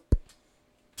 Yep.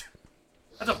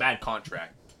 That's a bad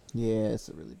contract. Yeah, it's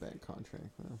a really bad contract.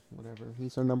 Well, whatever.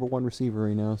 He's our number 1 receiver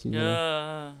right now. So you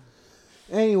know.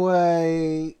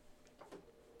 Anyway,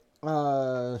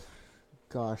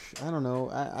 gosh, I don't know.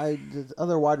 The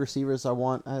other wide receivers I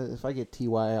want. If I get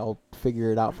Ty, I'll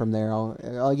figure it out from there.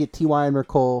 I'll get Ty and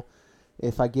McCole.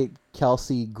 If I get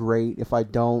Kelsey, great. If I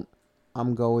don't,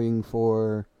 I'm going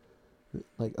for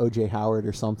like OJ Howard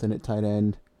or something at tight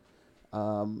end,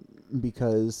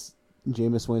 because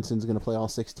Jameis Winston's going to play all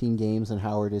 16 games, and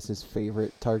Howard is his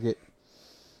favorite target.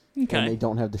 Okay. And they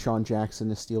don't have Deshaun Jackson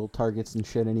to steal targets and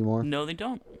shit anymore. No, they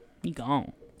don't. He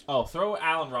gone. Oh, throw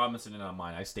Allen Robinson in on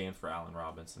mine. I stand for Allen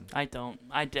Robinson. I don't.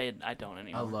 I don't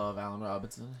anymore. I love Allen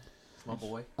Robinson. It's my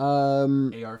boy.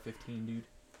 AR-15, dude.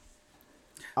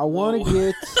 I want to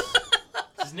get.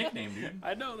 It's his nickname, dude.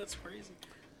 I know, that's crazy.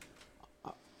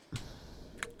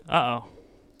 Uh-oh.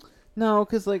 No,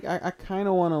 because like I kind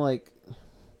of want to like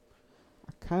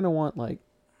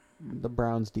the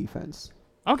Browns defense,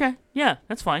 Okay. Yeah,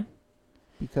 that's fine.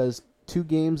 because 2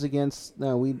 games against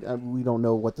we don't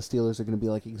know what the Steelers are going to be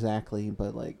like exactly,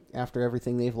 but like after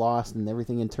everything they've lost and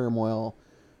everything in turmoil,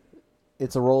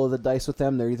 it's a roll of the dice with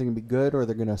them. They're either going to be good or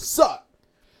they're going to suck.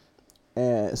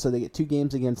 So they get 2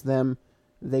 games against them.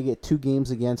 They get 2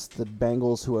 games against the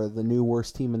Bengals, who are the new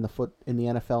worst team in the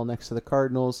NFL next to the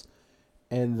Cardinals.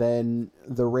 And then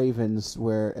the Ravens,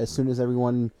 where as soon as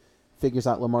everyone figures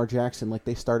out Lamar Jackson, like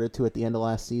they started to at the end of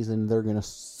last season, they're going to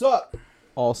suck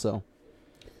also.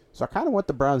 So I kind of want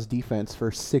the Browns defense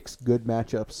for 6 good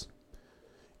matchups.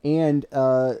 And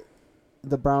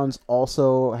the Browns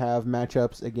also have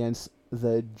matchups against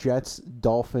the Jets,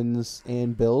 Dolphins,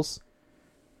 and Bills.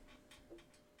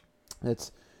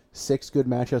 That's 6 good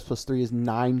matchups plus 3 is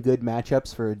 9 good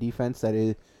matchups for a defense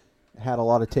that had a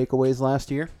lot of takeaways last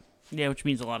year. Yeah, which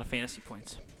means a lot of fantasy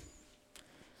points.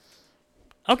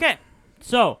 Okay,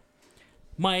 so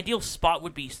my ideal spot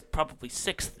would be probably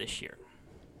 6th this year.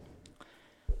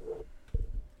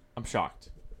 I'm shocked.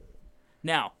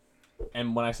 Now,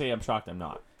 And when I say I'm shocked, I'm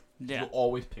not. yeah, You'll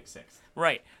always pick 6th.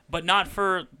 right, but not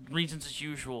for reasons as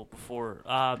usual. Before,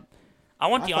 I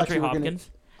want I thought DeAndre you were gonna- Hopkins.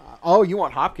 Oh, you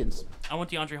want Hopkins? I want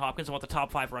DeAndre Hopkins. I want the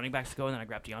top 5 running backs to go, and then I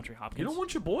grab DeAndre Hopkins. You don't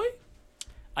want your boy?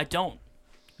 I don't,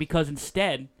 because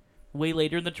instead, way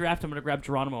later in the draft, I'm going to grab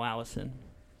Geronimo Allison.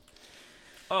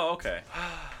 Oh, okay.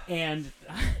 And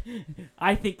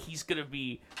I think he's going to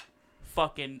be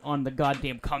fucking on the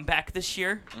goddamn comeback this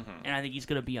year. And I think he's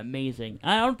going to be amazing.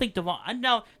 I don't think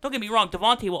now, don't get me wrong,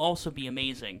 Devontae will also be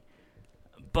amazing.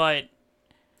 But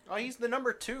Oh, he's the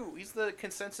number 2. He's the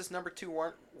consensus number 2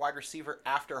 wide receiver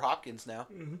after Hopkins now.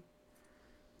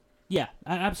 yeah,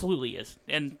 absolutely is.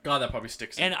 And God, that probably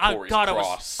sticks in and Corey's God,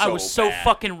 cross I was so bad.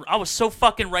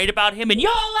 fucking right about him, and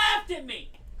y'all laughed at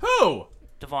me. Who?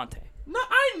 Devontae. No,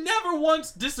 I never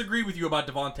once disagreed with you about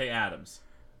Devontae Adams.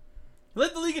 He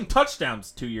led the league in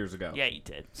touchdowns 2 years ago. Yeah, he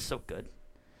did. So good.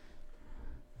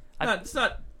 It's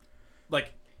not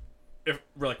like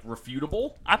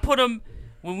refutable. I put him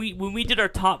when we did our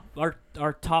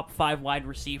top 5 wide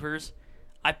receivers.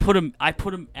 I put him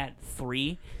at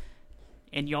 3,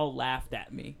 and y'all laughed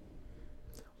at me.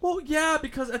 Well, yeah,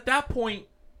 because at that point,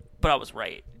 But I was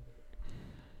right.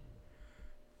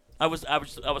 I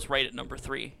was right at number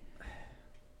 3.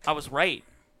 I was right.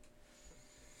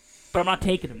 But I'm not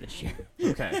taking him this year.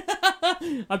 okay.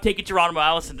 I'm taking Geronimo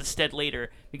Allison instead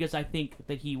later because I think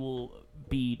that he will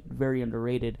be very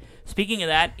underrated. Speaking of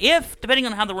that, depending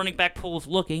on how the running back pool is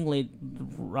looking late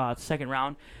second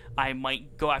round, I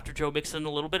might go after Joe Mixon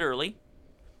a little bit early,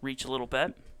 reach a little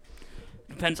bit.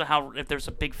 Depends on if there's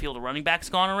a big field of running backs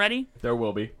gone already. There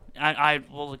will be.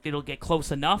 It'll get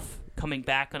close enough coming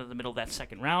back into the middle of that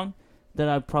second round that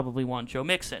I probably want Joe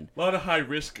Mixon. A lot of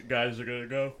high-risk guys are going to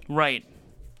go. Right.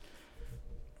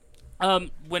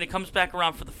 When it comes back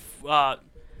around for the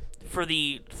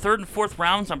 3rd and 4th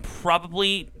rounds, I'm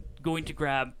probably going to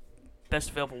grab best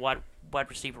available wide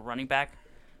receiver running back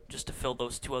just to fill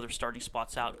those 2 other starting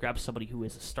spots out. Grab somebody who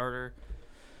is a starter,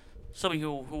 somebody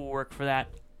who will work for that.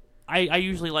 I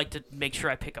usually like to make sure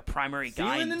I pick a primary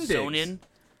guy Thielen and and zone Diggs. in.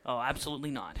 Oh,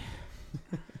 absolutely not.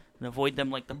 And avoid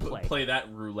them like the plague. Play that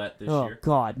roulette this Oh year.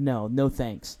 God, no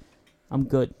thanks. I'm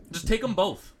good. Just take them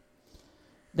both.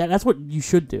 That's what you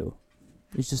should do.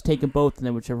 Is just take them both, and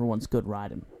then whichever one's good,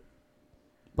 ride them.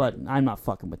 But I'm not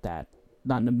fucking with that.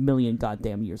 Not in a million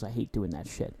goddamn years. I hate doing that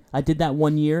shit. I did that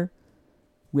one year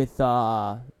with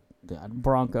the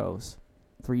Broncos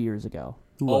 3 years ago.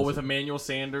 Who was With it? Emmanuel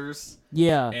Sanders.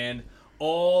 Yeah. And,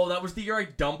 that was the year I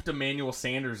dumped Emmanuel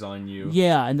Sanders on you.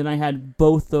 Yeah, and then I had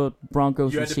both the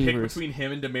Broncos You had to pick receivers. between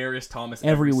him and Demarius Thomas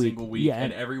Every every week. single week, Yeah, and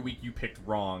and- every week you picked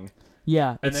wrong.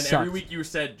 Yeah, And it then sucked. every week you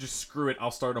said, just screw it, I'll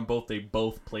start them both. They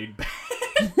both played bad.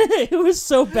 It was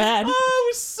so bad. Oh, it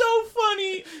was so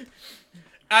funny.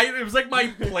 It was like my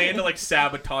plan to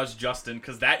sabotage Justin,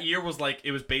 because that year was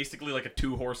it was basically like a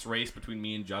 2-horse race between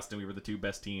me and Justin. We were the 2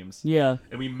 best teams. Yeah.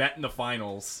 And we met in the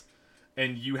finals,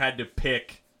 and you had to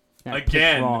pick I picked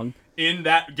again wrong. in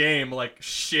that game.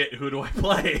 Shit, who do I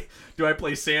play? Do I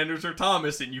play Sanders or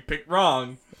Thomas? And you picked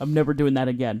wrong. I'm never doing that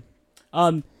again.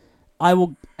 I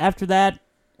will after that.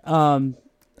 I'm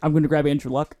going to grab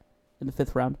Andrew Luck in the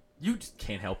 5th round. You just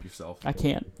can't help yourself. I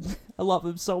can't. I love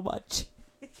him so much.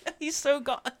 He's so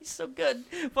good.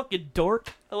 Fucking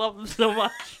dork. I love him so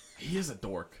much. He is a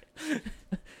dork.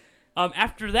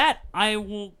 After that, I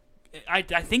will. I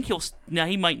think he'll. Now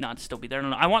he might not still be there. I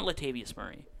don't know. I want Latavius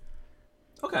Murray.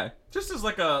 Okay, just as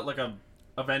like a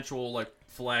eventual like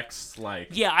flex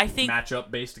Yeah, I think. matchup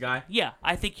based guy. Yeah,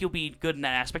 I think he'll be good in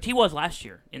that aspect. He was last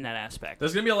year in that aspect.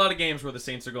 There's gonna be a lot of games where the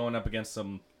Saints are going up against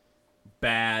some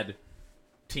bad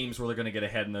teams where they're gonna get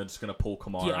ahead and they're just gonna pull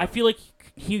Kamara. Yeah, I feel like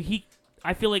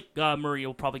I feel like Murray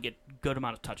will probably get good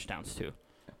amount of touchdowns too.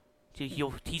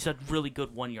 He's a really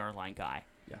good 1 yard line guy.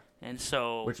 Yeah. And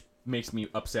so. Which makes me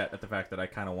upset at the fact that I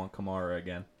kind of want Kamara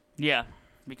again. Yeah,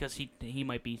 because he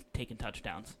might be taking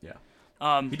touchdowns. Yeah.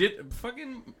 He did.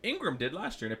 Fucking Ingram did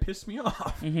last year, and it pissed me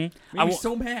off. Mm-hmm. Made me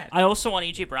so mad. I also want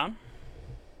AJ Brown.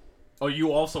 Oh,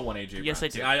 you also want AJ Brown? Yes, I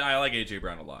do. See, I like AJ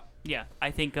Brown a lot. Yeah,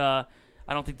 I think. I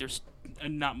don't think there's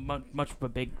not much of a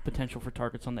big potential for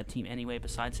targets on that team anyway.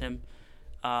 Besides him,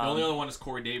 The only other one is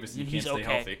Corey Davis, and he can't he's stay okay,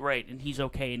 healthy. right? And he's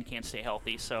okay and can't stay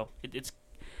healthy. So it's.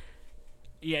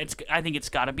 Yeah, I think it's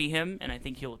got to be him, and I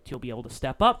think he'll be able to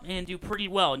step up and do pretty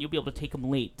well, and you'll be able to take him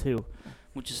late too,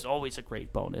 which is always a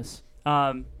great bonus.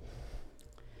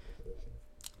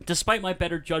 Despite my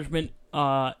better judgment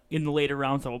in the later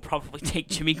rounds, I will probably take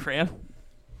Jimmy Graham.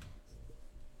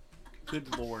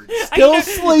 Good lord. Still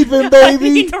sleeping, I baby.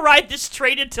 need to ride this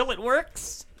trade until it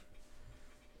works.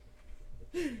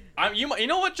 You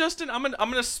know what, Justin? I'm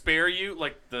gonna spare you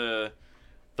like the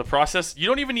process. You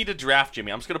don't even need to draft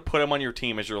Jimmy. I'm just gonna put him on your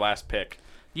team as your last pick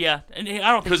Yeah, and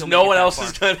I don't think because he'll no make it one that else far.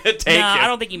 is gonna take Nah, him. I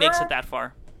don't think he makes it that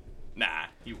far. Nah,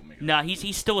 he won't make it. Nah,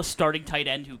 he's still a starting tight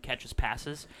end who catches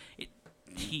passes.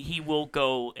 He will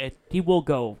go.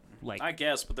 Like I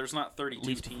guess, but there's not at 32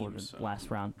 least before the teams. So. last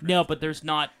round. No, but there's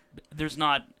not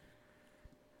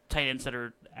tight ends that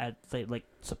are like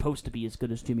supposed to be as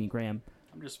good as Jimmy Graham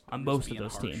I'm just on I'm most just of being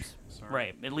those harsh. teams. Sorry.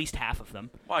 Right, at least half of them.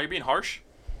 Wow, you're being harsh.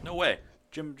 No way.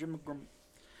 Jim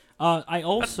I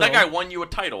also That guy won you a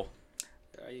title.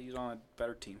 he's on a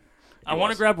better team. I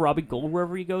want to grab Robbie Gould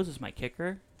wherever he goes as my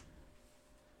kicker.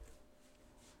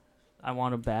 I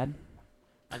want him bad.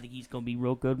 I think he's going to be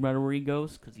real good wherever he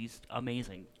goes because he's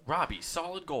amazing. Robbie,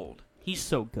 solid gold. He's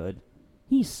so good.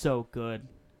 He's so good.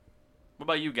 What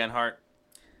about you, Genhart?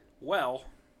 Well,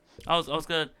 I was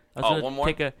gonna one more?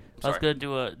 take a. I was Sorry.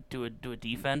 gonna do a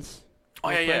defense. Oh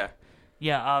real yeah, quick.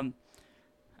 yeah. Yeah.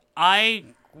 I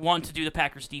want to do the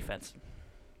Packers defense.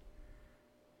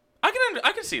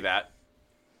 I can see that.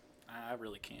 I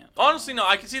really can't. Honestly, no.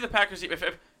 I can see the Packers. If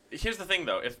here's the thing,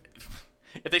 though, if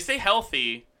they stay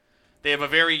healthy, they have a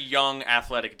very young,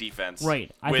 athletic defense.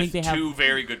 Right. I with think they have two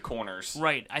very good corners.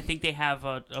 Right. I think they have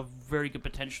a very good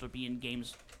potential to be in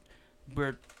games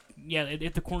where, yeah,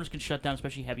 if the corners can shut down,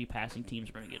 especially heavy passing teams,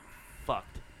 are going to get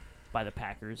fucked by the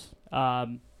Packers.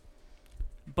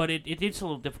 But it's a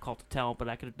little difficult to tell.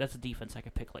 But that's a defense I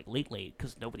could pick like late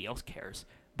because nobody else cares.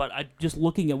 But just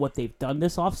looking at what they've done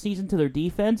this offseason to their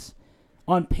defense,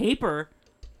 on paper,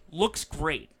 looks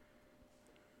great.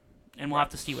 And we'll have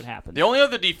to see what happens. The only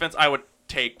other defense I would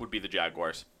take would be the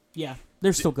Jaguars. Yeah,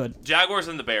 they're still good. Jaguars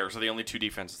and the Bears are the only two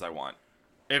defenses I want.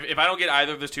 If I don't get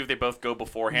either of those two, if they both go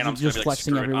beforehand, I'm Just just gonna be like,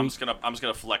 flexing screw it. every I'm week. just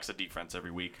gonna flex a defense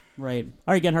every week. Right.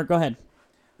 All right, Genhart, go ahead.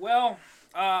 Well,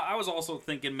 I was also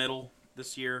thinking middle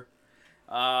this year.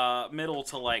 Middle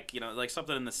to like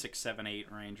something in the 6, 7,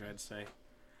 8 range, I'd say.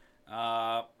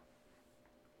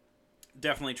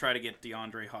 Definitely try to get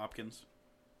DeAndre Hopkins,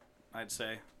 I'd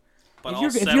say. But If I'll you're-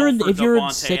 if settle you're in- for if you're in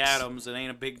Devontae 6 Adams. It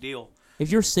ain't a big deal.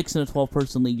 If you're 6 in a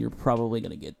 12-person league, you're probably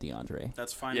gonna get DeAndre.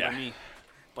 That's fine Yeah. by me.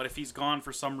 But if he's gone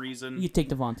for some reason, You take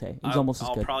Devontae. He's almost as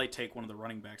I'll good. probably take one of the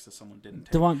running backs that someone didn't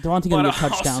take. Devontae but gonna get I'll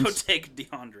touchdowns. also take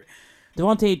DeAndre.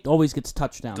 Devontae always gets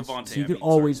touchdowns, Devontae, so you I can mean,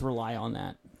 always rely on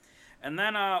that. And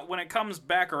then when it comes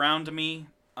back around to me,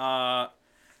 I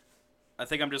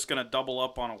think I'm just going to double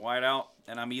up on a wideout,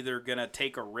 and I'm either going to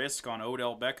take a risk on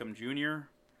Odell Beckham Jr.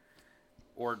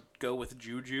 or go with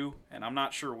Juju, and I'm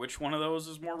not sure which one of those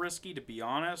is more risky, to be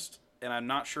honest, and I'm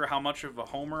not sure how much of a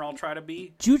homer I'll try to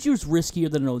be. Juju's riskier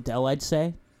than Odell, I'd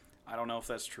say. I don't know if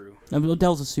that's true. I mean,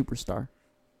 Odell's a superstar,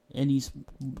 and he's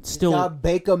still Got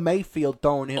Baker Mayfield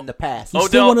throwing him the pass. he's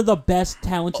still Odell- one of the best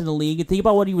talents in the league. And think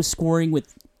about what he was scoring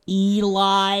with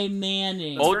Eli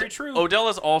Manning. That's very true. Odell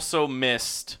has also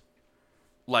missed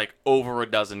like over a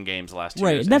dozen games last year.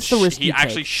 Right, and that's the risk he you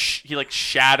actually take. he like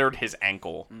shattered his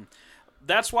ankle.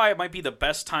 That's why it might be the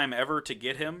best time ever to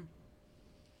get him,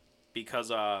 because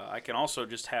I can also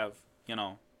just have,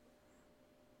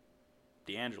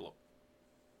 D'Angelo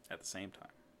at the same time.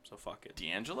 So fuck it.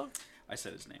 D'Angelo? I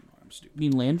said his name. I'm You stupid.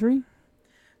 mean Landry?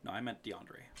 No, I meant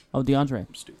DeAndre. Oh, DeAndre.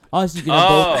 I'm stupid. Oh, so you can have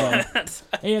both of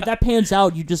them. Hey, if that pans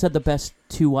out, you just had the best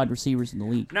 2 wide receivers in the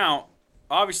league. Now,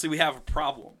 obviously, we have a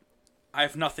problem. I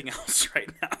have nothing else right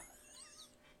now.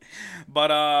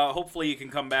 But hopefully you can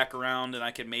come back around and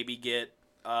I can maybe get...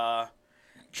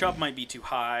 Chubb might be too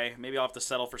high. Maybe I'll have to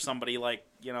settle for somebody like,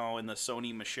 in the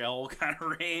Sony Michel kind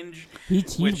of range. He'd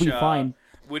be fine.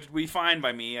 Would be fine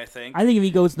by me, I think. I think if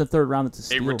he goes in the 3rd round, it's a A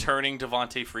steal. returning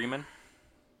Devontae Freeman.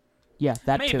 Yeah,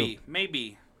 that too.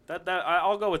 Maybe.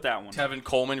 I'll go with that one. Tevin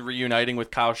Coleman reuniting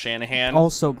with Kyle Shanahan.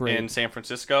 Also great. In San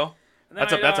Francisco. And then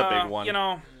That's a big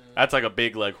one. That's like a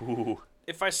big ooh.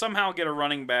 If I somehow get a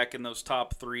running back in those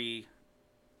top 3,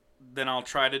 then I'll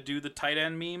try to do the tight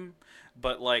end meme.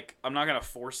 But, I'm not going to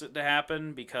force it to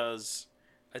happen because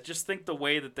I just think the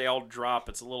way that they all drop,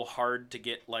 it's a little hard to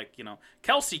get,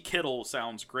 Kelsey Kittle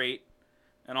sounds great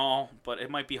and all, but it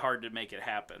might be hard to make it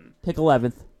happen. Pick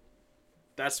 11th.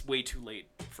 That's way too late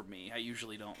for me. I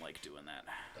usually don't like doing that.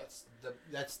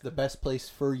 That's the best place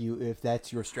for you if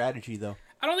that's your strategy, though.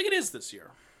 I don't think it is this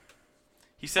year.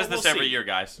 He says Well, this we'll every see. year,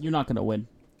 guys. You're not going to win.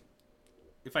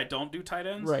 If I don't do tight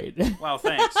ends? Right. Wow,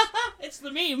 thanks. It's the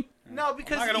meme. No, I'm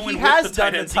because not going to he win has with the done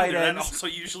tight the ends tight either. That ends. also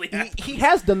usually happens. He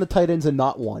has done the tight ends and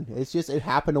not won. It's just it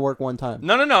happened to work one time.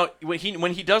 No.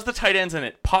 When he does the tight ends and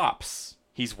it pops,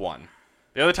 he's won.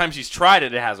 The other times he's tried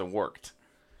it, it hasn't worked.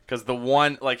 Because the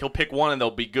one, he'll pick one and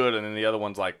they'll be good, and then the other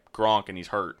one's like Gronk and he's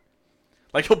hurt.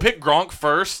 He'll pick Gronk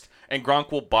first, and Gronk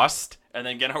will bust, and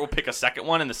then Gennard will pick a second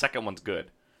one, and the second one's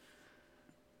good.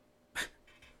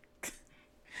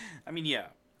 I mean, yeah.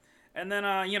 And then,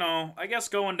 I guess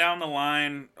going down the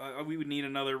line, we would need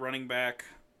another running back.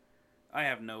 I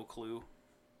have no clue.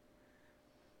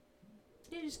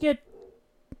 You just get...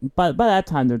 By that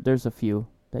time, there's a few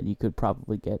that you could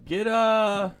probably get.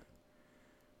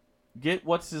 Get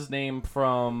what's his name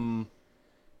from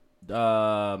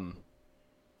the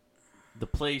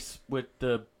place with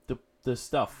the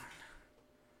stuff.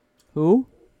 Who?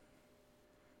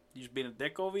 You just being a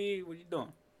dick over here? What are you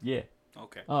doing? Yeah.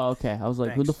 Okay. Oh, okay. I was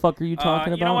like, who Thanks. the fuck are you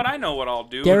talking about? You know what? I know what I'll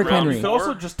do. Derrick in round Henry. You could 4.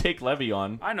 also just take Levy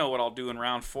on. I know what I'll do in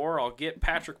round 4. I'll get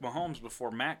Patrick Mahomes before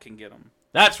Matt can get him.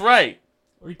 That's right.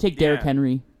 Or you take Derrick Yeah.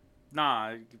 Henry.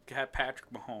 Nah, have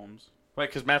Patrick Mahomes. Right,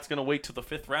 because Matt's going to wait till the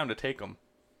 5th round to take him.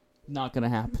 Not going to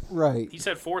happen. Right. He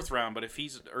said 4th round, but if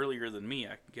he's earlier than me, I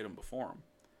can get him before him.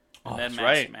 And Oh, then that's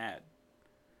Matt's right. mad.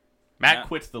 Matt Yeah.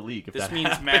 quits the league if This that means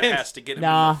happens. Matt has to get him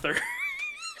Nah. in the 3rd.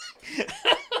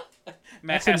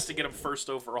 Matt has to get him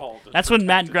first overall. to That's when protect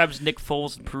Matt him. grabs Nick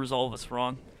Foles and proves all of us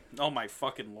wrong. Oh my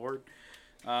fucking lord.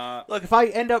 Look, if I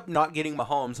end up not getting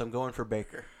Mahomes, I'm going for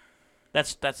Baker.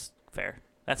 That's fair.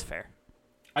 That's fair.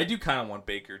 I do kind of want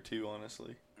Baker, too,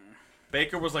 honestly.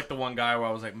 Baker was the one guy where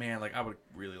I was like, man, I would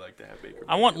really like to have Baker.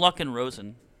 I want Luck and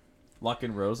Rosen. Luck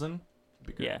and Rosen.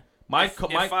 Be good. Yeah. My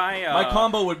I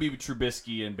combo would be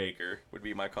Trubisky and Baker would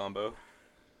be my combo.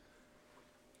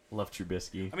 love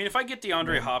Trubisky. I mean, if I get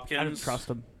DeAndre Hopkins, I don't trust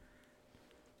him.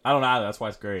 I don't know either. That's why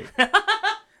it's great.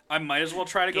 I might as well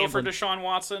try to go for Gambling. Deshaun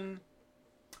Watson.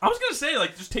 I was gonna say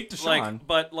just take Deshaun.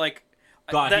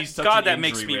 God, he's such an that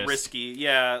makes injury me risk. risky.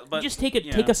 Yeah, but You just take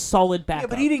yeah. take a solid backup. Yeah,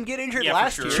 but he didn't get injured Yeah, for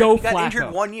last sure. year. Joe he got injured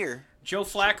Flacco. 1 year. Joe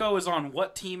Flacco is on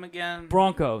what team again?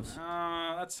 Broncos.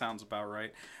 That sounds about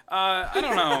right. I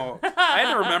don't know. I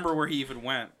had to remember where he even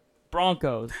went.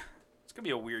 Broncos. It's gonna be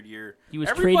a weird year. He was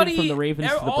Everybody- traded from the Ravens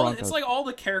to the all- Broncos. It's like all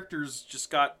the characters just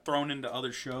got thrown into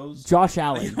other shows. Josh You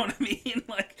Allen. know what I mean?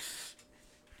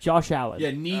 Josh Allen.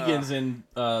 yeah, Negan's in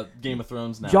Game of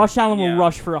Thrones now. Josh Allen will Yeah.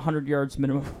 rush for 100 yards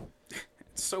minimum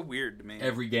it's so weird to me.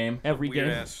 every game. every Weird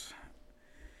game. ass.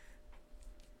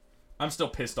 I'm still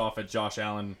pissed off at Josh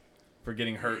Allen for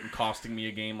getting hurt and costing me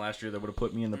a game last year that would have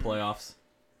put me in the playoffs.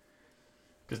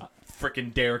 Because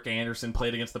frickin' Derek Anderson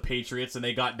played against the Patriots and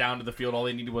they got down to the field. All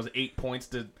they needed was 8 points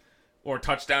or a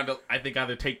touchdown to, I think,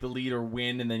 either take the lead or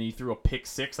win. And then he threw a pick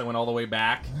six that went all the way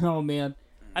back. Oh man,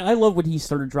 I love when he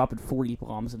started dropping 40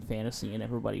 bombs in fantasy, and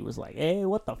everybody was like, "Hey,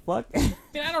 what the fuck?"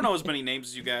 Yeah, I don't know as many names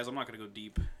as you guys. I'm not gonna go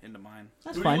deep into mine.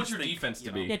 That's Who do you fine. want your Think, defense to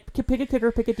you be? know. Yeah, pick a kicker,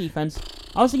 pick a defense.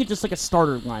 I was thinking just like a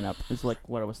starter lineup is like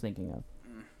what I was thinking of.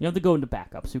 You don't have to go into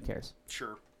backups. Who cares?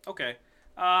 Sure. Okay.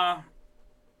 God,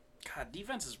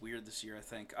 defense is weird this year. I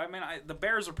think. I mean, the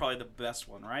Bears are probably the best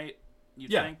one, right? You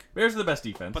Yeah, think? Bears are the best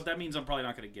defense. But that means I'm probably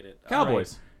not gonna get it.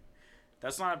 Cowboys.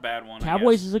 That's not a bad one. I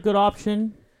Cowboys guess. is a good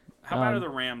option. How bad are um, the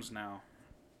Rams now?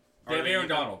 They have Are Aaron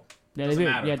even? Donald. Yeah, Doesn't they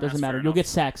do. matter. Yeah, it doesn't That's matter. fair You'll enough. get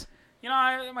sacks. You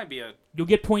know, it might be a You'll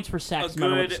get points for sacks no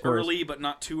matter what the good score is. early, but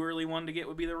not too early one to get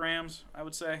would be the Rams. I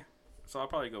would say. So I'll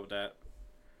probably go with that.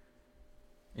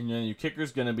 And then your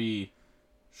kicker's going to be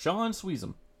Sean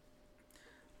Sweezum.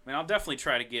 mean, I'll definitely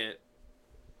try to get.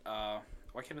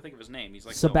 Why can't I think of his name? He's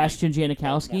like Sebastian the only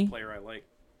Baltimore Janikowski. player I like.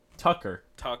 Tucker.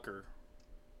 Tucker.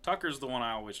 Tucker's the one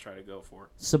I always try to go for.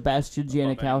 Sebastian above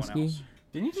anyone Janikowski. else.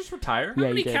 Didn't you just retire? Yeah, How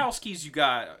many he did. Kowskis you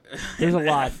got? There's in a the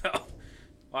lot. NFL?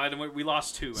 Well, we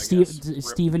lost 2, I Steve, guess. Rip.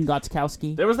 Steven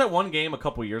Gotskowski. There was that one game a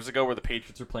couple years ago where the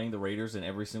Patriots were playing the Raiders, and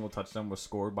every single touchdown was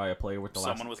scored by a player with the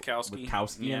Someone last with Kowski. with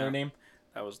Kowski Yeah. in their name.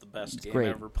 That was the best It's game great.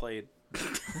 I ever played.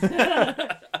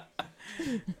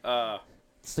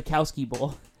 It's the Kowski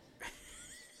Bowl.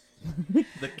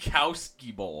 The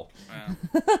Kowski Bowl.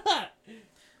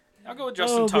 I'll go with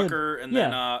Justin Oh, good. Tucker, and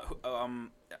then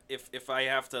if I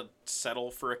have to settle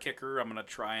for a kicker, I'm gonna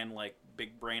try and like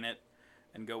big brain it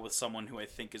and go with someone who I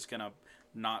think is gonna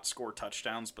not score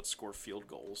touchdowns but score field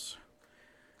goals.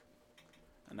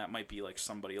 And that might be like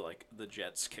somebody like the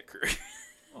Jets kicker.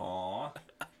 Aww.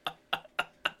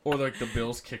 Or like the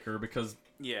Bills kicker, because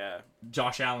Yeah.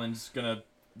 Josh Allen's gonna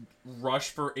rush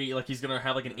for 8, like he's gonna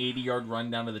have like an 80-yard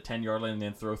run down to the 10-yard line and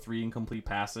then throw 3 incomplete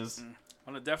passes. I'm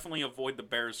gonna definitely avoid the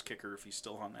Bears kicker if he's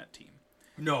still on that team.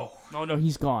 No. Oh no,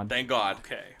 he's gone. Thank God.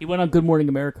 Okay. He went on Good Morning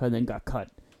America and then got cut.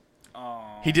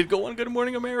 He did go on Good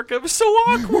Morning America. It was so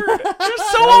awkward. It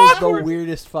was so That was the awkward.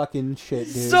 weirdest fucking shit,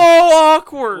 dude. So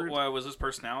awkward. Why was his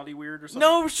personality weird or something?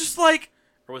 No, it was just like,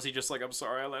 Or was he just like, I'm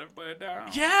sorry, I let him put it down?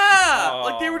 yeah.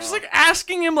 Like they were just like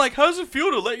asking him, like, how does it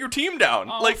feel to let your team down?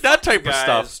 Oh, like that fuck you type of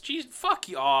guys. stuff. Jeez, fuck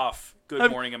you off. Good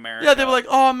Have- Morning America. Yeah, they were like,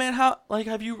 "Oh man, how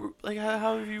have you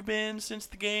how have you been since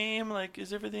the game? Like,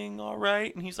 is everything all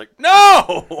right?" And he's like,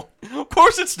 "No, of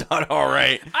course it's not all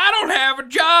right. I don't have a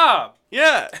job.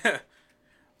 Yeah,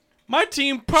 my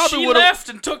team probably She would have. left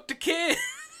and took the kid.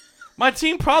 My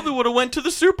team probably would have went to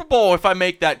the Super Bowl if I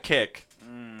make that kick."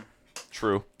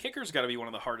 True. Kicker's got to be one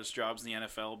of the hardest jobs in the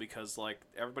NFL because like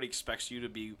everybody expects you to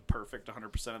be perfect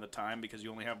 100% of the time because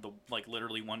you only have the like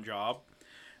literally one job.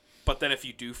 But then if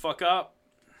you do fuck up,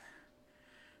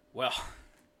 well,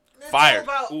 Fired. It's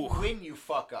all Ooh. about when you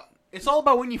fuck up. It's all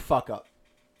about when you fuck up.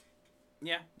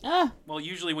 yeah. Ah, Well,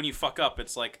 usually when you fuck up,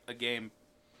 it's like a game.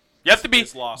 You have to be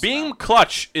It's lost being now.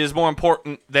 clutch is more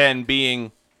important than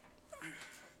being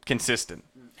consistent.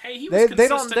 Hey, he They- was they don't-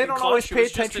 consistent they and don't clutch. always It pay was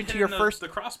just attention to hitting your the- first- the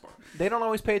crossbar. They don't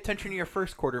always pay attention to your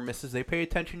first quarter misses. They pay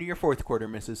attention to your fourth quarter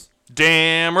misses.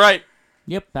 Damn right.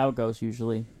 yep, how it goes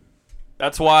usually.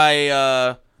 That's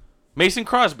why Mason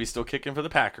Crosby's still kicking for the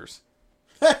Packers.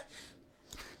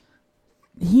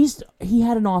 He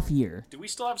had an off year. Do we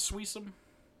still have Sweesum?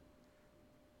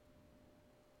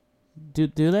 Do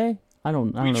they? I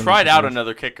don't We know tried the out names.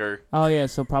 another kicker. Oh yeah,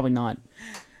 so probably not.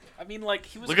 I mean, like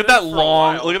he was. Look at good that for a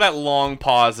long. while. Look at that long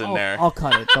pause in there. I'll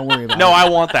cut it. Don't worry about No, it. I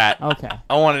want that. Okay.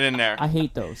 I want it in there. I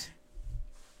hate those.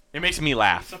 It makes me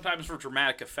laugh. Sometimes for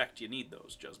dramatic effect, you need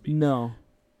those, Jusby. No.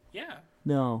 Yeah.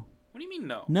 No. What do you mean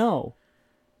no? No.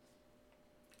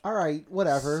 All right,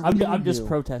 whatever. I'm What do you just do?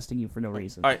 protesting you for no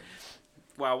reason. All right.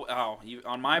 Wow. Oh, you,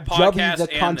 on my Jubby podcast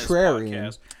the and contrarian.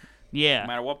 this podcast, Yeah. no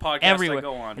matter what podcast Everywhere. I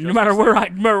go on, no matter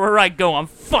where I go, I'm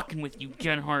fucking with you,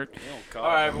 Jen Hart. Oh, God. All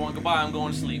right, everyone, goodbye. I'm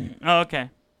going to sleep. Oh, okay.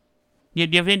 Do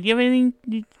you have anything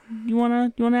you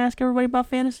wanna ask everybody about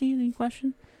fantasy? Any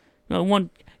question? No,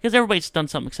 because everybody's done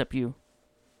something except you.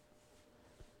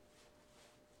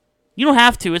 You don't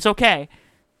have to. It's okay.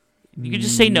 You can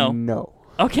just say no. No.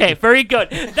 Okay, very good.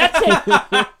 That's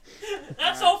it.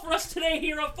 That's all for us today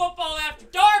here on Football After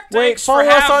Dark. Wait, Thanks follow for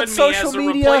us having on me social as a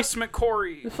media. replacement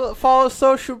Corey. Follow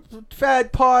Social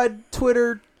Fad Pod,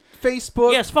 Twitter,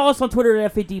 Facebook. Yes, follow us on Twitter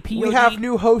at FADPOD. We have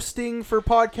new hosting for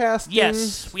podcasting.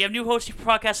 Yes, we have new hosting for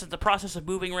podcasts. It's the process of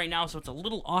moving right now, so it's a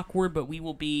little awkward, but we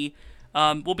will be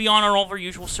we'll be on all of our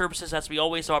usual services as we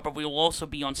always are, but we will also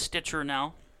be on Stitcher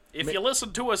now. If you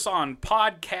listen to us on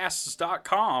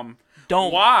podcasts.com,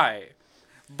 Don't. why?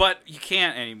 But you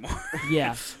can't anymore.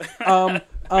 Yeah.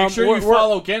 Make sure you we're-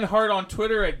 follow Genhart on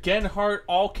Twitter at Genhart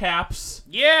all caps.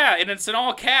 Yeah, and it's in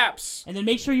all caps. And then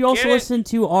make sure you also Get it? listen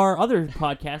to our other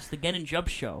podcast, The Gen and Jub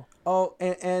Show. Oh,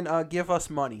 and give us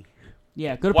money.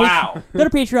 Yeah, go to Wow. go to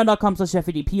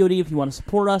patreon.com/FADPOD if you want to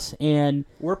support us. And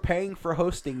We're paying for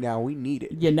hosting now. We need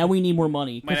it. yeah, now we need more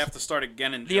money. Might have to start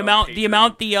again in The amount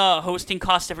the hosting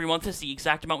costs every month is the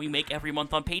exact amount we make every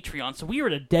month on Patreon. So We are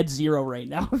at a dead zero right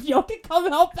now. If y'all can come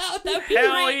help out, that'd be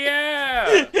Hell great.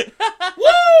 yeah! Woo!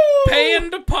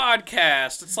 Paying to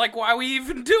podcast. It's like why we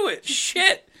even do it.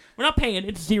 Shit. We're not paying.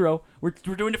 It's zero. we're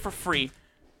doing it for free.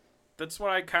 That's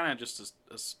what I kind of just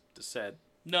said.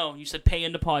 No, you said Pay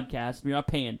into podcast. We're not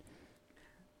paying.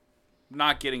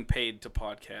 Not getting paid to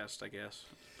podcast, I guess.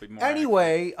 Be more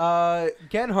Anyway,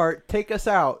 Genhart, take us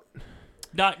out.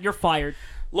 not. You're fired. accurate.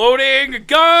 Loading a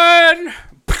gun.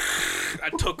 I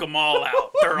took them all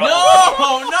out. They're all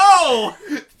Oh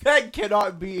no! That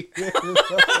cannot be.